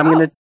 Nope, And I'm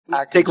going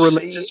to take a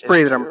religious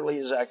freedom. As clearly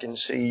as I can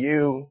see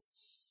you,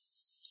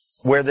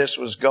 where this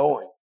was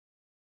going.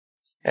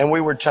 And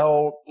we were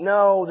told,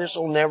 no, this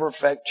will never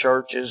affect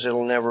churches.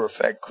 It'll never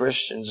affect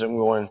Christians. And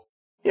we went,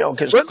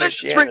 because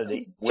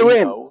Christianity, we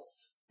know,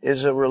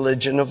 is a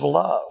religion of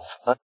love.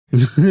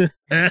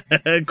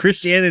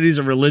 Christianity is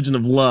a religion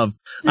of love.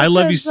 I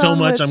love you so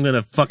much, I'm going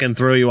to fucking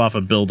throw you off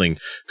a building.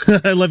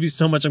 I love you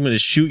so much, I'm going to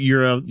shoot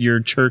your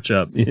church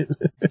up. Depends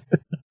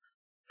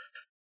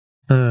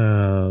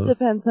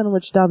on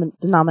which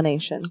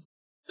denomination.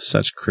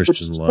 Such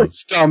Christian love.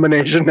 Which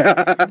domination?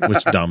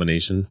 Which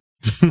domination?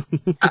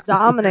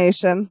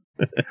 Domination.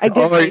 I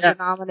did say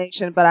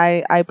denomination, but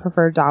I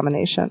prefer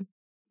domination.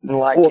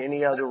 Like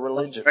any other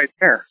religion. Right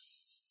there.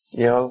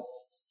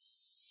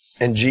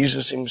 And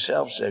Jesus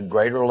himself said,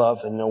 greater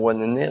love than no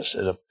one than this,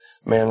 that a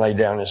man lay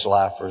down his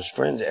life for his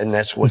friends. And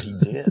that's what he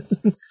did.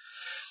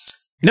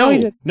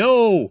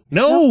 No.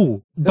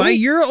 By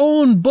your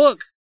own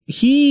book,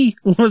 he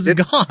was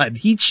God.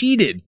 He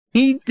cheated.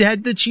 He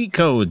had the cheat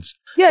codes.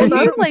 Yeah, he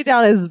didn't lay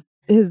down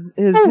his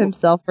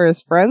himself for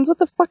his friends. What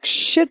the fuck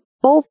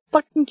bull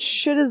fucking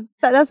shit is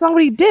that? That's not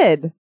what he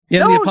did.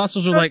 Yeah, the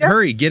apostles were like,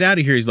 hurry, get out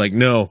of here. He's like,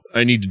 no,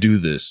 I need to do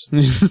this.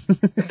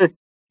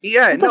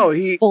 Yeah,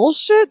 he...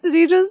 Bullshit did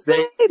he just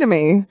say to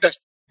me?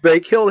 They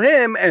killed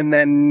him, and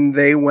then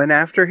they went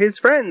after his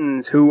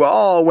friends, who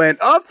all went,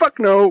 oh, fuck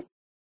no.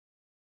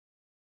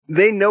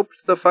 They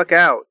noped the fuck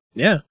out.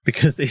 Yeah,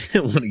 because they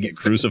didn't want to get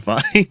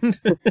crucified.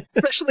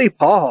 Especially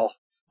Paul.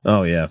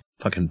 Oh, yeah,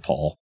 fucking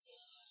Paul.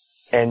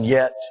 And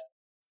yet,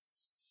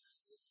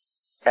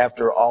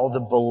 after all the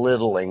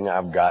belittling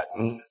I've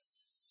gotten...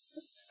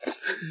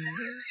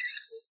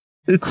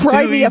 It's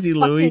Cry too me a easy,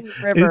 Louis.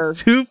 river.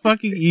 It's too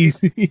fucking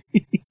easy.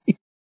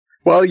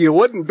 Well, you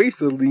wouldn't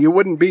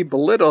be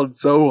belittled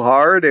so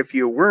hard if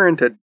you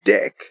weren't a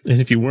dick.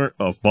 And if you weren't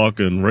a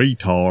fucking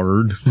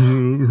retard.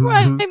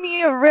 Cry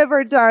me a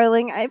river,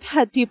 darling. I've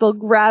had people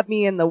grab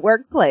me in the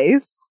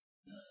workplace.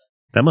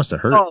 That must have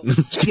hurt. Oh,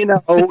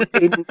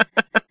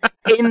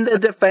 in the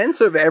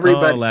defense of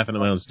everybody. Oh, laughing at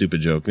my own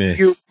stupid joke.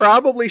 You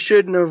probably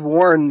shouldn't have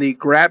worn the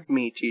Grab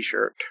Me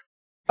t-shirt.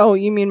 Oh,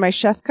 you mean my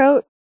chef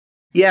coat?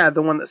 Yeah,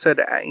 the one that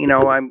said,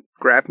 I'm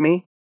Grab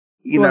Me.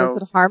 The one that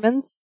said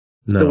Harmon's?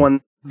 No.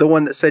 The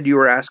one that said you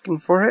were asking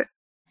for it?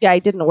 Yeah, I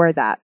didn't wear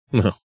that.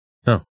 No.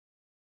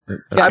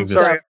 I'm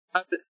sorry.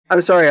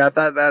 I'm sorry. I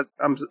thought that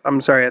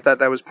I'm sorry. I thought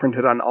that was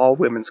printed on all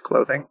women's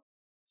clothing.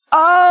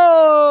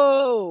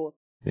 Oh.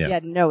 Yeah.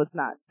 No, it's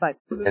not. It's fine.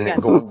 And then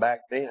going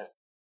back then.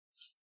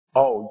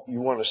 Oh,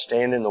 you want to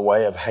stand in the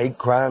way of hate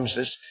crimes?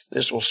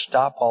 This will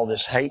stop all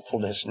this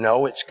hatefulness.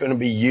 No, it's going to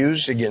be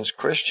used against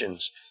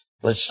Christians.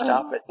 Let's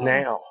stop it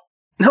now.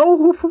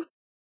 No.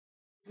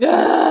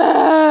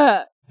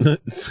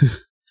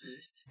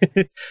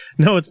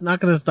 No, it's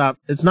not going to stop.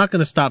 It's not going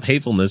to stop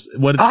hatefulness.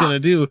 What it's going to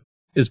do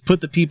is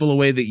put the people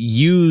away that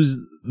use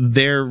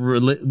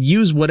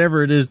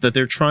whatever it is that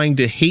they're trying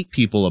to hate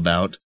people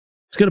about.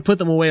 It's going to put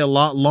them away a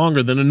lot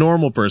longer than a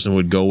normal person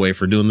would go away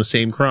for doing the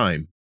same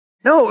crime.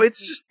 No,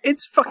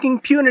 it's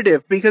fucking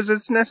punitive because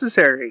it's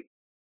necessary.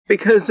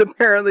 Because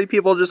apparently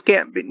people just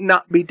can't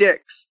not be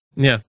dicks.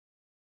 Yeah.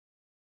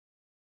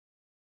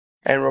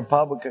 And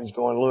Republicans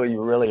going, Louis,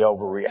 you're really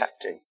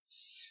overreacting.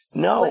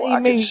 No, Well,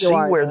 I can see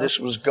where this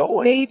was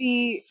going.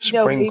 Maybe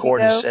Supreme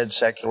Court has said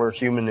secular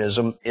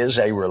humanism is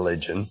a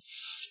religion.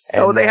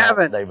 No, they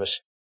haven't.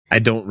 I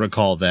don't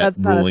recall that That's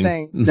not ruling. a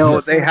thing.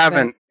 No, they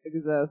haven't.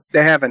 Exists.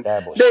 They haven't.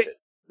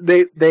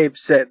 They've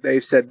said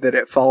that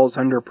it falls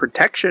under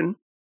protection.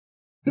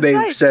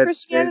 Besides, They've said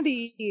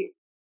Christianity,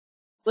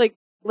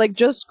 like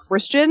just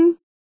Christian,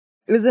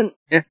 isn't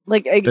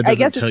like That doesn't I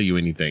guess tell you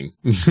anything.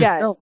 Yeah,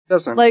 No, it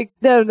doesn't.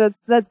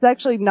 That's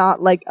actually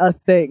not like a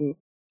thing.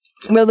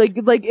 No, like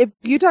if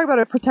you talk about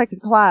a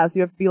protected class,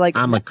 you have to be like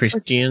I'm a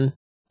Christian.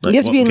 You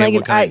have to be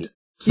what kind?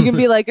 you can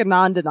be like a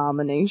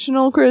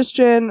non-denominational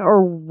Christian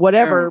or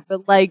whatever,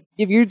 but like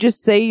if you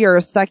just say you're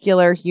a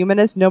secular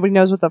humanist, nobody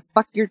knows what the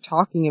fuck you're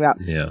talking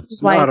about. Yeah. Which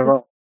is why Not at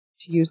all.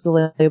 to use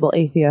the label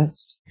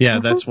atheist. Yeah,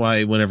 that's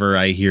why whenever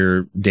I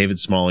hear David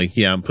Smalley,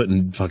 I'm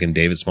putting fucking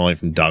David Smalley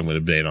from Dogma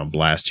Debate on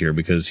blast here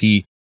because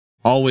he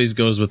always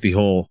goes with the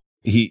whole,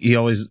 he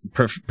always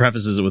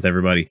prefaces it with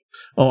everybody.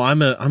 Oh,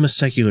 I'm a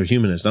secular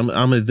humanist. I'm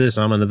a this,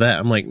 I'm a that.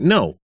 I'm like,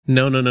 no.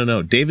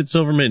 David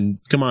Silverman,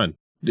 come on.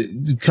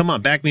 come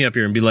on, back me up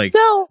here and be like,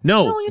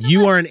 No,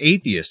 you are an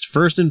atheist.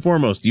 First and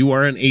foremost, you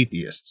are an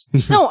atheist.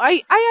 No,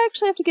 I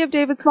actually have to give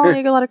David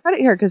Smalley a lot of credit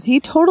here because he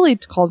totally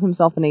calls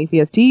himself an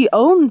atheist. He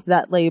owns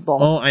that label.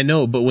 Oh, I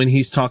know, but when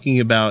he's talking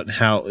about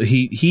how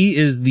he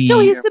is the No,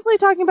 he's simply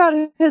talking about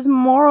his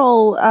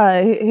moral,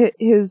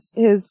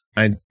 his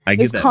I get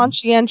his that.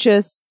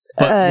 conscientious,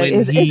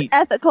 his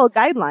ethical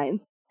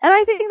guidelines. And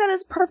I think that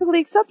is perfectly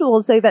acceptable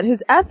to say that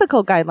his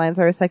ethical guidelines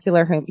are a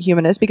secular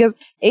humanist because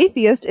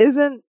atheist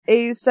isn't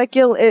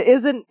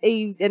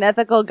an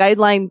ethical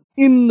guideline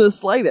in the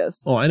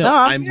slightest. Oh, I know. No,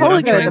 what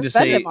I'm trying to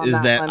say is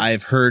that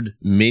I've heard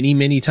many,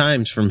 many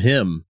times from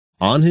him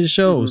on his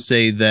show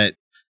say that,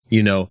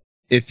 you know,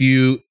 if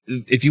you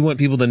want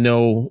people to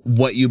know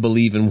what you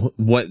believe and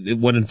what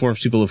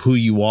informs people of who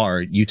you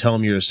are, you tell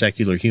them you're a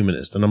secular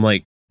humanist. And I'm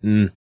like,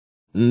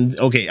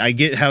 okay, I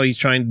get how he's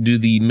trying to do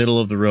the middle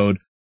of the road.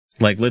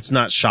 Like, let's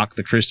not shock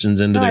the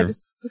Christians into their... I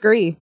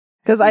disagree.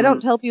 Because I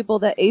don't tell people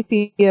that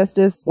atheist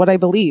is what I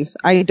believe.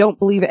 I don't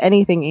believe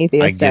anything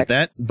atheistic. I get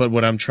that, but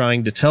what I'm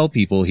trying to tell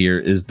people here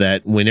is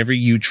that whenever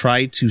you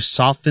try to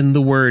soften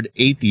the word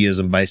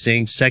atheism by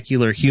saying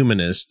secular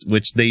humanist,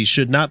 which they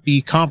should not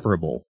be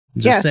comparable.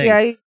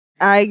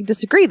 I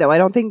disagree, though. I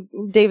don't think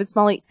David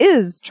Smalley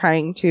is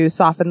trying to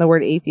soften the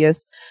word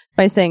atheist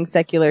by saying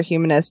secular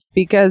humanist,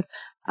 because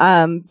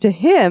to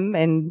him,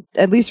 and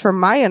at least from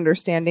my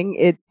understanding,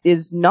 it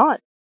is not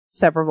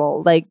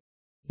separable. Like,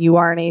 you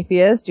are an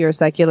atheist, you're a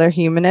secular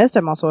humanist,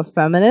 I'm also a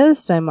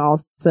feminist, I'm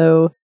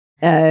also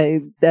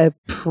a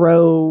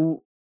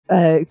pro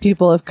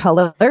people of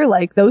color.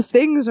 Like, those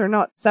things are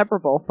not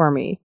separable for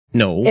me.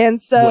 No. And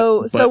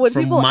so when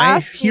from people my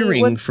ask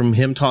hearing me, from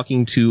him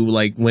talking to,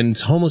 like, when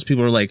homeless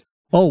people are like,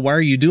 oh, why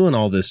are you doing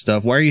all this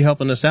stuff? Why are you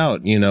helping us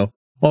out? You know,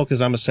 oh,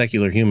 because I'm a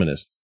secular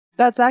humanist.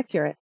 That's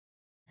accurate.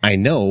 I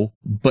know,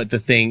 but the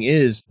thing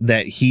is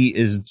that he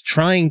is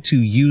trying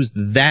to use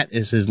that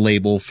as his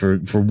label for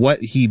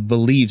what he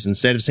believes.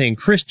 Instead of saying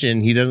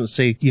Christian, he doesn't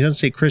say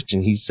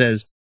Christian. He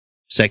says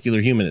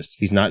secular humanist.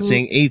 He's not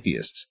saying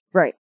atheist.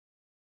 Right.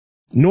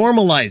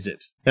 Normalize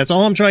it. That's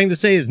all I'm trying to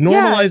say is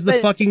normalize the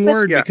fucking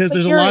word, because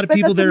there's a lot of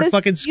people that are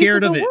fucking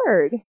scared of it.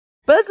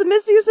 But that's a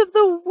misuse of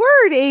the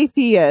word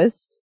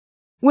atheist.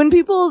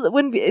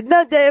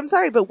 I'm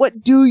sorry, but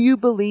what do you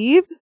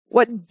believe?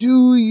 What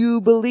do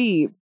you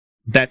believe?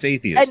 That's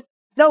atheist.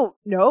 No,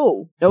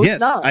 yes, it's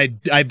not.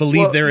 I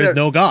believe there is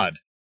no God.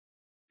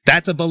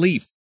 That's a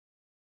belief.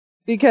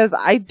 Because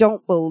I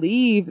don't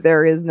believe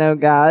there is no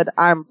God.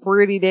 I'm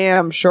pretty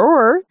damn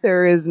sure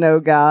there is no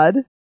God.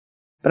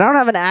 But I don't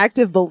have an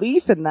active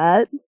belief in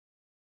that.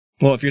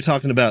 Well, if you're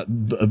talking about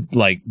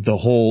like the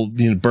whole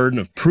burden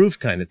of proof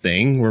kind of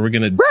thing, where we're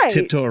going to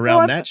tiptoe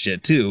around that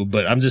shit too,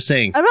 but I'm just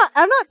saying. I'm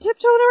not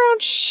tiptoeing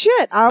around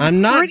shit.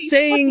 I'm not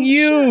saying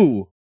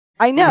you.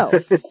 I know.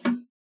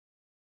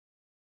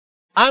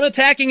 I'm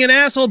attacking an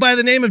asshole by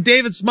the name of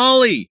David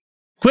Smalley.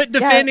 Quit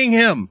defending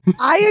him.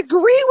 I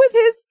agree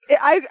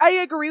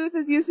with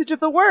his usage of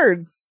the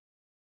words.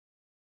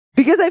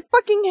 Because I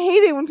fucking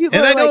hate it when people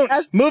and are I like...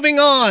 don't. Moving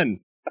on.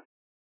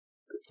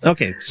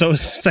 Okay, so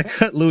I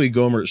cut Louis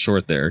Gohmert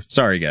short there.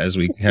 Sorry, guys,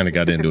 we kind of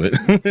got into it.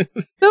 That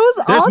was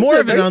awesome. There's more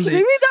of it on the...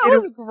 That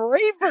was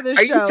great for the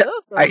show. That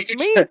was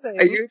amazing.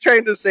 Are you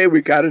trying to say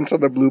we got into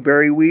the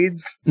blueberry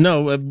weeds?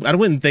 No, I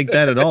wouldn't think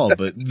that at all,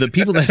 but the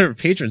people that are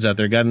patrons out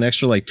there got an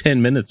extra, 10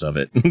 minutes of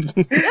it. Yeah,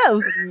 it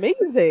was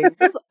amazing. It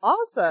was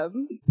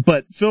awesome.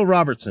 But Phil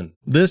Robertson,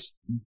 this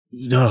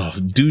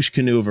douche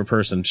canoe of a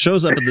person,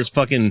 shows up at this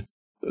fucking...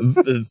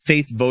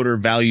 Faith Voter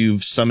Value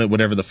Summit,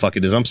 whatever the fuck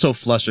it is. I'm so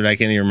flustered I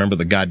can't even remember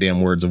the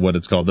goddamn words of what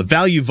it's called. The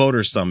Value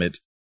Voter Summit,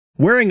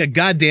 wearing a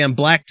goddamn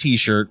black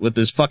t-shirt with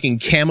this fucking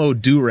camo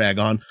do-rag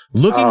on,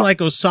 looking like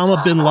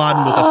Osama bin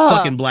Laden with a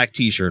fucking black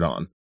t-shirt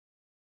on.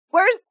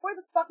 Where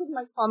the fuck is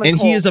my common and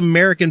cold? he is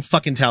American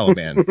fucking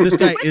Taliban. This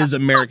guy is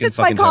American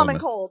fucking my common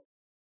Taliban. Cold?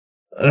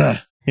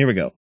 Here we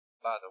go.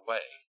 By the way,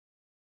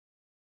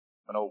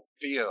 when old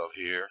Phil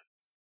here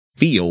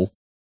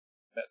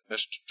met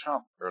Mr.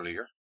 Trump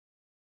earlier.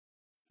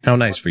 How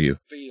nice for you.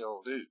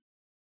 Phil do.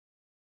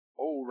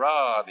 Old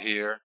Rod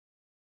here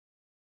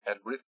had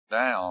written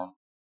down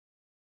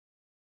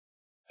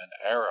an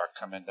arrow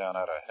coming down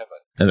out of heaven.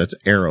 And that's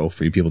arrow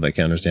for you people that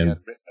can't understand.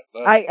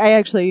 I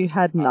actually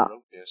had not. I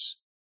wrote this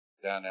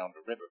down there on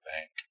the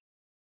riverbank.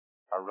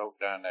 I wrote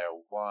down there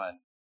 1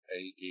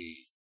 AD.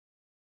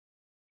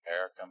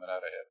 Arrow coming out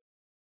of heaven.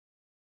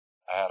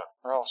 I had a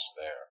cross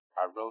there.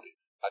 I wrote it.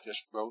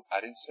 I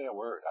didn't say a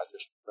word. I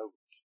just wrote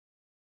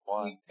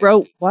 1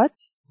 Wrote what?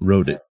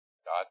 Wrote it.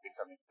 God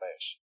becoming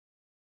flesh.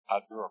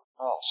 I drew a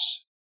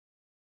cross.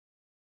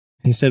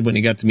 He said when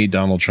he got to meet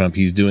Donald Trump,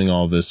 he's doing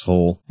all this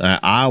whole,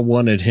 I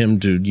wanted him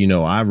to,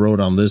 I wrote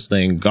on this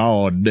thing,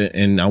 God,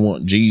 and I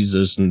want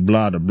Jesus and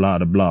blah, blah, blah,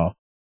 blah.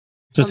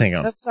 Just hang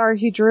on. I'm sorry,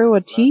 he drew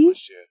a T?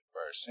 For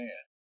our sin.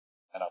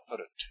 And I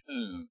put a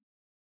tomb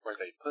where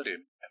they put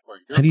him and where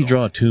you're How do you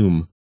draw a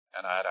tomb?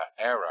 And I had an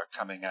arrow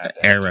coming out.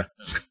 Arrow.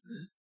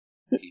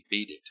 He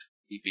beat it.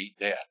 He beat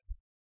death.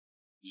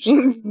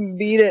 You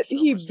beat it.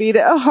 He beat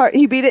it hard.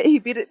 He beat it. He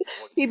beat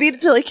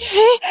it till it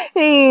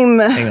came.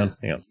 Hang on.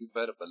 You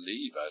better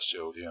believe I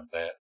showed him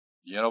that.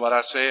 You know what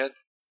I said?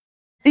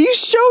 You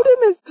showed him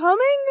it's coming?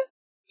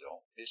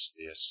 Don't miss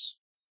this.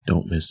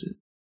 Don't miss it.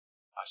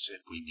 I said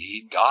we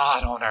need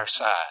God on our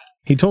side.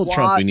 He told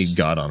Trump we need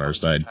God on our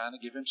side. Trying to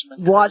give him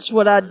some Watch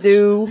what I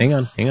do. Hang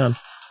on.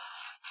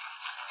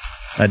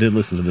 I did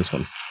listen to this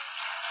one.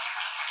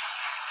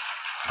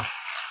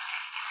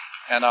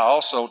 And I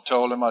also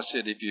told him, I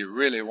said, if you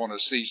really want to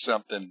see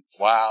something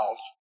wild,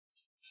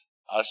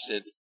 I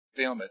said,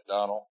 film it,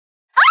 Donald.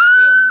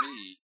 Film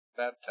me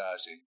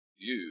baptizing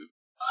you.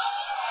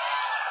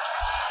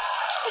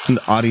 And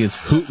the audience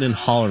hooting and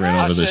hollering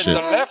over this shit.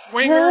 The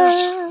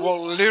left-wingers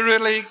will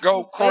literally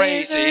go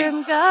crazy.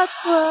 And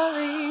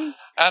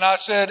I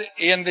said,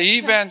 and the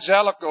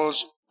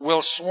evangelicals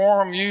will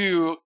swarm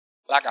you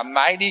like a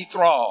mighty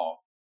throng.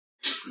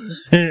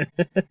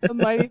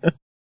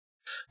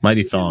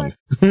 Mighty thong.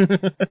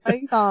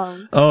 Mighty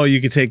thong. Oh,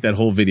 you could take that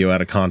whole video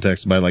out of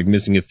context by like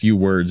missing a few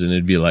words and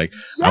it'd be like,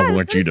 I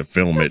want you to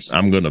film it.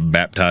 I'm going to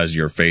baptize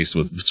your face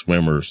with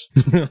swimmers.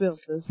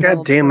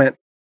 God damn it.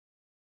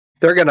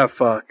 They're going to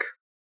fuck.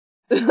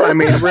 I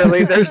mean,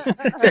 really, there's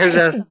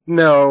just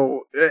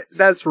no,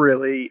 that's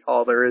really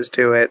all there is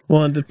to it.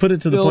 Well, and to put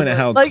it to the point of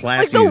how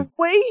classy. Like the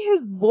way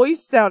his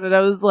voice sounded,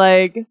 I was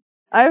like,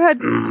 I've had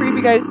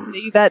creepy guys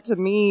say that to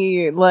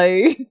me,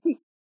 like.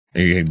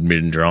 You've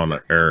been drawn an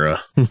era.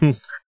 You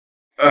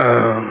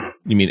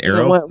mean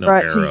arrow? It went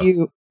right to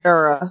you,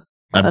 era.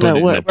 And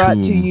it went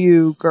right to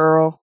you,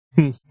 girl.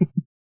 And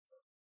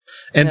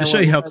to show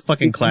you how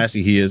fucking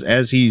classy he is,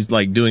 as he's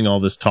like doing all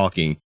this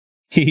talking,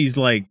 he's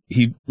like,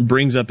 he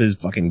brings up his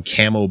fucking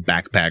camo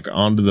backpack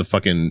onto the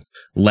fucking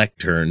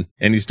lectern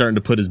and he's starting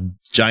to put his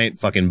giant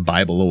fucking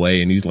Bible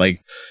away and he's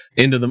like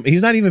into them.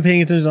 He's not even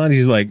paying attention on.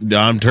 He's like,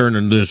 I'm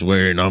turning this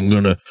way and I'm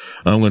gonna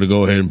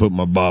go ahead and put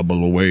my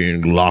Bible away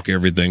and lock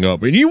everything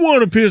up. And you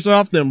want to piss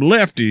off them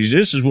lefties?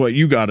 This is what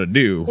you got to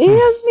do. He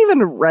hasn't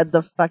even read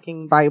the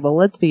fucking Bible.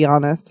 Let's be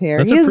honest here.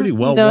 That's a pretty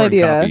well worn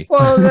copy.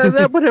 Well,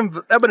 that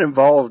would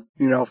involve,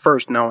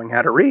 first knowing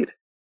how to read.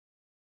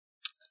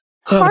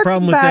 Well, the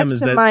problem with them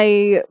is that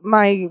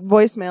my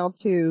voicemail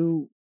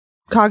to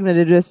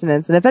Cognitive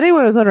Dissonance, and if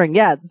anyone was wondering,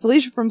 yeah,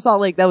 Felicia from Salt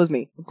Lake, that was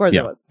me. Of course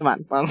it was. Come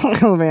on, let's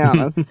be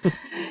honest.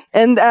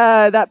 And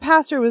that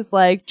pastor was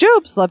like,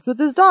 Job slept with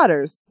his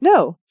daughters.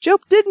 No, Job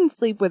didn't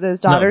sleep with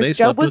his daughters. No,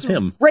 Job was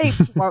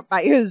raped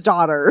by his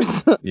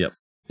daughters. Yep.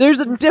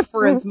 There's a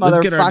difference, motherfuckers. Let's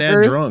get our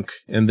dad drunk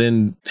and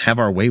then have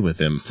our way with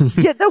him.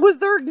 Yeah, that was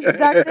their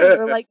exact thing.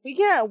 They're like, we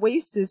can't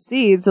waste his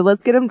seed, so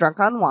let's get him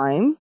drunk on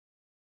wine.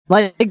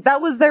 Like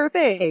that was their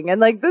thing.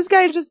 And like this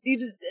guy it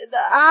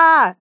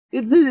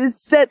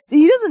sets,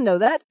 he doesn't know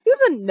that. He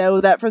doesn't know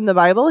that from the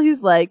Bible.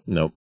 He's like,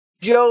 nope.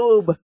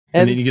 Job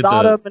and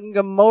Sodom and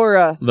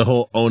Gomorrah. The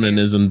whole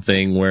onanism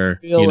thing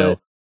where,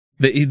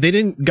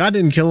 God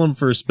didn't kill him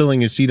for spilling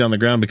his seed on the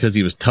ground because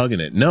he was tugging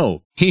it.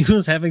 No, he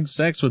was having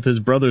sex with his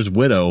brother's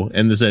widow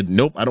and they said,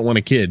 nope, I don't want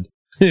a kid.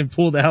 And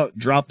pulled out,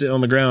 dropped it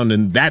on the ground,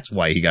 and that's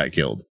why he got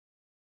killed.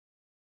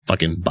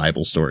 Fucking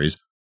Bible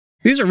stories.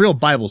 These are real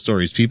Bible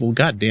stories, people.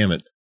 God damn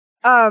it.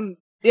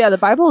 Yeah, the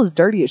Bible is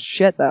dirty as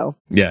shit, though.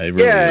 Yeah, it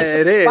really is.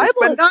 It is. Bible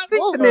but is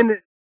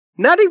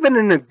not even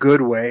in a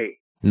good way.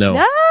 No.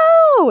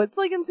 No, it's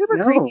like in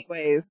super creepy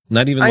ways.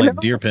 Not even like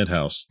Dear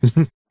Penthouse.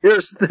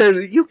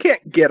 You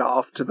can't get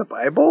off to the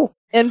Bible.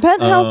 In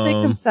Penthouse, they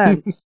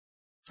consent.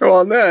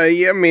 Well, no,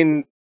 I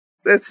mean,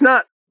 it's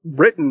not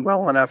written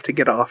well enough to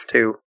get off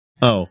to.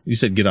 Oh, you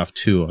said get off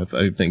to.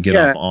 I think get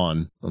off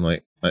on. I'm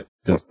like,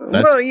 that's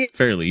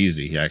fairly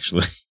easy,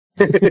 actually.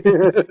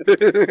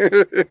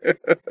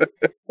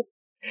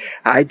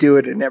 I do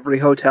it in every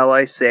hotel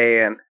I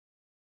stay in.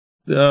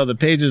 Oh, the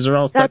pages are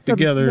all stuck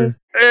together.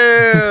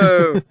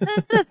 Oh.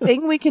 That's a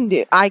thing we can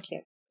do. I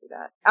can't do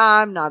that.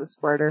 I'm not a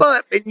squirter.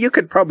 But you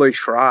could probably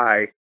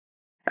try.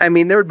 I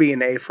mean, there would be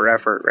an A for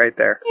effort right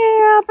there.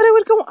 Yeah, but it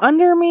would go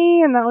under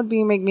me, and that would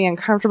make me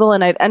uncomfortable,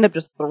 and I'd end up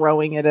just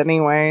throwing it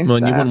anyway. Well,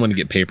 and you wouldn't want to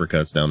get paper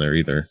cuts down there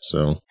either,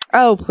 so.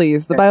 Oh,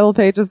 please. The Bible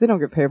pages, they don't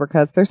get paper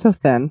cuts. They're so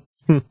thin.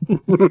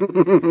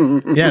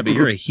 Yeah, but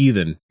you're a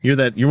heathen.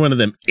 You're one of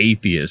them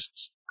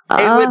atheists.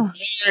 It would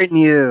burn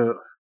you.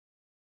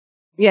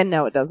 Yeah,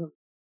 no, it doesn't.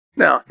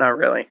 No, not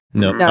really.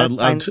 No,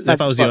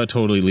 if I was you, I'd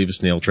totally leave a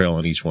snail trail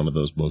on each one of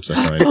those books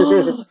I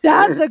find.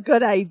 That's a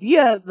good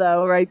idea,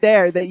 though, right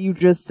there, that you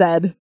just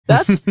said.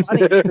 That's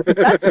funny.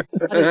 That's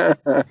funny.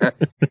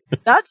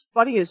 That's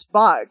funny as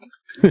fuck.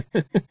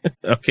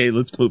 Okay,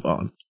 let's move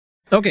on.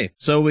 Okay,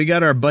 so we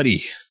got our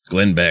buddy,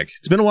 Glenn Beck.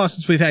 It's been a while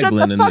since we've had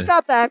Glenn in the fuck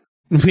up, Beck.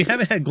 We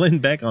haven't had Glenn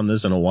Beck on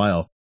this in a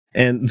while.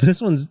 And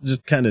this one's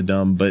just kind of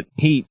dumb, but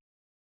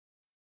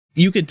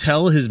you could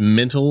tell his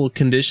mental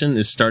condition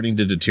is starting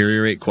to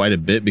deteriorate quite a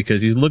bit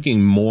because he's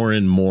looking more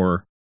and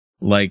more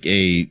like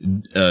a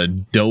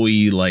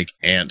doughy, like,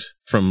 ant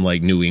from,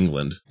 like, New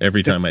England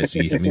every time I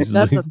see him. He's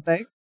That's a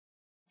thing.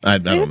 I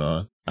don't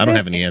know. I don't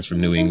have any ants from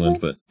New England,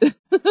 but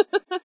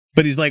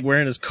But he's like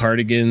wearing his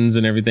cardigans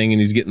and everything, and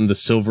he's getting the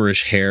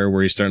silverish hair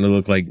where he's starting to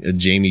look like a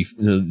Jamie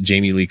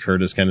Lee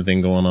Curtis kind of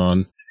thing going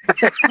on.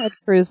 Ted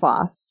Cruz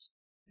lost.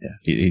 Yeah,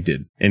 he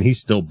did. And he's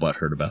still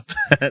butthurt about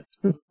that.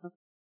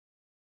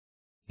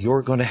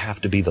 You're going to have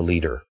to be the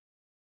leader.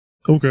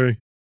 Okay.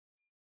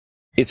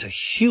 It's a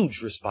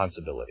huge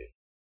responsibility.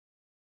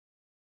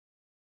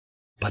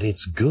 But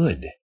it's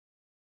good.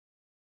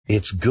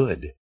 It's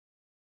good.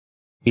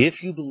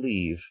 If you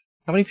believe,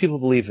 how many people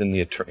believe in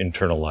the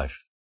eternal life?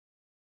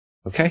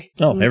 Okay.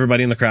 Oh,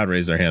 everybody in the crowd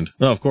raised their hand.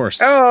 Oh, of course.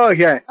 Oh,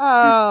 yeah.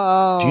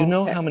 Oh. Do you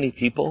know how many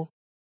people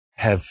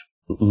have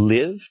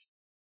lived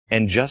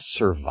and just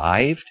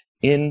survived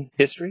in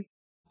history?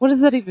 What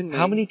does that even mean?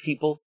 How many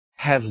people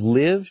have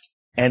lived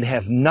and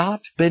have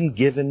not been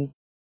given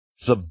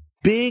the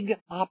big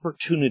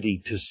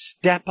opportunity to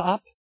step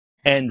up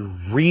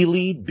and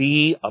really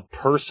be a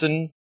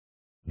person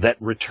that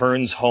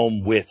returns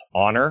home with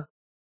honor?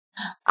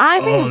 I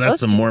mean,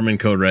 that's some Mormon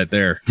code right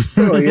there.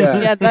 Oh,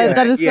 yeah. Yeah,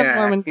 that is some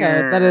Mormon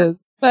code. That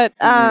is. But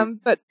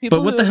people.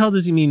 But what the hell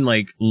does he mean?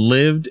 Like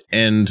lived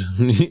and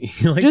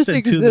he like Just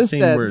said two of the same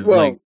existed. words. Well,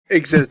 like,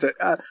 existed.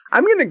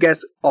 I'm going to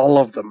guess all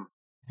of them.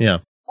 yeah.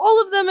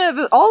 all of them have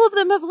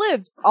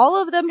lived.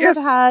 All of them Yes.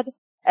 have had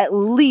at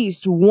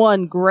least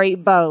one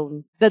great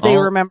bone that they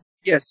All- remember.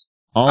 Yes.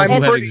 All I'm who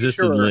have pretty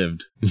existed sure.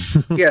 lived.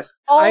 Yes.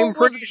 All I'm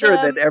pretty of sure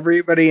them- that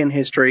everybody in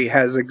history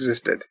has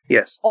existed.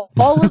 Yes.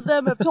 All of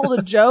them have told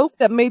a joke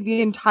that made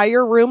the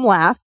entire room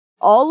laugh.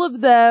 All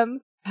of them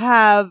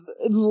have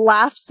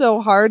laughed so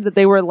hard that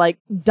they were like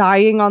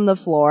dying on the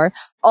floor.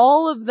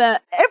 All of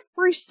that,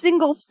 every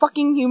single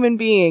fucking human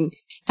being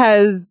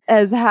has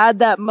had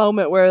that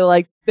moment where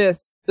like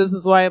this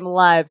is why I'm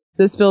alive.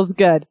 This feels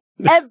good.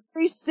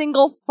 Every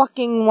single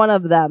fucking one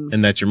of them.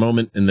 And that's your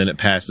moment, and then it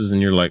passes,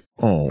 and you're like,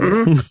 oh.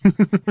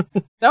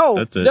 No,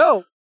 That's it.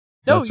 no,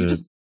 That's you it.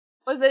 just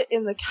was it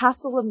in the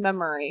castle of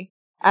memory,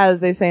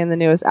 as they say in the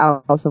newest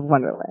Alice of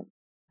Wonderland.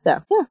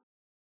 So, yeah.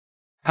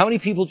 How many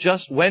people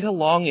just went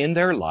along in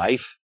their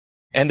life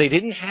and they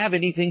didn't have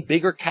anything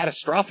big or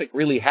catastrophic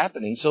really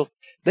happening, so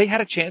they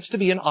had a chance to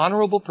be an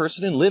honorable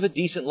person and live a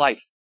decent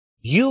life?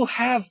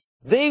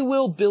 They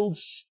will build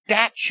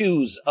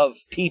statues of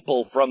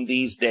people from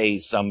these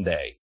days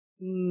someday.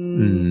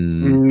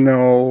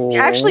 No.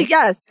 Actually,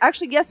 yes,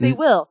 they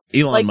will.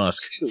 Elon Like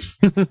Musk.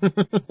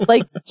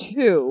 Like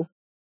two.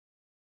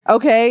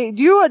 Okay,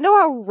 do you know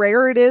how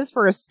rare it is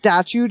for a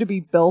statue to be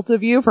built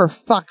of you? For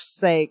fuck's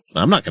sake.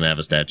 I'm not going to have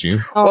a statue.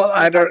 Oh, Well,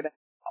 I don't.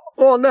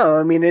 Well, no.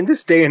 I mean, in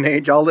this day and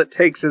age, all it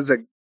takes is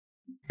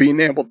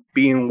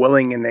being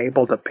willing and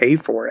able to pay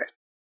for it.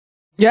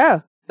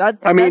 Yeah,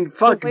 I mean, that's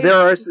fuck. the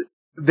way-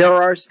 There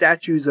are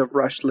statues of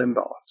Rush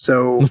Limbaugh.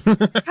 So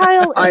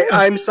Kyle.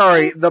 I'm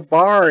sorry. The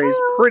bar is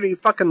pretty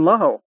fucking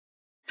low.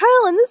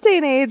 Kyle, in this day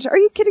and age, are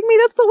you kidding me?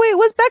 That's the way it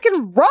was back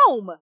in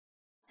Rome.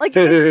 Like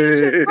in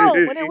ancient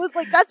Rome, when it was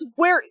like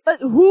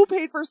who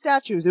paid for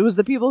statues? It was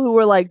the people who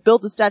were like,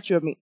 build a statue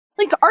of me.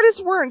 Like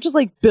artists weren't just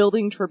like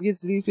building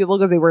tributes to these people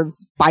because they were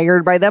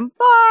inspired by them.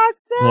 Fuck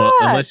that. Well,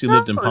 unless you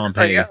lived in No.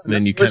 Pompeii,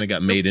 then you kind of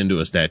got made into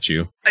a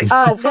statue.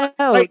 No,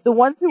 the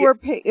ones who were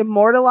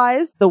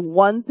immortalized, the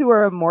ones who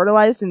were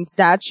immortalized in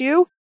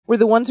statue were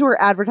the ones who were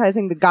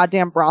advertising the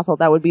goddamn brothel.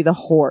 That would be the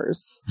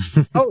whores.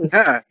 Oh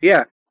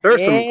yeah. There are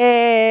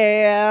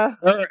Yeah.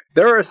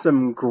 there are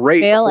some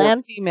great Male horror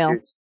and female.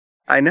 movies.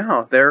 I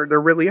know there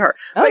really are.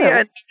 Oh, But yeah.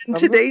 yeah,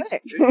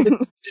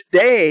 in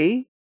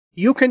today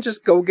you can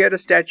just go get a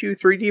statue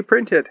 3D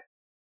printed.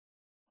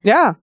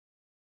 Yeah.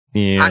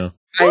 Yeah.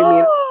 I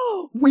mean,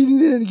 we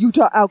need a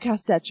Utah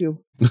Outcast statue.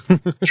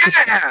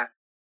 yeah.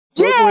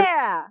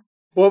 Yeah.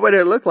 What would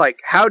it look like?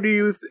 How do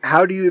you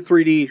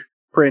 3D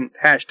print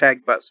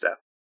hashtag butt stuff?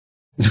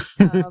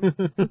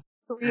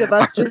 Three of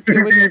us just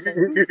doing a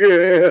thing.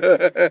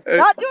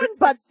 Not doing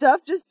butt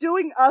stuff, just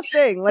doing a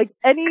thing. Like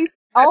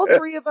all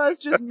three of us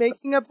just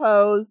making a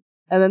pose,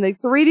 and then they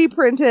 3D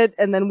print it,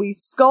 and then we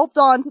sculpt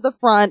onto the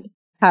front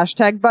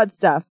hashtag butt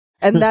stuff.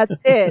 And that's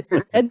it.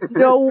 And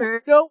no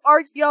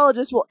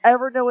archaeologist will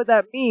ever know what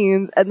that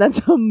means, and that's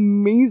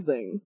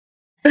amazing.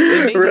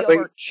 They made Really,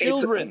 our it's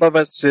children. all of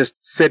us just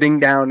sitting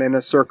down in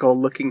a circle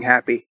looking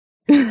happy.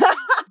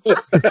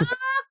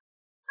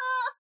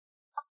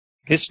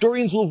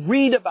 Historians will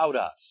read about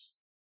us.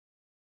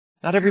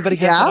 Not everybody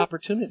has Yeah? that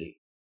opportunity.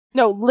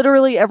 No,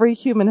 literally every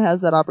human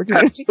has that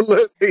opportunity.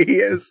 Absolutely,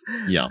 yes.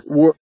 Yeah.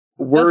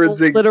 Words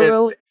That's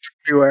literally- exist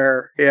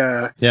everywhere.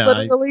 Yeah. Yeah.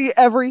 Literally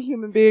every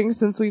human being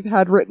since we've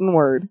had written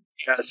word.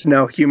 Yes.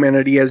 No,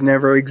 humanity has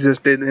never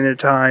existed in a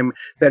time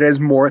that is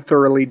more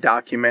thoroughly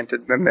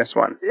documented than this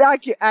one.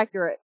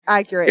 Accurate.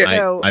 Yeah.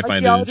 No, I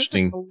find it archaeologists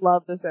interesting will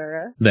love this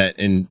era. that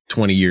in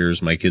 20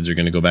 years, my kids are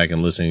going to go back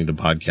and listening to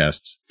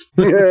podcasts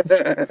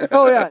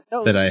Oh yeah,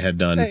 no. that I had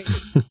done. Hey.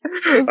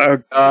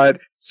 Oh God!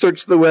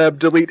 Search the web,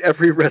 delete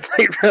every Red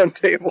Light Round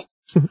Table.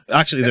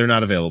 Actually, they're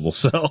not available,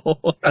 so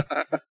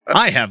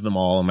I have them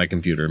all on my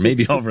computer.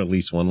 Maybe I'll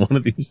release one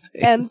of these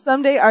days. And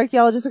someday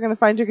archaeologists are going to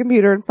find your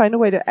computer and find a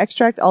way to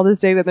extract all this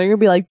data. And they're going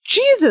to be like,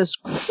 Jesus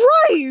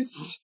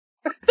Christ!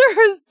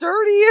 They're as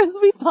dirty as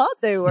we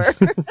thought they were.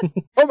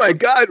 Oh my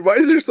God, why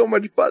is there so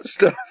much butt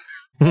stuff?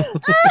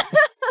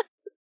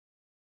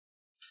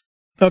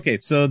 Okay,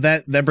 so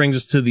that brings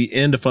us to the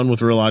end of Fun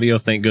with Real Audio.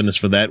 Thank goodness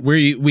for that.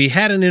 We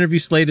had an interview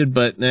slated,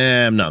 but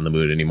I'm not in the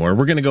mood anymore.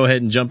 We're going to go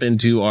ahead and jump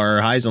into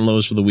our highs and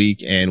lows for the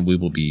week, and we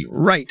will be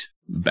right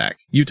back.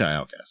 Utah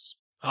Outcasts.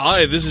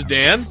 Hi, this is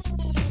Dan,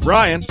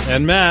 Brian,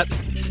 and Matt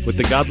with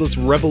the Godless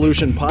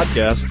Revolution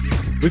podcast.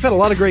 We've had a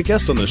lot of great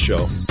guests on this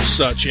show,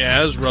 such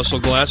as Russell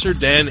Glasser,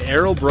 Dan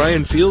Arrow,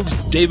 Brian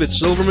Fields, David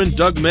Silverman,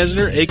 Doug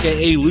Mesner,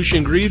 a.k.a.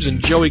 Lucian Greaves, and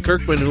Joey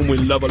Kirkman, whom we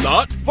love a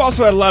lot. We've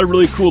also had a lot of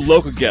really cool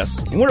local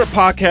guests, and we're a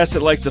podcast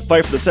that likes to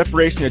fight for the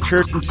separation of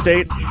church and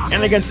state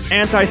and against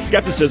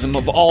anti-skepticism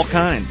of all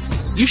kinds.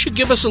 You should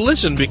give us a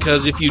listen,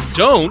 because if you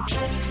don't,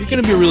 you're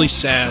going to be really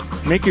sad.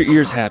 Make your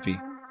ears happy.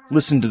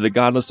 Listen to the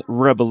Godless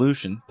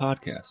Revolution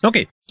podcast.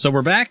 Okay, so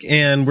we're back,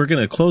 and we're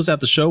going to close out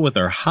the show with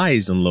our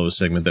highs and lows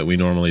segment that we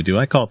normally do.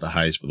 I call it the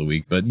highs for the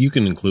week, but you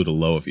can include a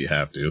low if you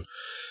have to.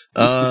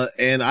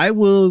 And I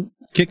will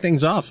kick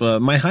things off.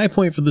 My high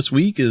point for this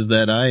week is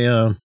that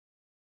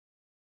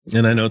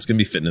and I know it's going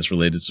to be fitness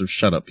related, so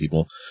shut up,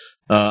 people.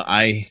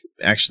 I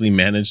actually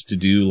managed to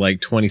do like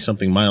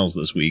 20-something miles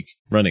this week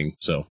running,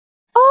 so.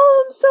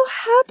 Oh, I'm so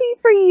happy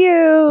for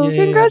you. Yay,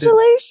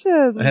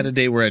 Congratulations. I had a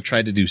day where I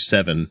tried to do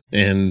 7,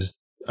 and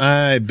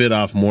I bit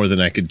off more than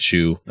I could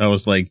chew. I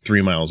was like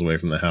 3 miles away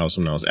from the house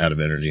when I was out of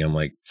energy. I'm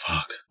like,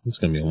 fuck, it's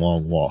going to be a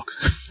long walk.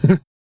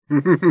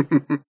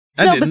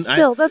 But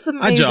still, that's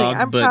amazing. I jogged,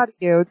 I'm proud of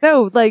you.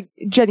 No, like,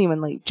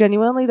 genuinely,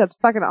 that's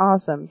fucking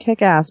awesome.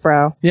 Kick ass,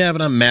 bro. Yeah,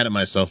 but I'm mad at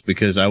myself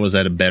because I was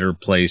at a better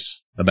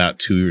place about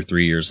 2 or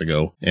 3 years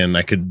ago, and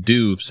I could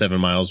do 7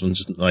 miles when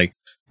just like,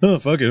 oh,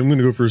 fuck it, I'm going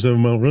to go for a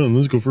 7-mile run.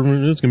 It's going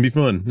to be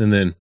fun. And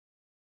then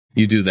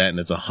you do that, and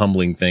it's a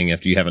humbling thing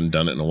after you haven't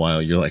done it in a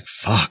while. You're like,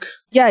 fuck.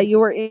 Yeah, you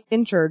were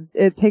injured.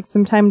 It takes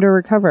some time to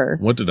recover.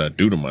 What did I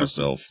do to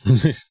myself?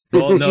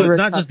 Well, no, it's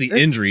not just the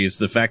injury. It's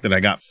the fact that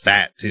I got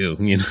fat, too,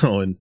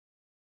 and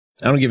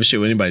I don't give a shit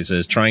what anybody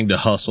says. Trying to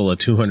hustle a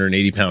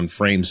 280-pound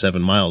frame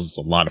 7 miles, it's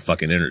a lot of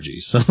fucking energy.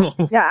 So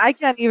yeah, I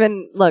can't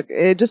even look.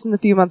 Just in the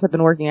few months I've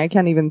been working, I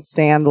can't even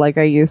stand like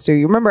I used to.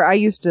 You remember, I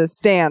used to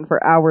stand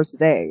for hours a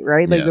day,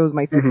 right? Like that was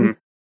my thing.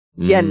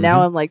 Mm-hmm. Yeah,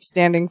 now I'm like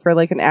standing for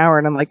like an hour,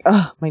 and I'm like,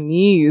 oh, my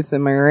knees.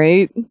 Am I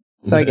right?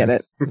 So I get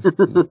it.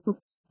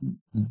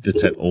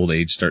 It's that old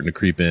age starting to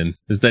creep in.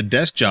 Is that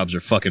desk jobs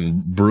are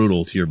fucking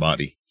brutal to your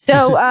body.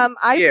 So,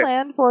 I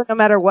planned for no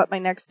matter what my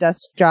next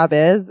desk job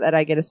is, that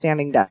I get a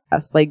standing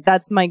desk. Like,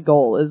 that's my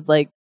goal, is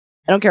like,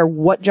 I don't care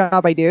what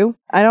job I do.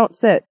 I don't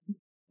sit.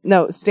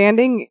 No,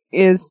 standing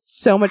is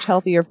so much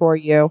healthier for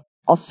you.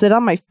 I'll sit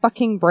on my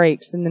fucking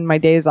breaks and in my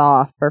days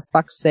off, for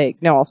fuck's sake.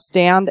 No, I'll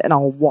stand and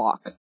I'll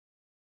walk.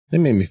 That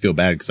made me feel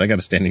bad because I got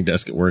a standing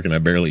desk at work and I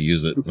barely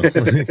use it.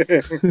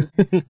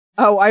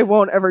 Oh, I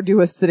won't ever do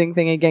a sitting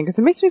thing again because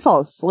it makes me fall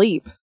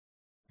asleep.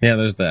 Yeah,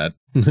 there's that.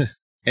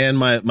 And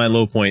my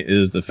low point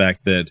is the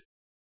fact that,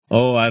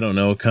 I don't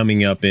know,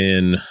 coming up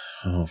in,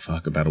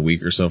 about a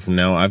week or so from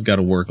now, I've got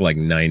to work like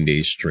 9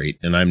 days straight,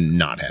 and I'm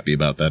not happy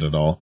about that at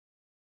all.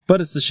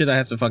 But it's the shit I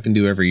have to fucking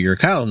do every year.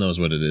 Kyle knows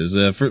what it is.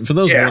 For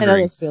those wondering, I know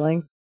this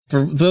feeling.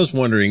 For those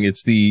wondering,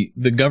 it's the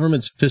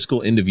government's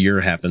fiscal end of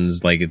year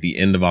happens like at the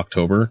end of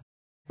October.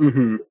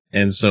 Mm-hmm.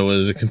 And so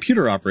as a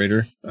computer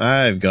operator,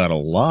 I've got a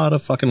lot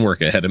of fucking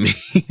work ahead of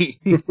me.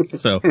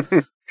 So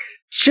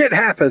shit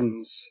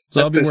happens.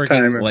 So I'll be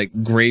working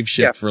like grave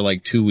shift for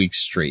like 2 weeks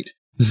straight.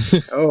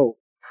 Oh.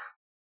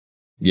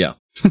 Yeah.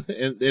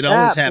 It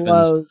always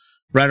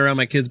happens right around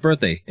my kid's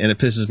birthday. And it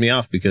pisses me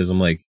off because I'm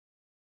like,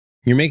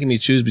 you're making me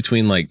choose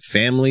between like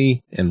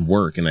family and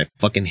work. And I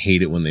fucking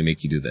hate it when they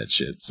make you do that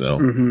shit.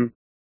 So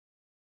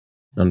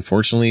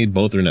unfortunately,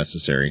 both are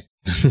necessary.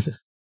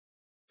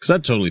 Because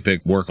I'd totally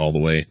pick work all the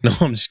way. No,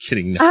 I'm just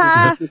kidding.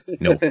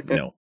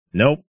 No.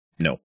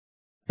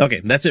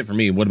 Okay, that's it for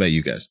me. What about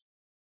you guys?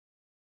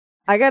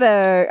 I got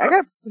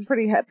some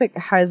pretty epic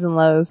highs and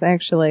lows,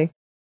 actually.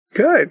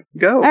 Good.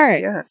 Go. All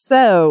right. Yeah.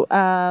 So,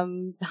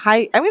 I'm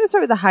going to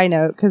start with the high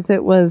note because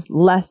it was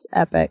less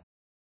epic.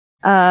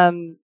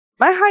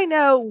 My high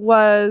note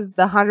was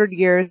the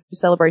 100-year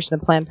celebration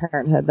of Planned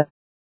Parenthood that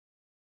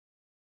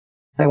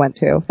I went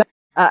to.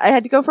 I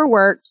had to go for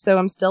work, so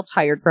I'm still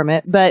tired from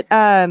it. But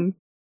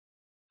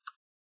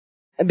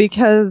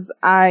because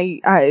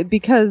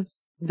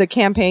because the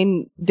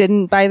campaign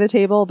didn't buy the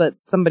table, but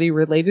somebody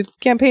related to the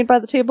campaign buy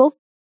the table,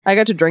 I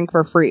got to drink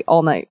for free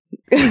all night.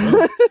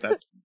 Yay.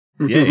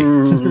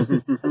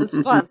 It was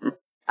fun.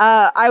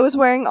 I was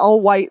wearing all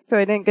white, so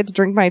I didn't get to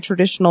drink my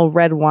traditional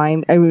red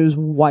wine. It was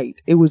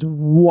white.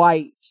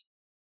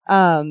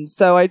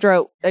 So I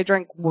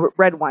drank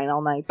red wine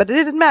all night, but it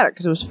didn't matter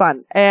because it was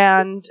fun.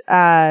 And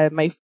I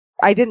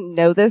didn't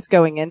know this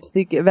going into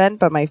the event,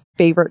 but my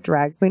favorite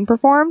drag queen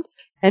performed,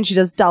 and she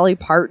does Dolly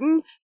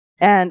Parton,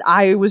 and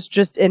I was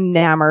just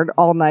enamored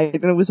all night,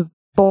 and it was a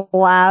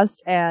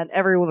blast, and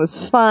everyone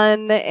was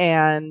fun,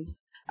 and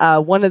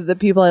One of the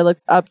people I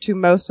looked up to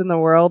most in the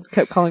world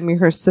kept calling me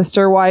her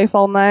sister wife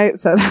all night.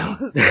 So that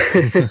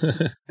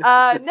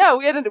was no,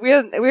 we had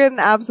an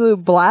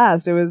absolute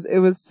blast. It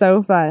was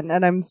so fun,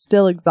 and I'm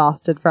still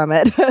exhausted from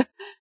it.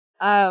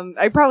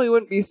 I probably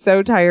wouldn't be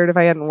so tired if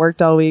I hadn't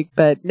worked all week,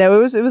 but no, it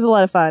was a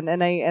lot of fun,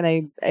 and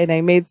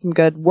I made some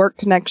good work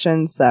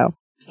connections, so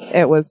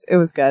it was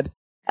good.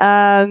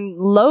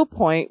 Low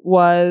point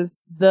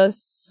was the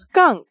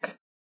skunk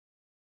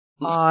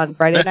on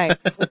Friday night.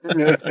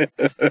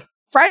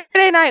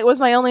 Friday night was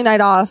my only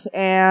night off,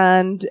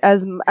 and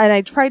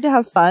I tried to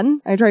have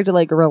fun. I tried to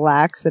like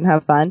relax and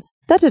have fun.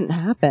 That didn't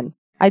happen.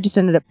 I just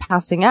ended up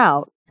passing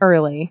out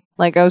early.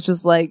 Like I was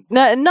just like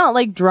not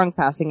like drunk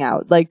passing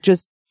out, like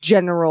just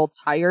general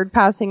tired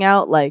passing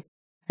out. Like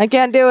I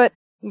can't do it.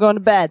 I'm going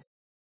to bed.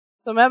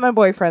 So I'm at my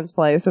boyfriend's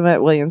place. I'm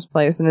at William's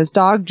place, and his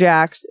dog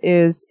Jax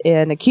is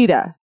an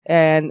Akita,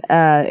 and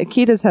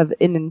Akitas have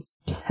an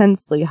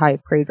intensely high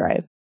prey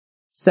drive.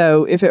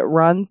 So if it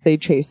runs, they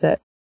chase it.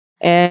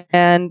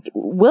 And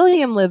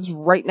William lives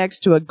right next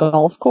to a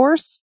golf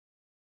course.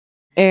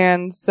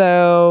 And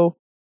so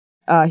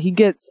he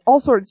gets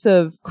all sorts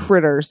of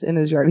critters in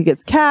his yard. He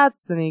gets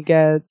cats, and he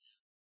gets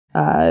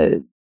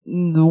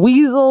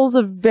weasels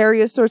of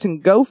various sorts,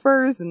 and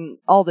gophers, and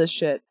all this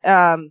shit.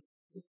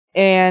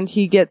 And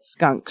he gets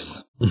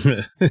skunks.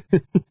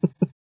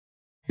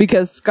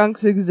 Because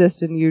skunks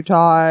exist in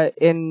Utah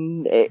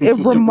in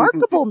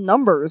remarkable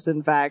numbers,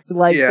 in fact.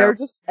 Like, they're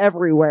just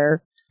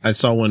everywhere. I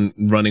saw one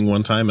running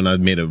one time, and I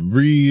made a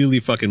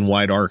really fucking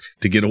wide arc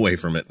to get away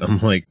from it. I'm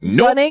like,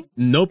 nope,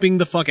 noping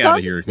the fuck out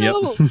of here.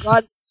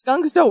 Yep.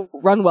 Skunks don't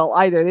run well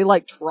either. They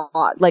like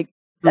trot. Like,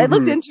 I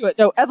looked into it.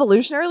 No,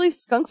 evolutionarily,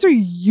 skunks are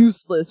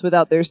useless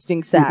without their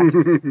stink sack.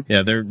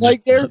 Yeah, they're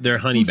they're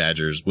honey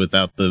badgers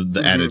without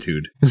the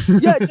attitude.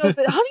 Yeah, no,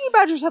 but honey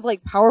badgers have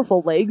like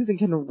powerful legs and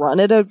can run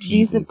at a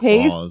decent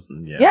pace.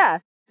 Yeah,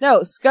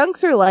 no,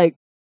 skunks are like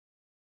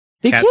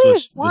they cats can't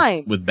even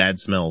climb with bad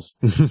smells.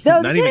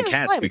 No, not even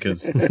cats climb.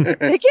 Because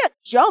they can't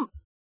jump.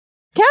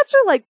 Cats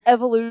are like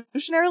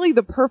evolutionarily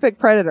the perfect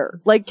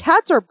predator. Like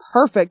cats are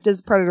perfect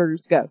as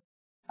predators go.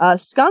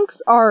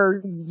 Skunks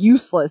are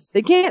useless.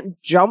 They can't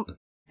jump.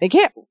 They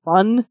can't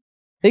run.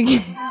 They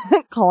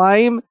can't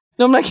climb.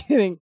 No, I'm not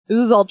kidding. This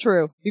is all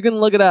true. You can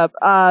look it up.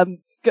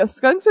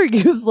 Skunks are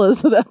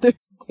useless without their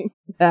stink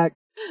sack.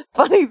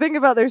 Funny thing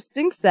about their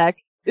stink sack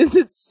is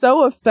it's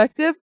so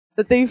effective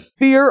that they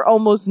fear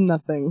almost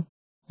nothing.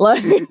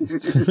 Like,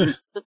 so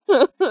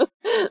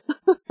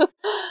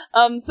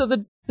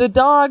the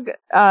dog,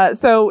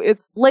 so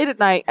it's late at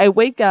night. I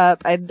wake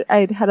up.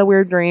 I'd had a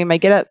weird dream. I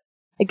get up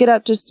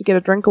just to get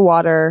a drink of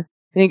water,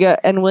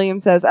 and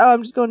William says, "Oh,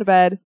 I'm just going to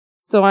bed."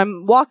 So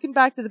I'm walking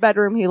back to the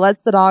bedroom. He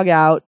lets the dog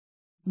out,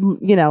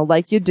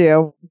 like you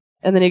do.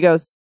 And then he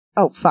goes,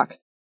 "Oh, fuck.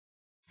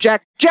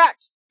 Jack, get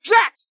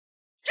back,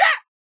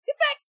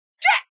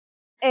 Jack!"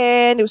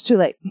 And it was too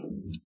late.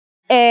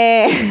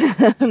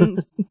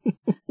 And,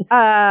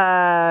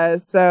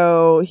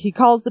 so he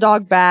calls the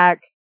dog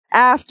back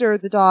after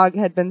the dog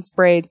had been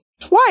sprayed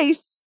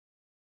twice,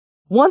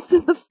 once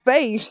in the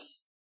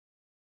face,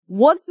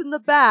 once in the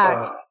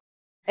back,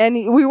 and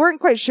we weren't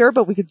quite sure,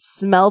 but we could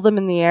smell them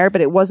in the air,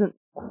 but it wasn't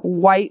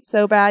quite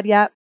so bad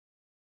yet.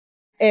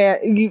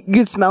 And you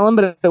could smell them,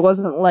 but it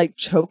wasn't like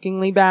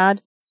chokingly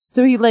bad.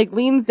 So he like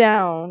leans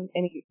down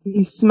and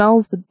he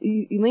smells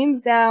he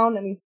leans down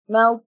and he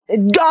smells,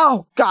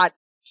 oh God,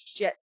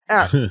 shit.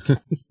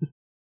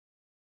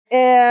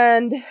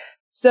 And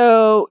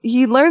so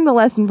he learned the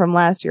lesson from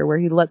last year where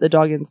he let the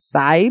dog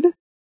inside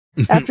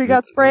after he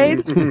got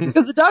sprayed,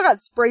 because the dog got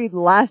sprayed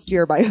last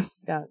year by a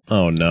skunk.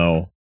 Oh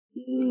no.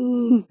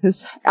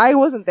 I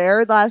wasn't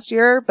there last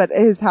year, but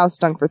his house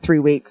stunk for 3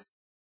 weeks.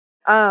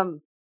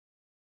 And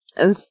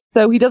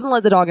so he doesn't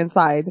let the dog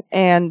inside,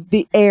 and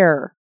the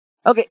air.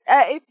 Okay,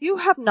 if you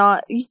have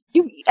not,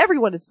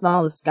 everyone has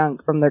smelled a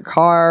skunk from their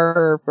car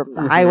or from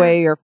the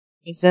highway or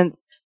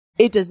distance.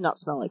 It does not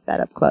smell like that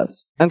up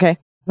close. Okay,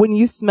 when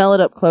you smell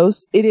it up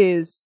close, it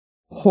is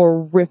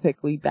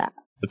horrifically bad.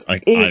 It's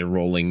like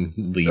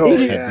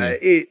eye-rollingly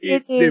heavy.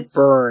 It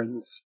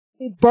burns.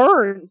 It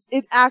burns.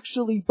 It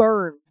actually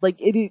burns.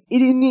 Like it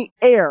in the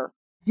air.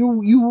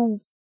 You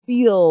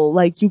feel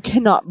like you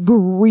cannot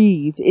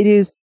breathe. It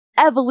is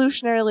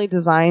evolutionarily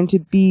designed to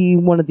be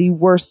one of the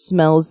worst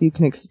smells you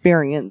can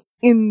experience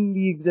in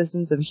the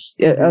existence of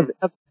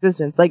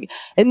existence. Like,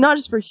 and not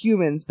just for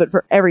humans, but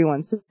for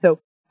everyone. So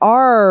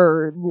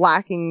our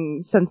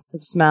lacking sense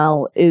of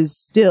smell is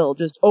still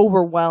just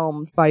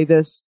overwhelmed by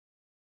this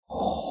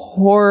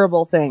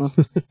horrible thing.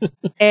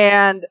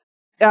 And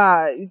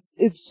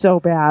it's so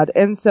bad.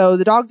 And so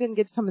the dog didn't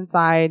get to come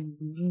inside.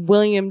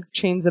 William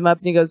chains him up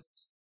and he goes,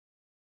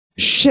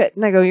 "Shit."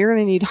 And I go, "You're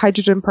going to need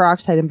hydrogen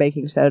peroxide and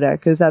baking soda,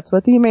 because that's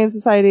what the Humane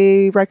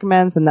Society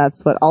recommends, and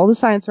that's what all the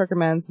science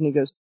recommends." And he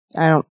goes,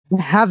 "I don't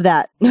have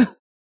that."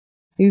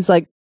 He's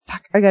like,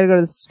 "Fuck, I got to go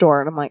to the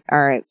store." And I'm like,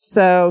 all right.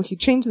 So he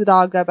chained the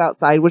dog up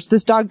outside, which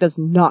this dog does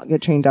not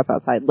get chained up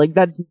outside. Like,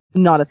 that's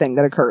not a thing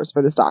that occurs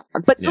for this dog.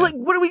 But like,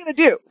 what are we going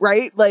to do?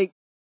 Right? Like,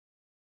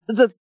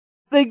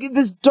 like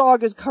this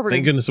dog is covered. Thank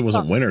in goodness it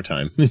wasn't skunk.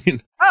 wintertime.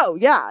 Oh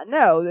yeah,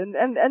 no,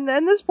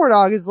 and this poor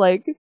dog is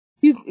like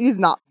he's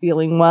not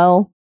feeling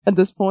well at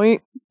this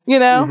point, you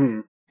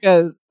know,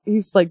 because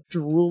he's like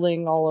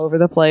drooling all over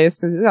the place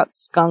because he's got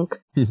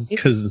skunk.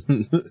 Because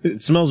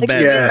it smells Like,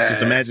 bad. yeah.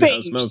 Just imagine how it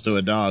Face. smells to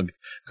a dog.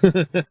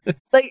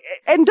 Like,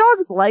 and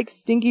dogs like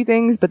stinky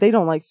things, but they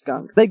don't like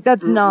skunk. Like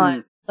that's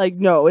not like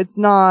no, it's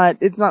not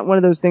one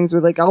of those things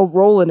where like I'll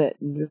roll in it.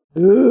 And just,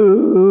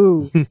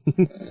 ooh.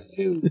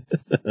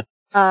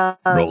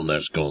 Rolling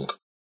that skunk.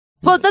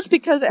 Well, that's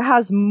because it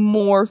has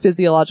more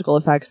physiological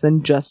effects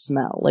than just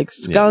smell. Like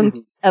skunk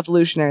is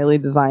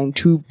evolutionarily designed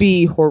to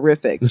be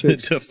horrific.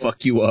 To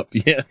fuck you up,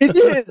 yeah. It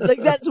is. Like,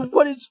 that's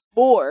what it's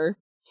for.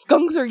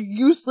 Skunks are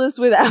useless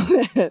without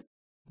it.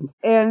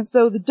 And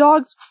so the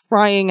dog's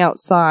crying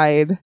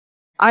outside.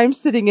 I'm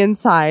sitting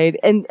inside.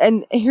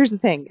 And here's the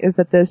thing, is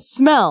that the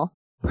smell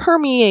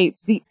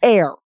permeates the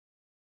air.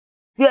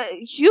 Yeah,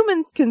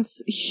 humans can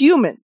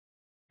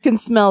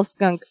smell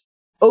skunk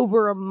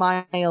over a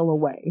mile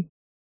away.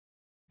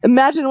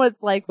 Imagine what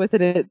it's like with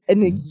it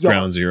in a yard.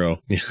 Ground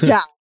zero.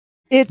 Yeah.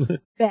 It's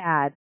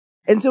bad.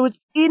 And so it's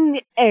in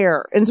the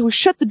air. And so we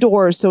shut the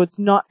doors so it's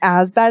not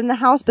as bad in the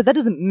house, but that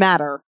doesn't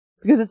matter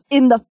because it's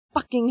in the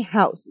fucking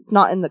house. It's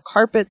not in the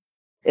carpets.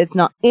 It's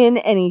not in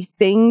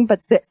anything, but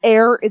the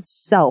air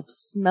itself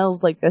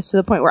smells like this to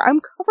the point where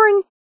I'm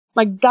covering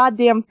my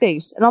goddamn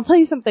face. And I'll tell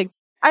you something.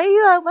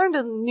 I learned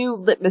a new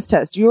litmus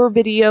test. Your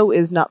video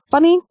is not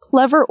funny,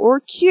 clever,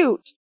 or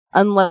cute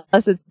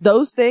unless it's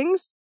those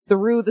things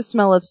through the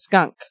smell of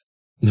skunk.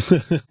 I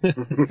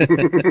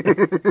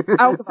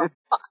don't give a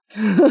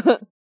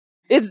fuck.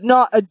 It's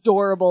not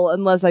adorable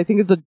unless I think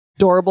it's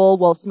adorable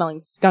while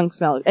smelling skunk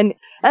smell. And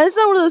it's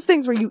not one of those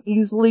things where you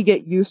easily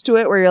get used to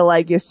it, where you're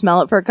like, you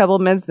smell it for a couple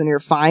of minutes, then you're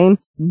fine.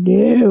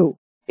 No.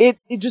 It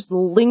just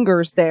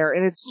lingers there,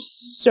 and it's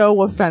just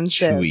so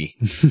offensive.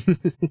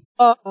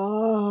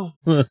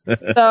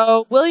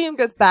 So William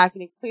gets back,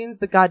 and he cleans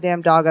the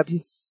goddamn dog up. He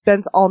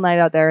spends all night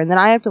out there, and then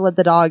I have to let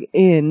the dog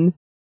in.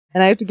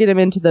 And I have to get him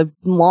into the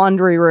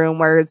laundry room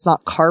where it's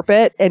not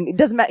carpet. And it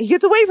doesn't matter. He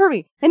gets away from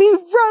me. And he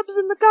rubs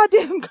in the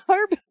goddamn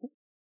carpet.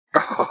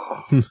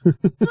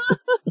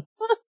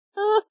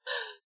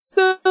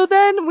 So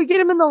then we get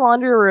him in the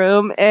laundry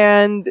room.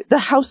 And the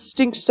house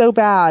stinks so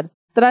bad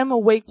that I'm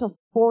awake till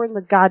 4 in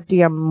the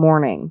goddamn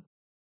morning.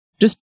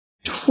 Just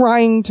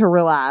trying to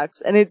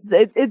relax. And it's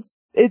his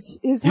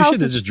You house.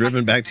 should have just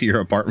driven back to your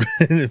apartment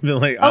and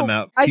been like, I'm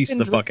out. Peace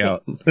the fuck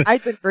out.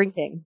 I've been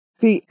drinking.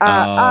 See,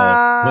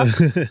 I've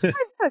had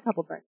a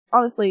couple drinks.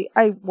 Honestly,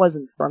 I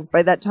wasn't drunk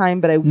by that time,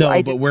 but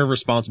but we're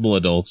responsible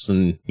adults,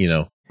 and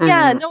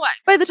Yeah, no.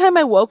 By the time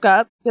I woke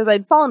up, because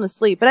I'd fallen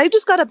asleep, but I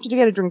just got up to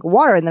get a drink of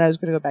water, and then I was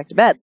going to go back to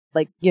bed,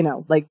 like you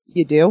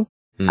do.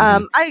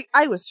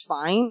 I was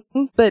fine,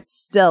 but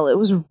still, it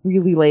was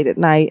really late at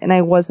night, and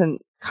I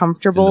wasn't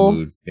comfortable. In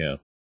the mood.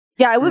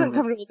 Yeah, I wasn't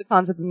comfortable with the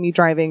concept of me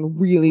driving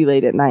really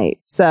late at night.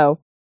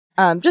 So,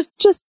 just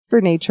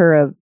for nature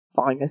of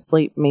falling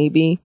asleep,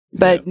 maybe.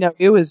 But no,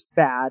 it was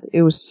bad.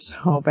 It was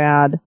so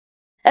bad.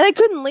 And I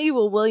couldn't leave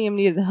while William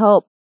needed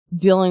help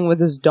dealing with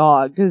his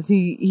dog, because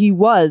he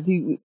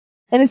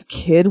and his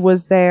kid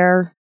was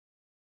there.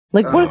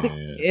 Like, what if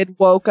the kid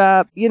woke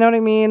up? You know what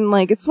I mean?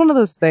 Like, it's one of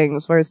those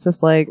things where it's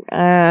just like,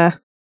 I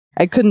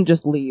couldn't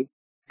just leave,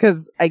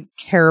 because I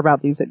care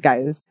about these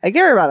guys. I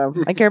care about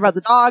them. I care about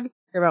the dog. I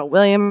care about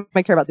William.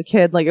 I care about the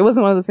kid. Like, it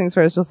wasn't one of those things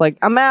where it's just like,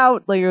 I'm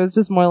out. Like, it was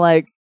just more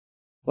like,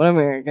 what am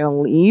I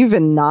gonna leave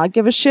and not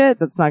give a shit?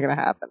 That's not gonna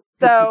happen.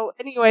 So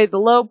anyway,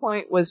 the low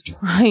point was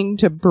trying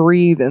to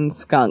breathe in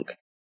skunk.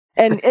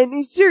 And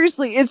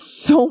seriously, it's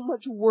so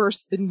much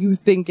worse than you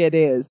think it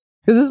is.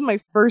 Because this is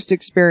my first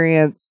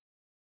experience,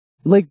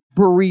 like,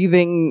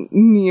 breathing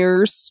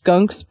near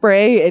skunk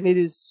spray, and it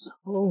is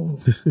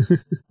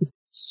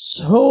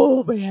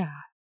so bad.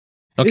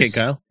 Okay, It's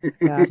Kyle.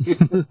 bad. I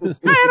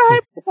had a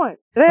high point.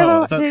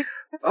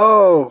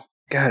 Oh,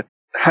 God.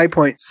 High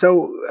point.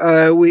 So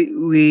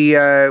we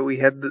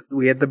had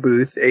the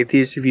booth.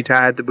 Atheist of Utah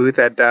had the booth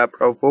at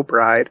Provo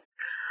Pride.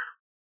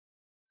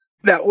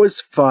 That was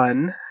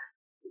fun.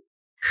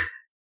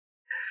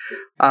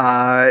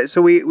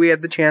 So we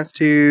had the chance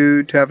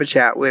to have a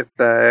chat with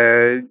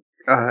candidate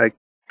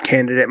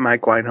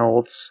Mike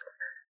Weinholz,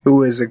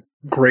 who is a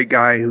great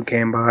guy who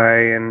came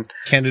by, and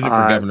candidate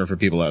for governor for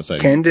people outside.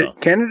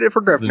 Candidate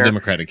for governor, the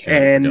Democratic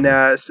candidate,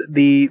 and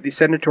the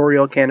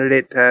senatorial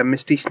candidate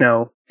Misty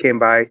Snow came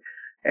by.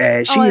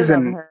 And she's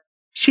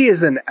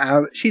an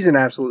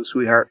absolute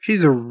sweetheart.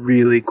 She's a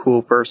really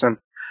cool person.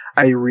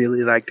 I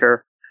really liked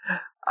her.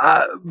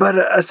 But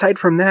aside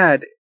from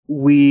that,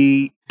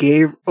 we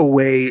gave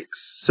away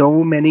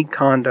so many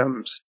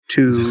condoms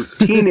to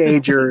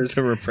teenagers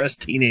to repress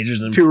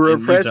teenagers in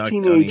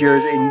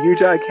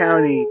Utah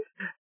County.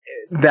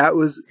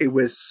 It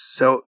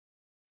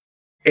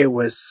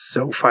was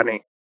so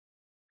funny.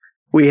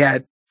 We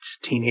had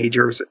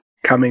teenagers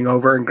coming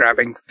over and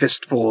grabbing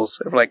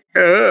fistfuls. I'm like,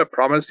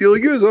 promise you'll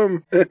use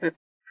them.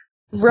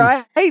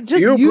 Right?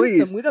 Just You use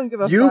please. them. We don't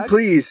give a You fuck.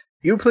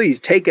 please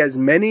take as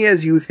many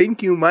as you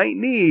think you might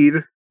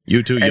need.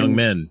 You two young And-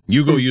 men,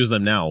 you go use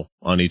them now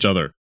on each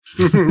other.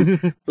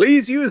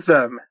 Please use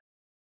them.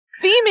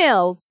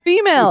 Females,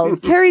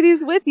 carry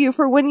these with you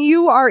for when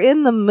you are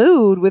in the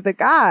mood with a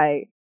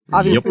guy.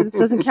 Obviously, this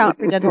doesn't count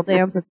for dental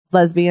dams with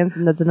lesbians,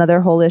 and that's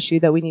another whole issue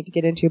that we need to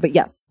get into. But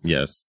yes.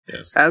 Yes.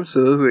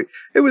 Absolutely.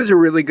 It was a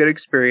really good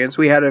experience.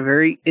 We had a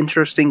very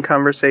interesting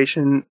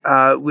conversation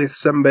with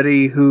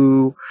somebody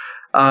who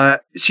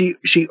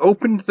she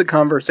opened the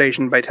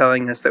conversation by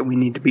telling us that we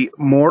need to be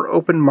more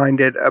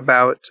open-minded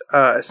about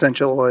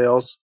essential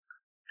oils.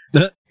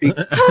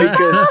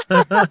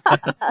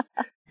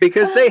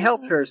 Because they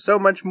helped her so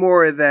much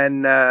more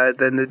than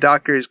the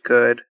doctors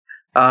could.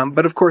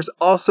 But of course,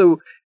 also,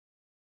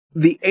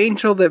 the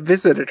angel that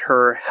visited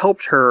her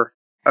helped her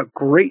a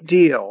great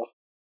deal.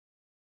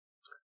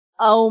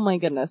 Oh my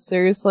goodness,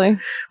 seriously?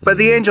 But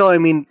the angel, I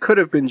mean, could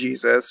have been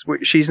Jesus.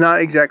 She's not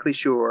exactly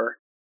sure.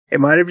 It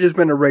might have just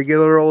been a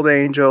regular old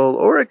angel,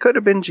 or it could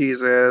have been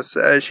Jesus.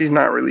 She's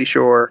not really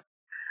sure.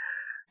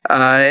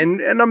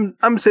 And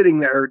I'm sitting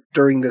there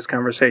during this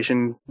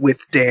conversation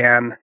with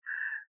Dan,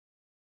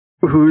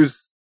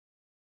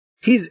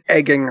 he's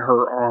egging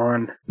her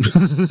on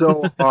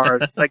so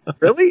hard. Like,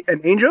 really?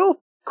 An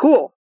angel?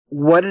 Cool.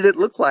 What did it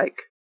look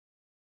like?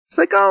 It's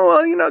like, oh,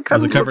 well, it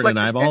kind Was of it covered looked in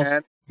like eyeballs?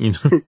 a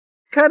man.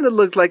 Kind of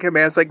looked like a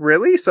man. It's like,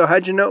 really? So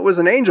how'd you know it was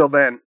an angel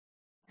then?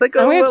 Like,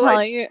 I'm oh, gonna well, tell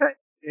I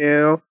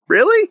you.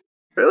 Really?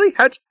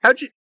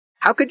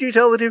 How could you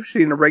tell the difference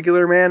between a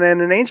regular man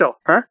and an angel?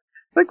 Huh?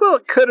 Like, well,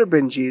 it could have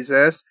been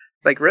Jesus.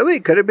 Like, really?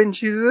 It could have been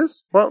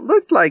Jesus? Well, it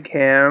looked like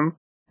him.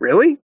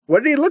 Really?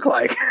 What did he look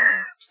like?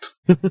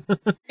 I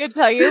can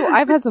tell you,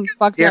 I've had some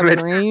fucked Damn up it.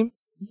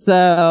 dreams.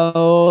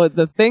 So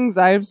the things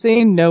I've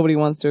seen, nobody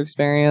wants to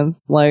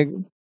experience. Like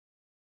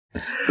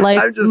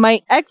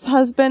my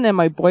ex-husband and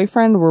my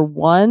boyfriend were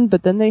one,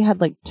 but then they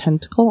had like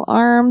tentacle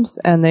arms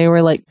and they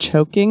were like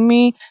choking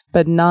me,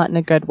 but not in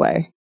a good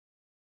way.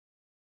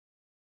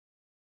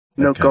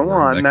 No, go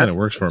on. That kind of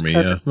works for me,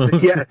 yeah.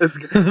 Yeah, it's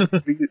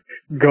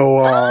go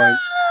on.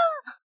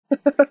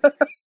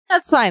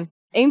 That's fine.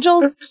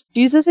 Angels,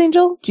 Jesus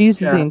angel,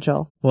 Jesus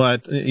angel. Well,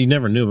 you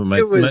never knew, but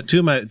It was-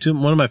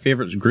 one of my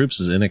favorite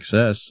groups is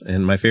NXS,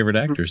 and my favorite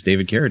actor is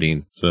David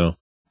Carradine. So,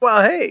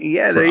 Well, hey,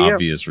 yeah, for there you go.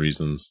 obvious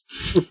reasons.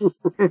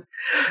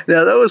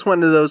 Now, that was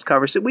one of those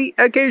conversations.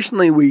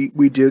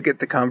 We do get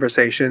the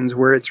conversations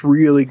where it's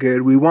really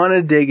good. We want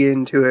to dig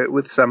into it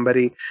with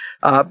somebody.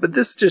 But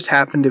this just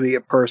happened to be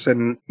a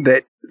person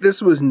that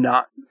this was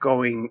not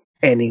going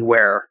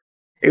anywhere.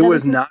 It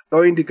was not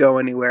going to go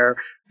anywhere.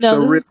 No,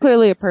 So this is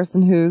clearly a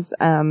person who's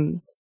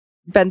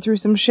been through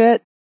some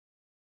shit.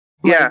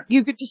 Yeah. Like,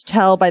 you could just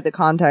tell by the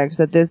context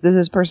that this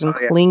is person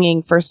yeah.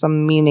 clinging for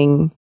some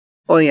meaning.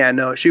 Well, yeah,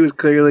 no, she was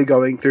clearly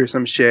going through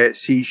some shit.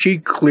 She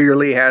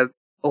clearly had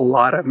a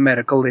lot of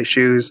medical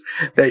issues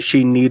that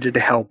she needed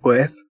help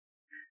with.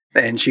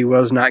 And she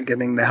was not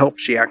getting the help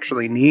she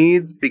actually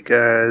needs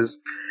because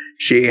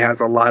she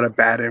has a lot of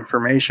bad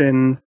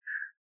information.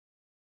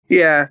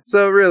 Yeah,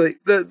 so really,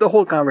 the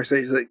whole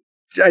conversation, like,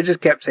 I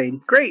just kept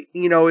saying, great,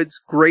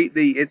 it's great,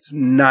 it's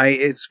nice,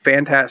 it's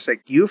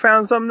fantastic. You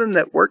found something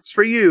that works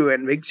for you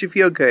and makes you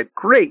feel good.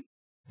 Great.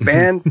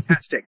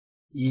 Fantastic.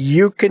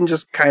 You can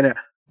just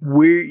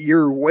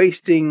you're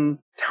wasting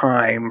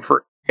time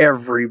for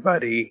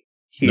everybody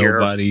here.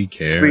 Nobody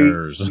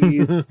cares.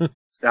 Please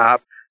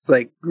stop. It's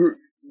like,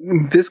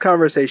 this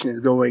conversation is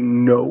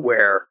going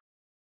nowhere.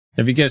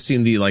 Have you guys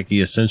seen the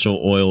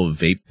essential oil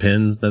vape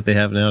pens that they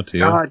have now too?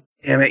 God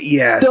damn it,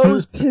 yes.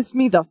 Those piss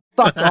me the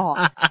fuck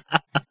off.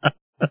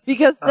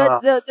 Because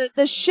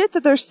the shit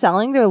that they're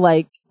selling, they're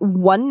like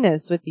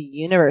oneness with the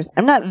universe.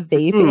 I'm not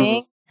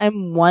vaping.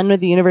 I'm one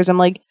with the universe. I'm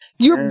like,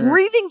 you're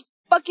breathing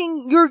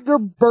you're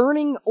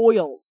burning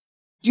oils.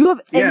 Do you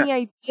have any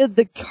idea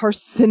the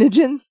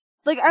carcinogens?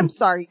 Like, I'm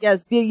sorry.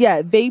 Yes,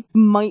 vape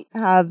might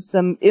have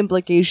some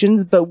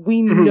implications, but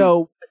we know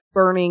what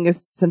burning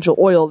essential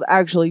oils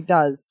actually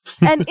does.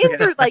 And in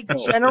your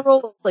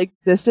general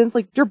distance,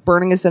 you're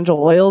burning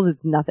essential oils,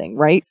 it's nothing,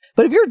 right?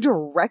 But if you're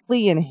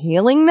directly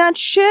inhaling that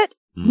shit,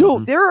 no,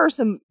 there are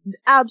some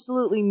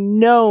absolutely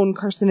known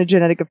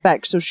carcinogenic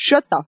effects. So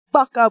shut the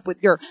fuck up with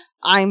your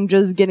I'm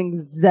just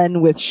getting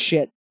zen with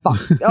shit. Fuck.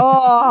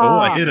 Oh,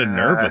 I hit a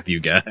nerve with you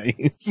guys.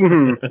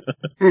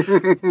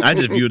 I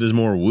just view it as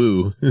more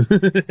woo.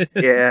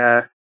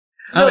 Yeah.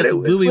 Oh, it's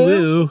wooey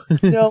woo.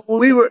 No,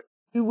 we were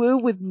woo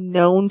with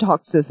known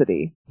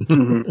toxicity.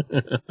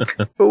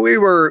 But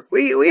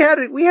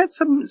we had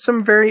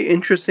some very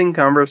interesting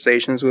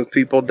conversations with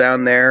people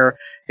down there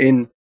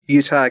in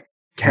Utah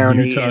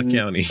County,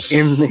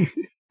 in the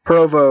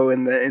Provo,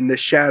 in the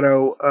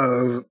shadow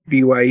of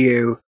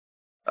BYU.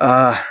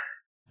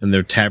 And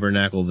their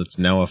tabernacle that's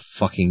now a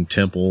fucking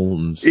temple.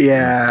 And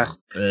yeah,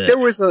 there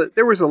was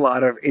a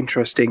lot of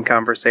interesting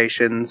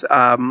conversations.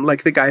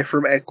 Like the guy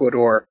from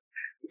Ecuador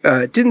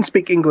didn't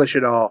speak English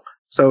at all,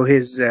 so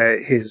his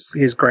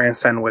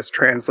grandson was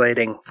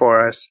translating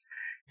for us.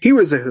 He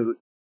was a hoot.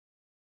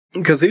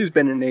 because he's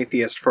been an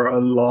atheist for a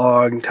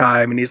long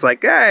time, and he's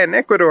like, in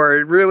Ecuador,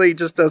 it really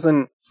just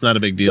doesn't. It's not a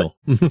big deal.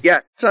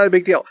 Yeah, it's not a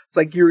big deal. It's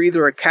like you're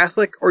either a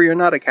Catholic or you're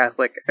not a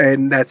Catholic,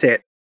 and that's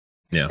it.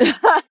 Yeah.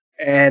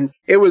 And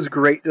it was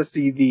great to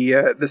see the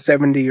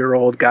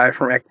 70-year-old guy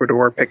from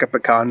Ecuador pick up a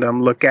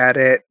condom, look at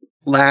it,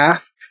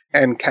 laugh,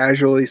 and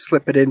casually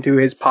slip it into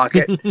his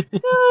pocket,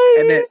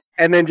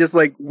 and then just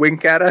like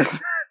wink at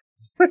us.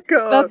 Like,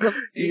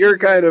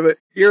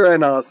 you're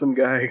an awesome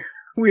guy.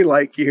 We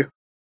like you.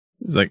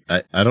 It's like,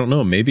 I don't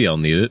know. Maybe I'll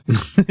need it.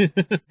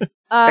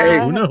 Hey,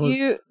 who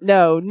knows?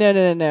 No.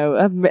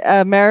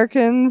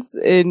 Americans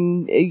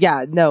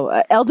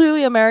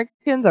elderly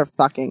Americans are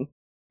fucking.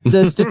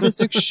 The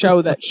statistics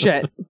show that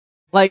shit.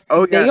 Like,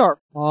 they are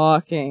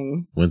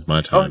fucking. When's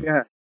my time?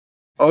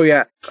 Oh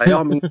yeah. By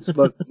all means,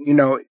 look,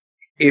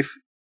 if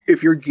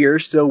your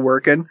gear's still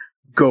working,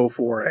 go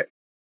for it.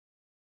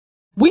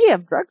 We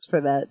have drugs for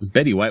that.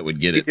 Betty White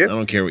would get it. I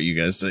don't care what you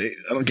guys say.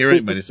 I don't care what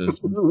anybody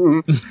says.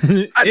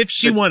 If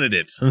she wanted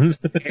it.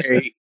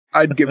 Hey,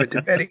 I'd give it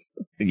to Betty.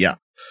 Yeah.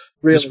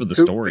 Really? Just for the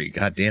story.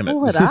 God damn it. So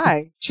would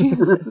I.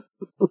 Jesus.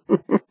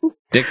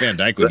 Dick Van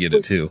Dyke would get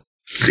it too.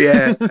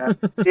 Yeah.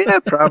 Yeah,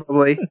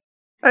 probably.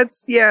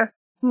 That's, yeah.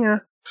 The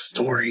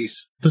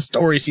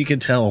stories he can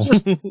tell.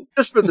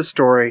 Just for the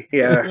story,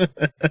 yeah.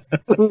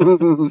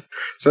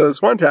 So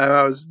this one time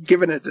I was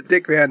giving it to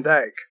Dick Van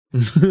Dyke.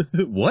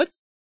 What?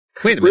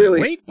 Wait a minute.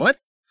 Really? Wait, what?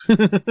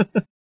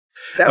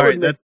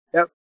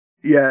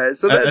 Yeah,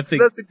 so that's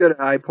a good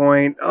high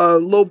point.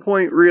 Low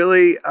point,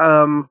 really.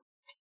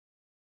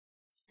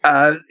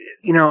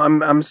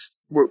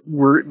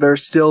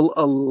 There's still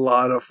a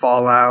lot of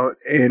fallout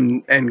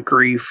and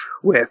grief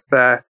with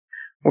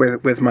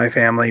my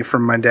family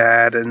from my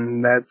dad,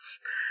 and that's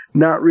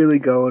not really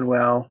going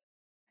well.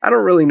 I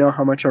don't really know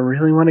how much I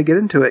really want to get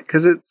into it,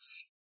 because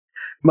it's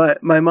my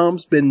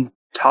mom's been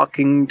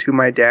talking to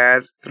my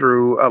dad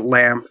through a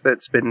lamp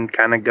that's been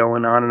kind of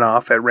going on and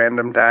off at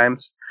random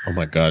times. Oh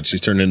my God,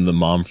 she's turned into the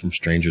mom from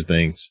Stranger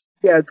Things.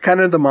 Yeah, it's kind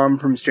of the mom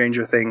from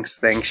Stranger Things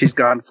thing. She's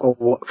gone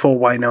full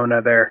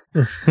Winona there.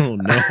 Oh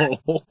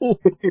no.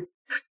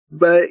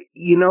 But,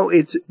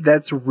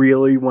 that's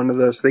really one of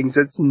those things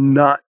that's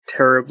not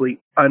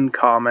terribly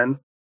uncommon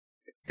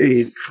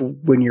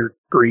when you're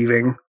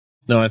grieving.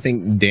 No, I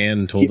think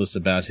Dan told us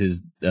about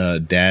his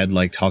dad,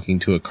 like, talking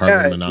to a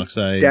carbon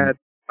monoxide. Dad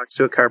talks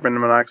to a carbon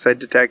monoxide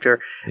detector.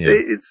 Yeah.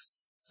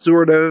 It's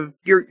sort of,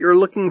 you're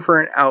looking for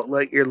an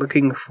outlet, you're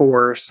looking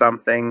for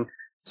something.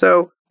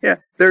 So, yeah,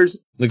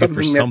 there's looking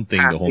for something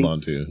to hold on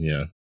to,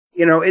 yeah.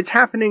 It's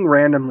happening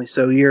randomly,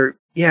 so you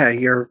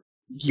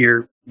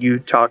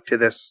talk to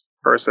this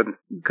person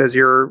because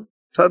you're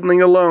suddenly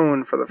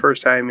alone for the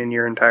first time in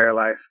your entire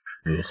life.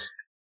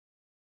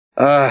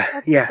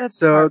 That's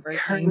so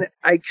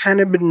I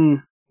kind of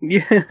been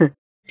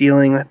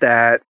dealing with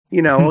that.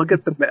 I'll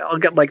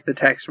get like the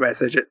text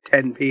message at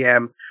 10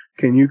 p.m.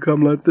 Can you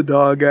come let the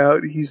dog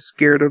out? He's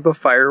scared of the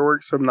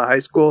fireworks from the high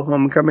school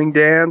homecoming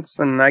dance,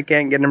 and I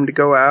can't get him to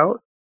go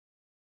out.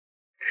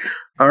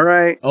 All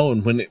right. Oh,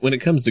 and when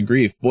it comes to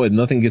grief, boy,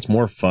 nothing gets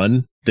more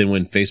fun than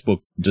when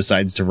Facebook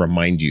decides to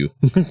remind you.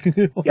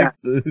 Yeah.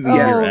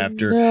 Year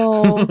after.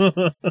 No.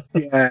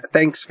 Yeah.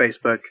 Thanks,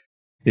 Facebook.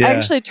 Yeah. I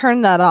actually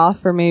turned that off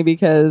for me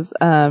because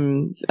of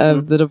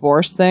the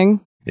divorce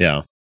thing.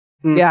 Yeah.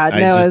 Yeah.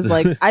 I was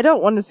like, I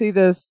don't want to see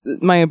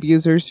my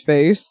abuser's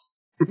face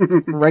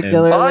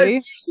regularly. 5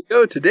 years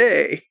ago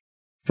today.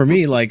 For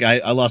me, like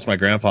I lost my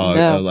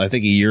grandpa, I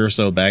think a year or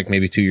so back,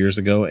 maybe 2 years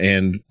ago.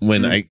 And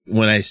when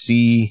I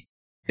see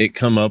it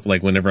come up,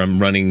 like whenever I'm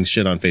running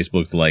shit on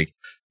Facebook to like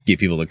get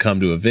people to come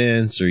to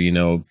events or,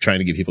 trying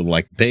to get people to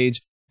like the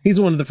page, he's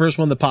one of the first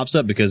one that pops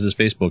up because his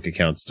Facebook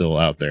account's still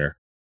out there.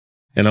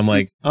 And I'm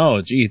like,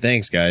 oh, gee,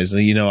 thanks guys.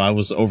 I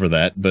was over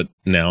that, but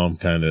now I'm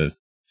kind of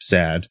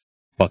sad.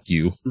 Fuck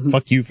you.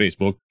 Fuck you,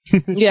 Facebook.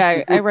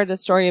 Yeah. I read a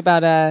story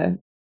about a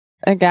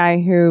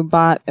guy who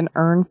bought an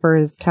urn for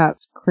his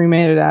cat's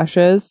cremated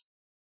ashes,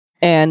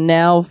 and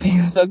now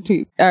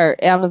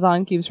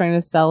Amazon keeps trying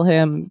to sell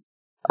him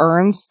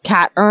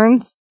cat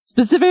urns,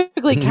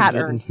 specifically cat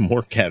urns.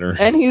 More cat urns.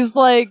 And he's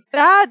like,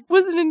 that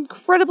was an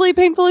incredibly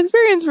painful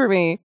experience for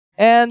me.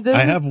 And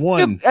I have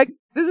one.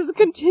 This is a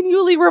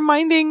continually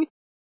reminder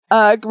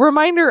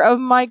of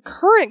my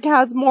current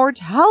cat's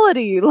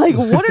mortality. Like,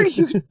 what are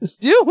you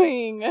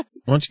doing? Why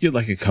don't you get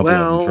like a couple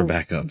of them for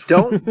backup?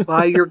 Don't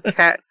buy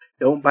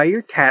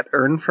your cat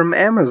urn from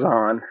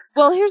Amazon.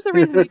 Well, here's the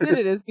reason he did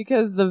it is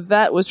because the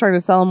vet was trying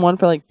to sell him one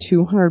for like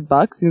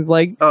 $200. He's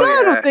like,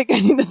 I don't think I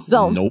need to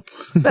spend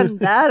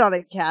that on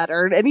a cat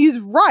urn. And he's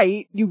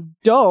right. You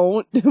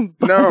don't.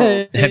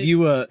 No. Have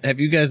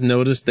you guys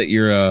noticed that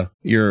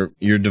your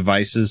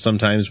devices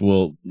sometimes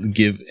will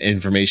give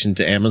information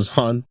to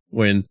Amazon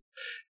when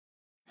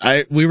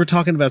we were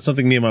talking about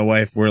something, me and my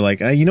wife were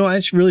like, I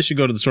really should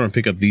go to the store and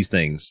pick up these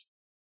things.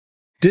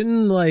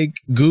 Didn't like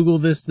Google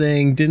this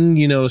thing, didn't,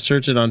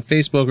 search it on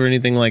Facebook or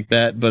anything like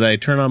that, but I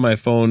turn on my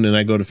phone and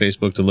I go to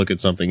Facebook to look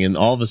at something, and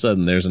all of a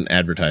sudden there's an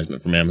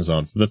advertisement from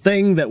Amazon for the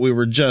thing that we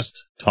were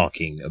just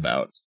talking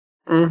about.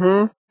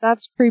 Mm-hmm.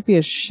 That's creepy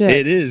as shit.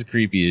 It is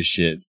creepy as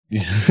shit.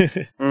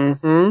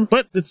 Mm-hmm.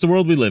 But it's the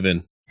world we live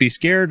in. Be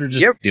scared or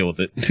just deal with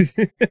it.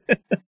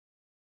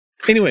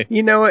 Anyway.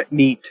 You know what?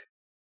 Neat.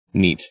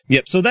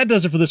 Yep. So that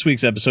does it for this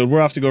week's episode.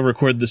 We're off to go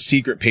record the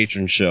secret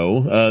patron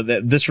show.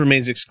 This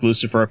remains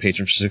exclusive for our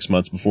patrons for 6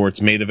 months before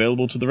it's made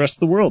available to the rest of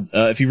the world.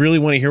 If you really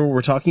want to hear what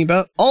we're talking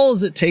about, all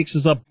it takes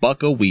is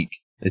 $1 a week.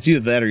 It's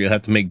either that or you'll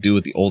have to make do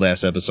with the old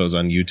ass episodes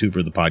on YouTube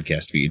or the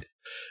podcast feed,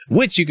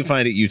 which you can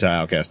find at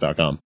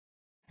UtahOutcast.com.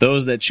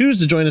 Those that choose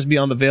to join us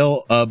beyond the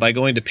veil by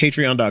going to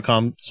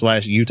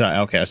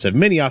patreon.com/UtahOutcast have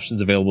many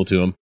options available to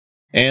them.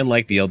 And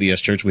like the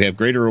LDS Church, we have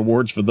greater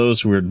rewards for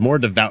those who are more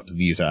devout to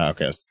the Utah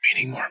Outcast,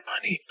 meaning more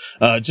money.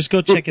 Just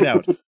go check it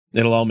out.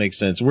 It'll all make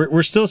sense.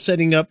 We're still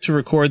setting up to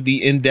record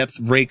the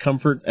in-depth Ray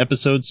Comfort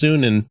episode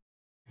soon, and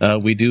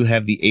we do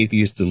have the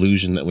Atheist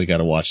Delusion that we got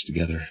to watch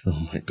together.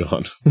 Oh my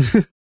God.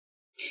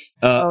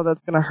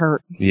 That's gonna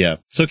hurt. Yeah.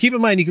 So keep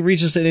in mind, you can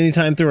reach us at any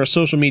time through our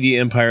social media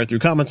empire, through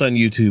comments on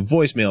YouTube,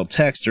 voicemail,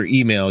 text, or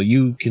email.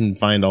 You can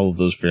find all of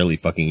those fairly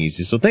fucking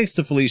easy. So thanks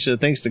to Felicia.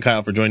 Thanks to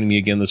Kyle for joining me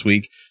again this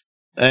week.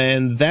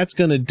 And that's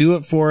going to do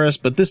it for us.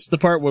 But this is the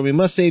part where we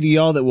must say to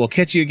y'all that we'll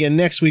catch you again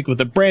next week with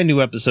a brand new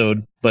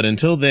episode. But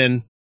until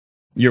then,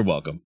 you're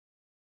welcome.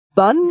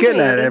 Good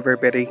night,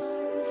 everybody.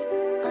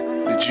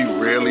 Did you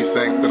really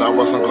think that I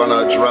wasn't going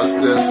to address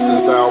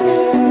this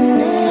album?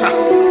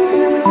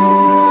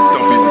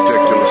 Don't be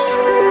ridiculous.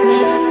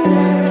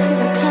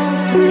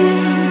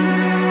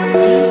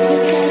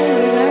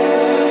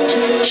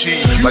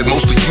 Like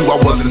most of you,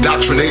 I was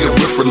indoctrinated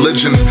with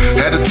religion.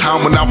 At a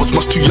time when I was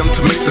much too young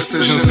to make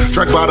decisions.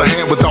 Dragged by the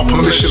hand without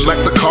permission.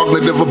 Lacked the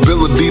cognitive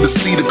ability to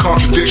see the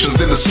contradictions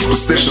and the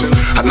superstitions.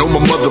 I know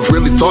my mother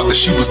really thought that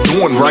she was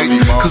doing right.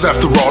 Cause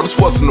after all, this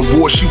wasn't a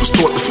war she was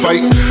taught to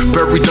fight.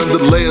 Buried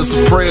under layers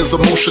of prayers,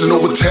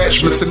 emotional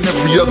attachments, and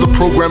every other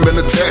program and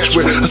attached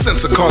with a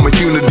sense of common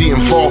unity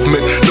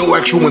involvement. No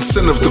actual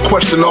incentive to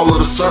question all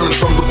of the sermons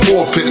from the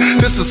pulpit.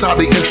 This is how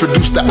they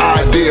introduced the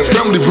idea.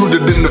 Firmly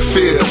rooted in the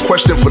fear of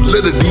question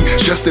validity.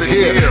 Just in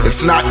here,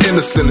 it's not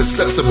innocent, it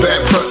sets a bad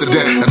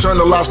precedent.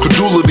 Internalized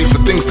credulity for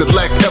things that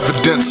lack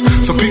evidence.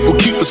 Some people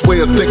keep this way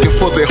of thinking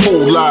for their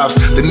whole lives.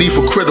 The need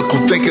for critical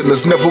thinking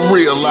is never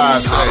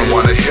realized. I don't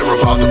wanna hear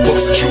about the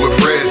books that you have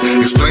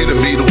read. Explain to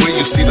me the way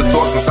you see the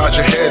thoughts inside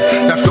your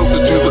head. Not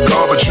filtered through the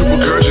garbage you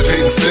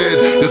regurgitate instead.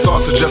 Your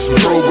thoughts are just a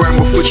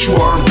program with which you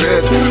are in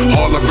bed.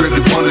 All I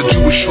really wanna do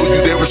is show you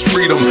there is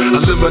freedom.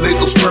 Eliminate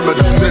those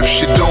primitive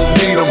myths, you don't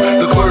need them.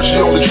 The clergy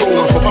only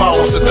trolling for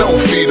power, so don't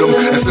feed them.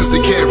 And since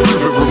they can't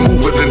prove it,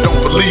 remove it and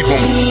don't believe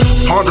them.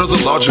 Ponder the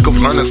logic of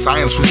learning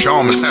science from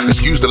shamans.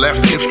 Excuse the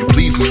laughter if you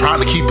please, I'm trying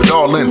to keep it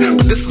all in.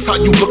 But this is how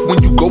you look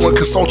when you go and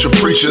consult your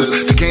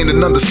preachers to gain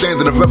an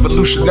understanding of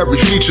evolutionary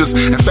features.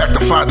 In fact,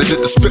 I find it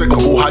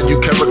despicable how you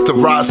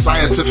characterize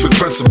scientific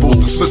principles,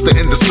 dismiss the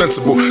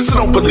indispensable. So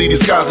don't believe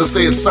these guys that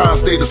say it's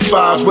science they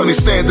despise when they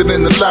standing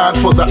in the line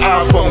for the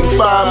iPhone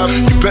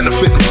 5. You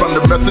benefiting from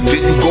the method,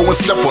 then you go and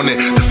step on it.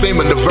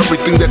 Defaming of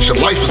everything that your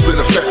life has been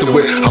affected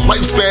with. A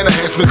lifespan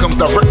enhancement comes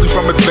directly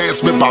from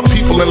advancement by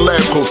people in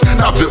lab coats,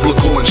 not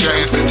biblical and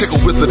chains. Take a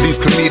whiff of these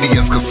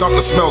comedians, cause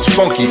something smells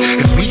funky.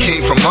 If we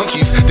came from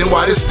monkeys, then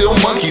why there's still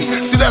monkeys?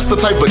 See, that's the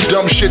type of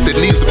dumb shit that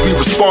needs to be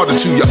responded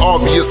to. Your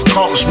obvious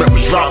accomplishment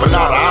was dropping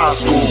out of high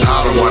school.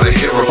 I don't wanna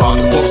hear about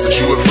the books that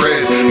you have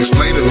read.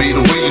 Explain to me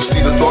the way you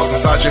see the thoughts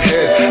inside your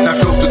head. Not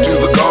filtered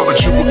through the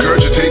garbage you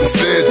regurgitate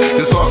instead.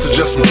 Your thoughts are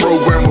just a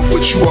program with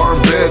which you are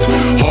in bed.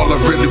 All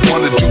I really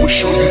wanna do is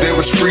show you there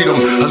is freedom.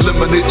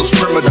 Eliminate those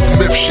primitive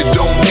myths, you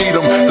don't need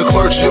them. The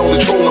clergy only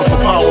trolling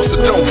for power, so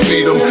don't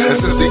feed them. And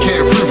since they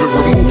can't prove it,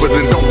 remove it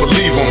and don't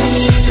believe them.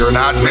 You're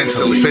not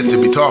mentally fit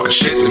to be talking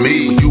shit to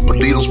me. You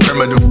believe those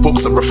primitive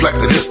books that reflect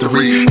the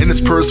history in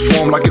its purest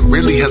form, like it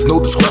really has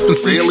no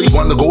discrepancy. You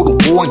want to go to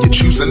war and you're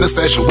choosing this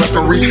as your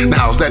weaponry.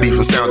 Now how's that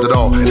even sound at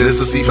all? And is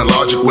this even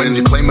logic when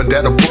you're claiming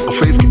that a book of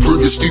faith can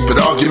prove your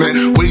stupid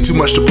argument? Way too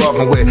much to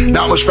bargain with,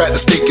 not much fat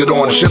to stake it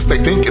on. It's just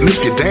like thinking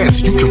if you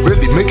dance, you can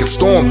really make it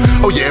storm.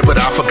 Oh yeah,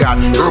 but I forgot,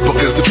 your book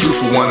is the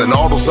truthful one, and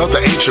all those other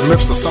ancient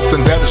myths are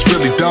something that is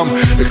really dumb.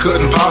 It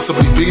couldn't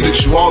possibly be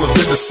that you all have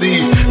been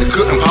deceived. It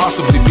couldn't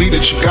possibly be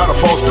that you got a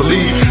false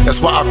belief. That's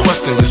why I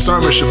question your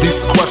sermon should be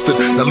sequestered.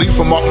 Now leave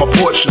from off my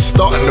porch, you're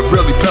starting to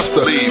really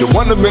pester. You're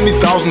one of many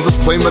thousands that's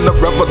claiming a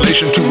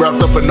revelation, too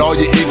wrapped up in all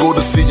your ego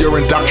to see your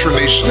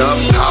indoctrination.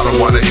 I don't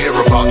wanna hear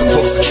about the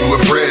books that you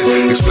have read.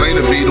 Explain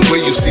to me the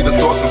way you see the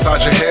thoughts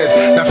inside your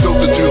head. Not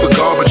filtered through the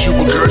garbage you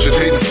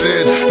regurgitate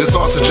instead. Your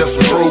thoughts are just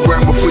a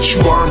program with which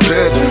you are in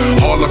bed.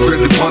 All I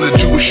really wanna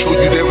do is show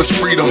you there is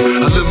freedom.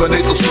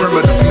 Eliminate those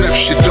primitive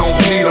myths, you don't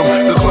need them.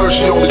 The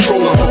clergy only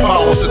trolling for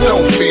power, so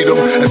don't feed them.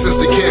 And since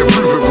they can't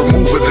prove it,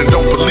 remove it and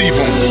don't believe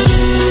them.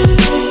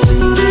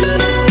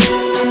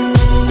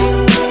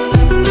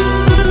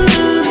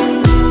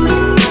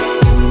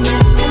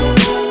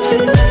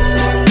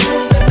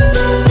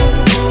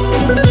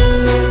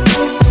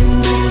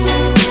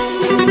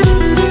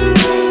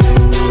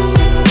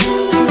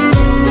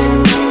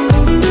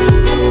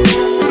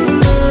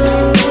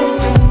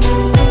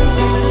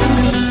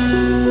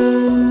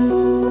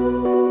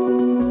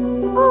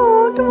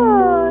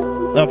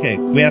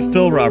 We have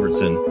Phil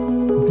Robertson,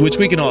 which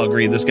we can all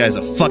agree this guy's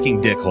a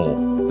fucking dickhole.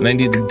 And I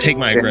need to take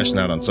my aggression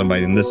out on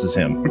somebody, and this is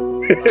him.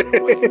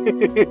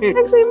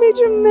 Actually made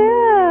you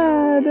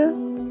mad.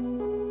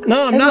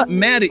 No, I'm not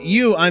mad at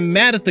you. I'm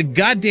mad at the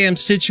goddamn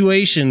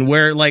situation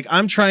where, like,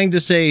 I'm trying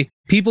to say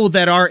people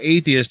that are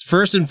atheists,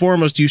 first and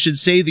foremost, you should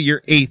say that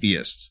you're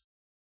atheists.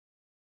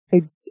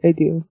 I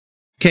do.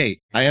 Okay,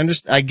 I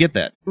understand. I get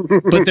that.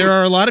 But there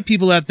are a lot of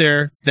people out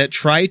there that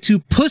try to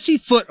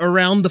pussyfoot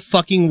around the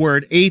fucking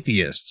word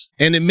atheists,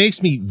 and it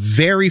makes me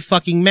very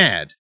fucking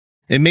mad.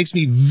 It makes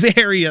me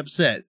very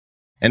upset.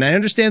 And I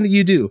understand that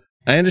you do.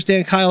 I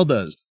understand Kyle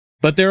does.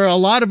 But there are a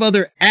lot of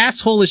other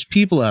asshole-ish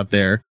people out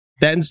there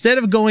that instead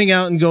of going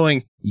out and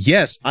going,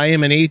 yes, I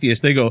am an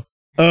atheist, they go,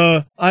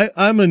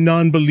 I'm a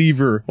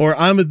non-believer, or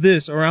I'm a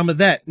this, or I'm a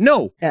that.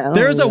 No,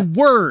 there's a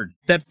word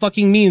that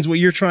fucking means what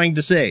you're trying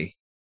to say.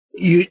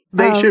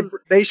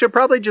 They should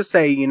probably just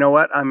say, you know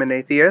what, I'm an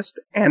atheist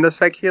and a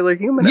secular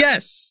humanist.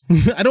 Yes,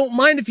 I don't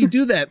mind if you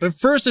do that, but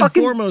first and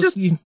foremost,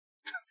 you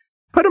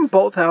put them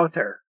both out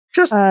there.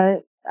 Just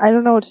I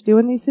don't know what to do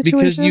in these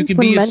situations. Because you can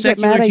when be a men get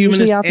secular mad,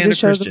 humanist I usually and a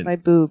show Christian. them my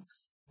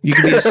boobs. You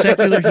can be a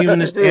secular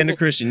humanist and a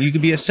Christian. You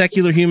can be a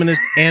secular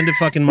humanist and a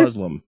fucking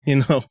Muslim.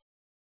 You know,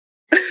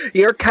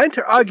 your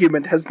counter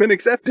argument has been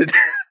accepted.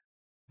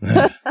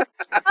 Kyle,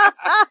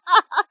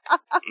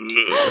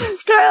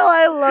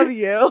 I love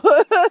you.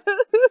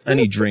 I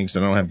need drinks,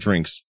 and I don't have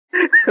drinks.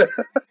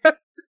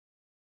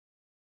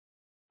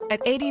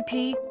 At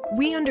ADP,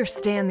 we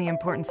understand the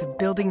importance of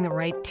building the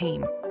right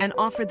team and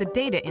offer the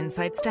data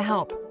insights to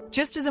help.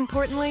 Just as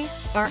importantly,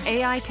 our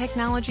AI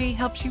technology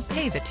helps you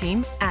pay the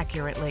team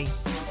accurately.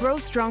 Grow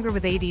stronger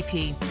with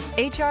ADP.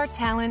 HR,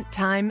 talent,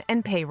 time,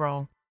 and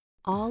payroll.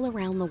 All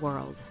around the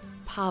world,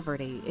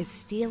 poverty is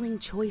stealing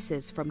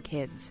choices from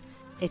kids.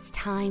 It's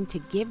time to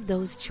give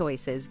those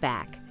choices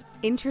back.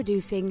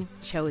 Introducing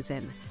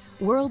Chosen,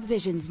 World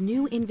Vision's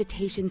new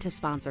invitation to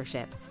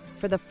sponsorship.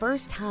 For the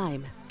first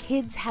time,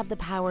 kids have the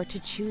power to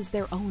choose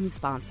their own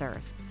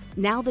sponsors.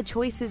 Now the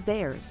choice is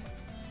theirs.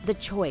 The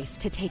choice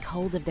to take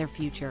hold of their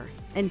future,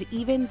 and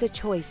even the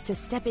choice to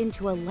step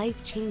into a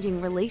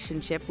life-changing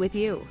relationship with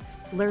you.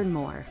 Learn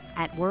more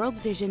at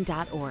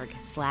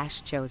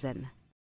worldvision.org/chosen.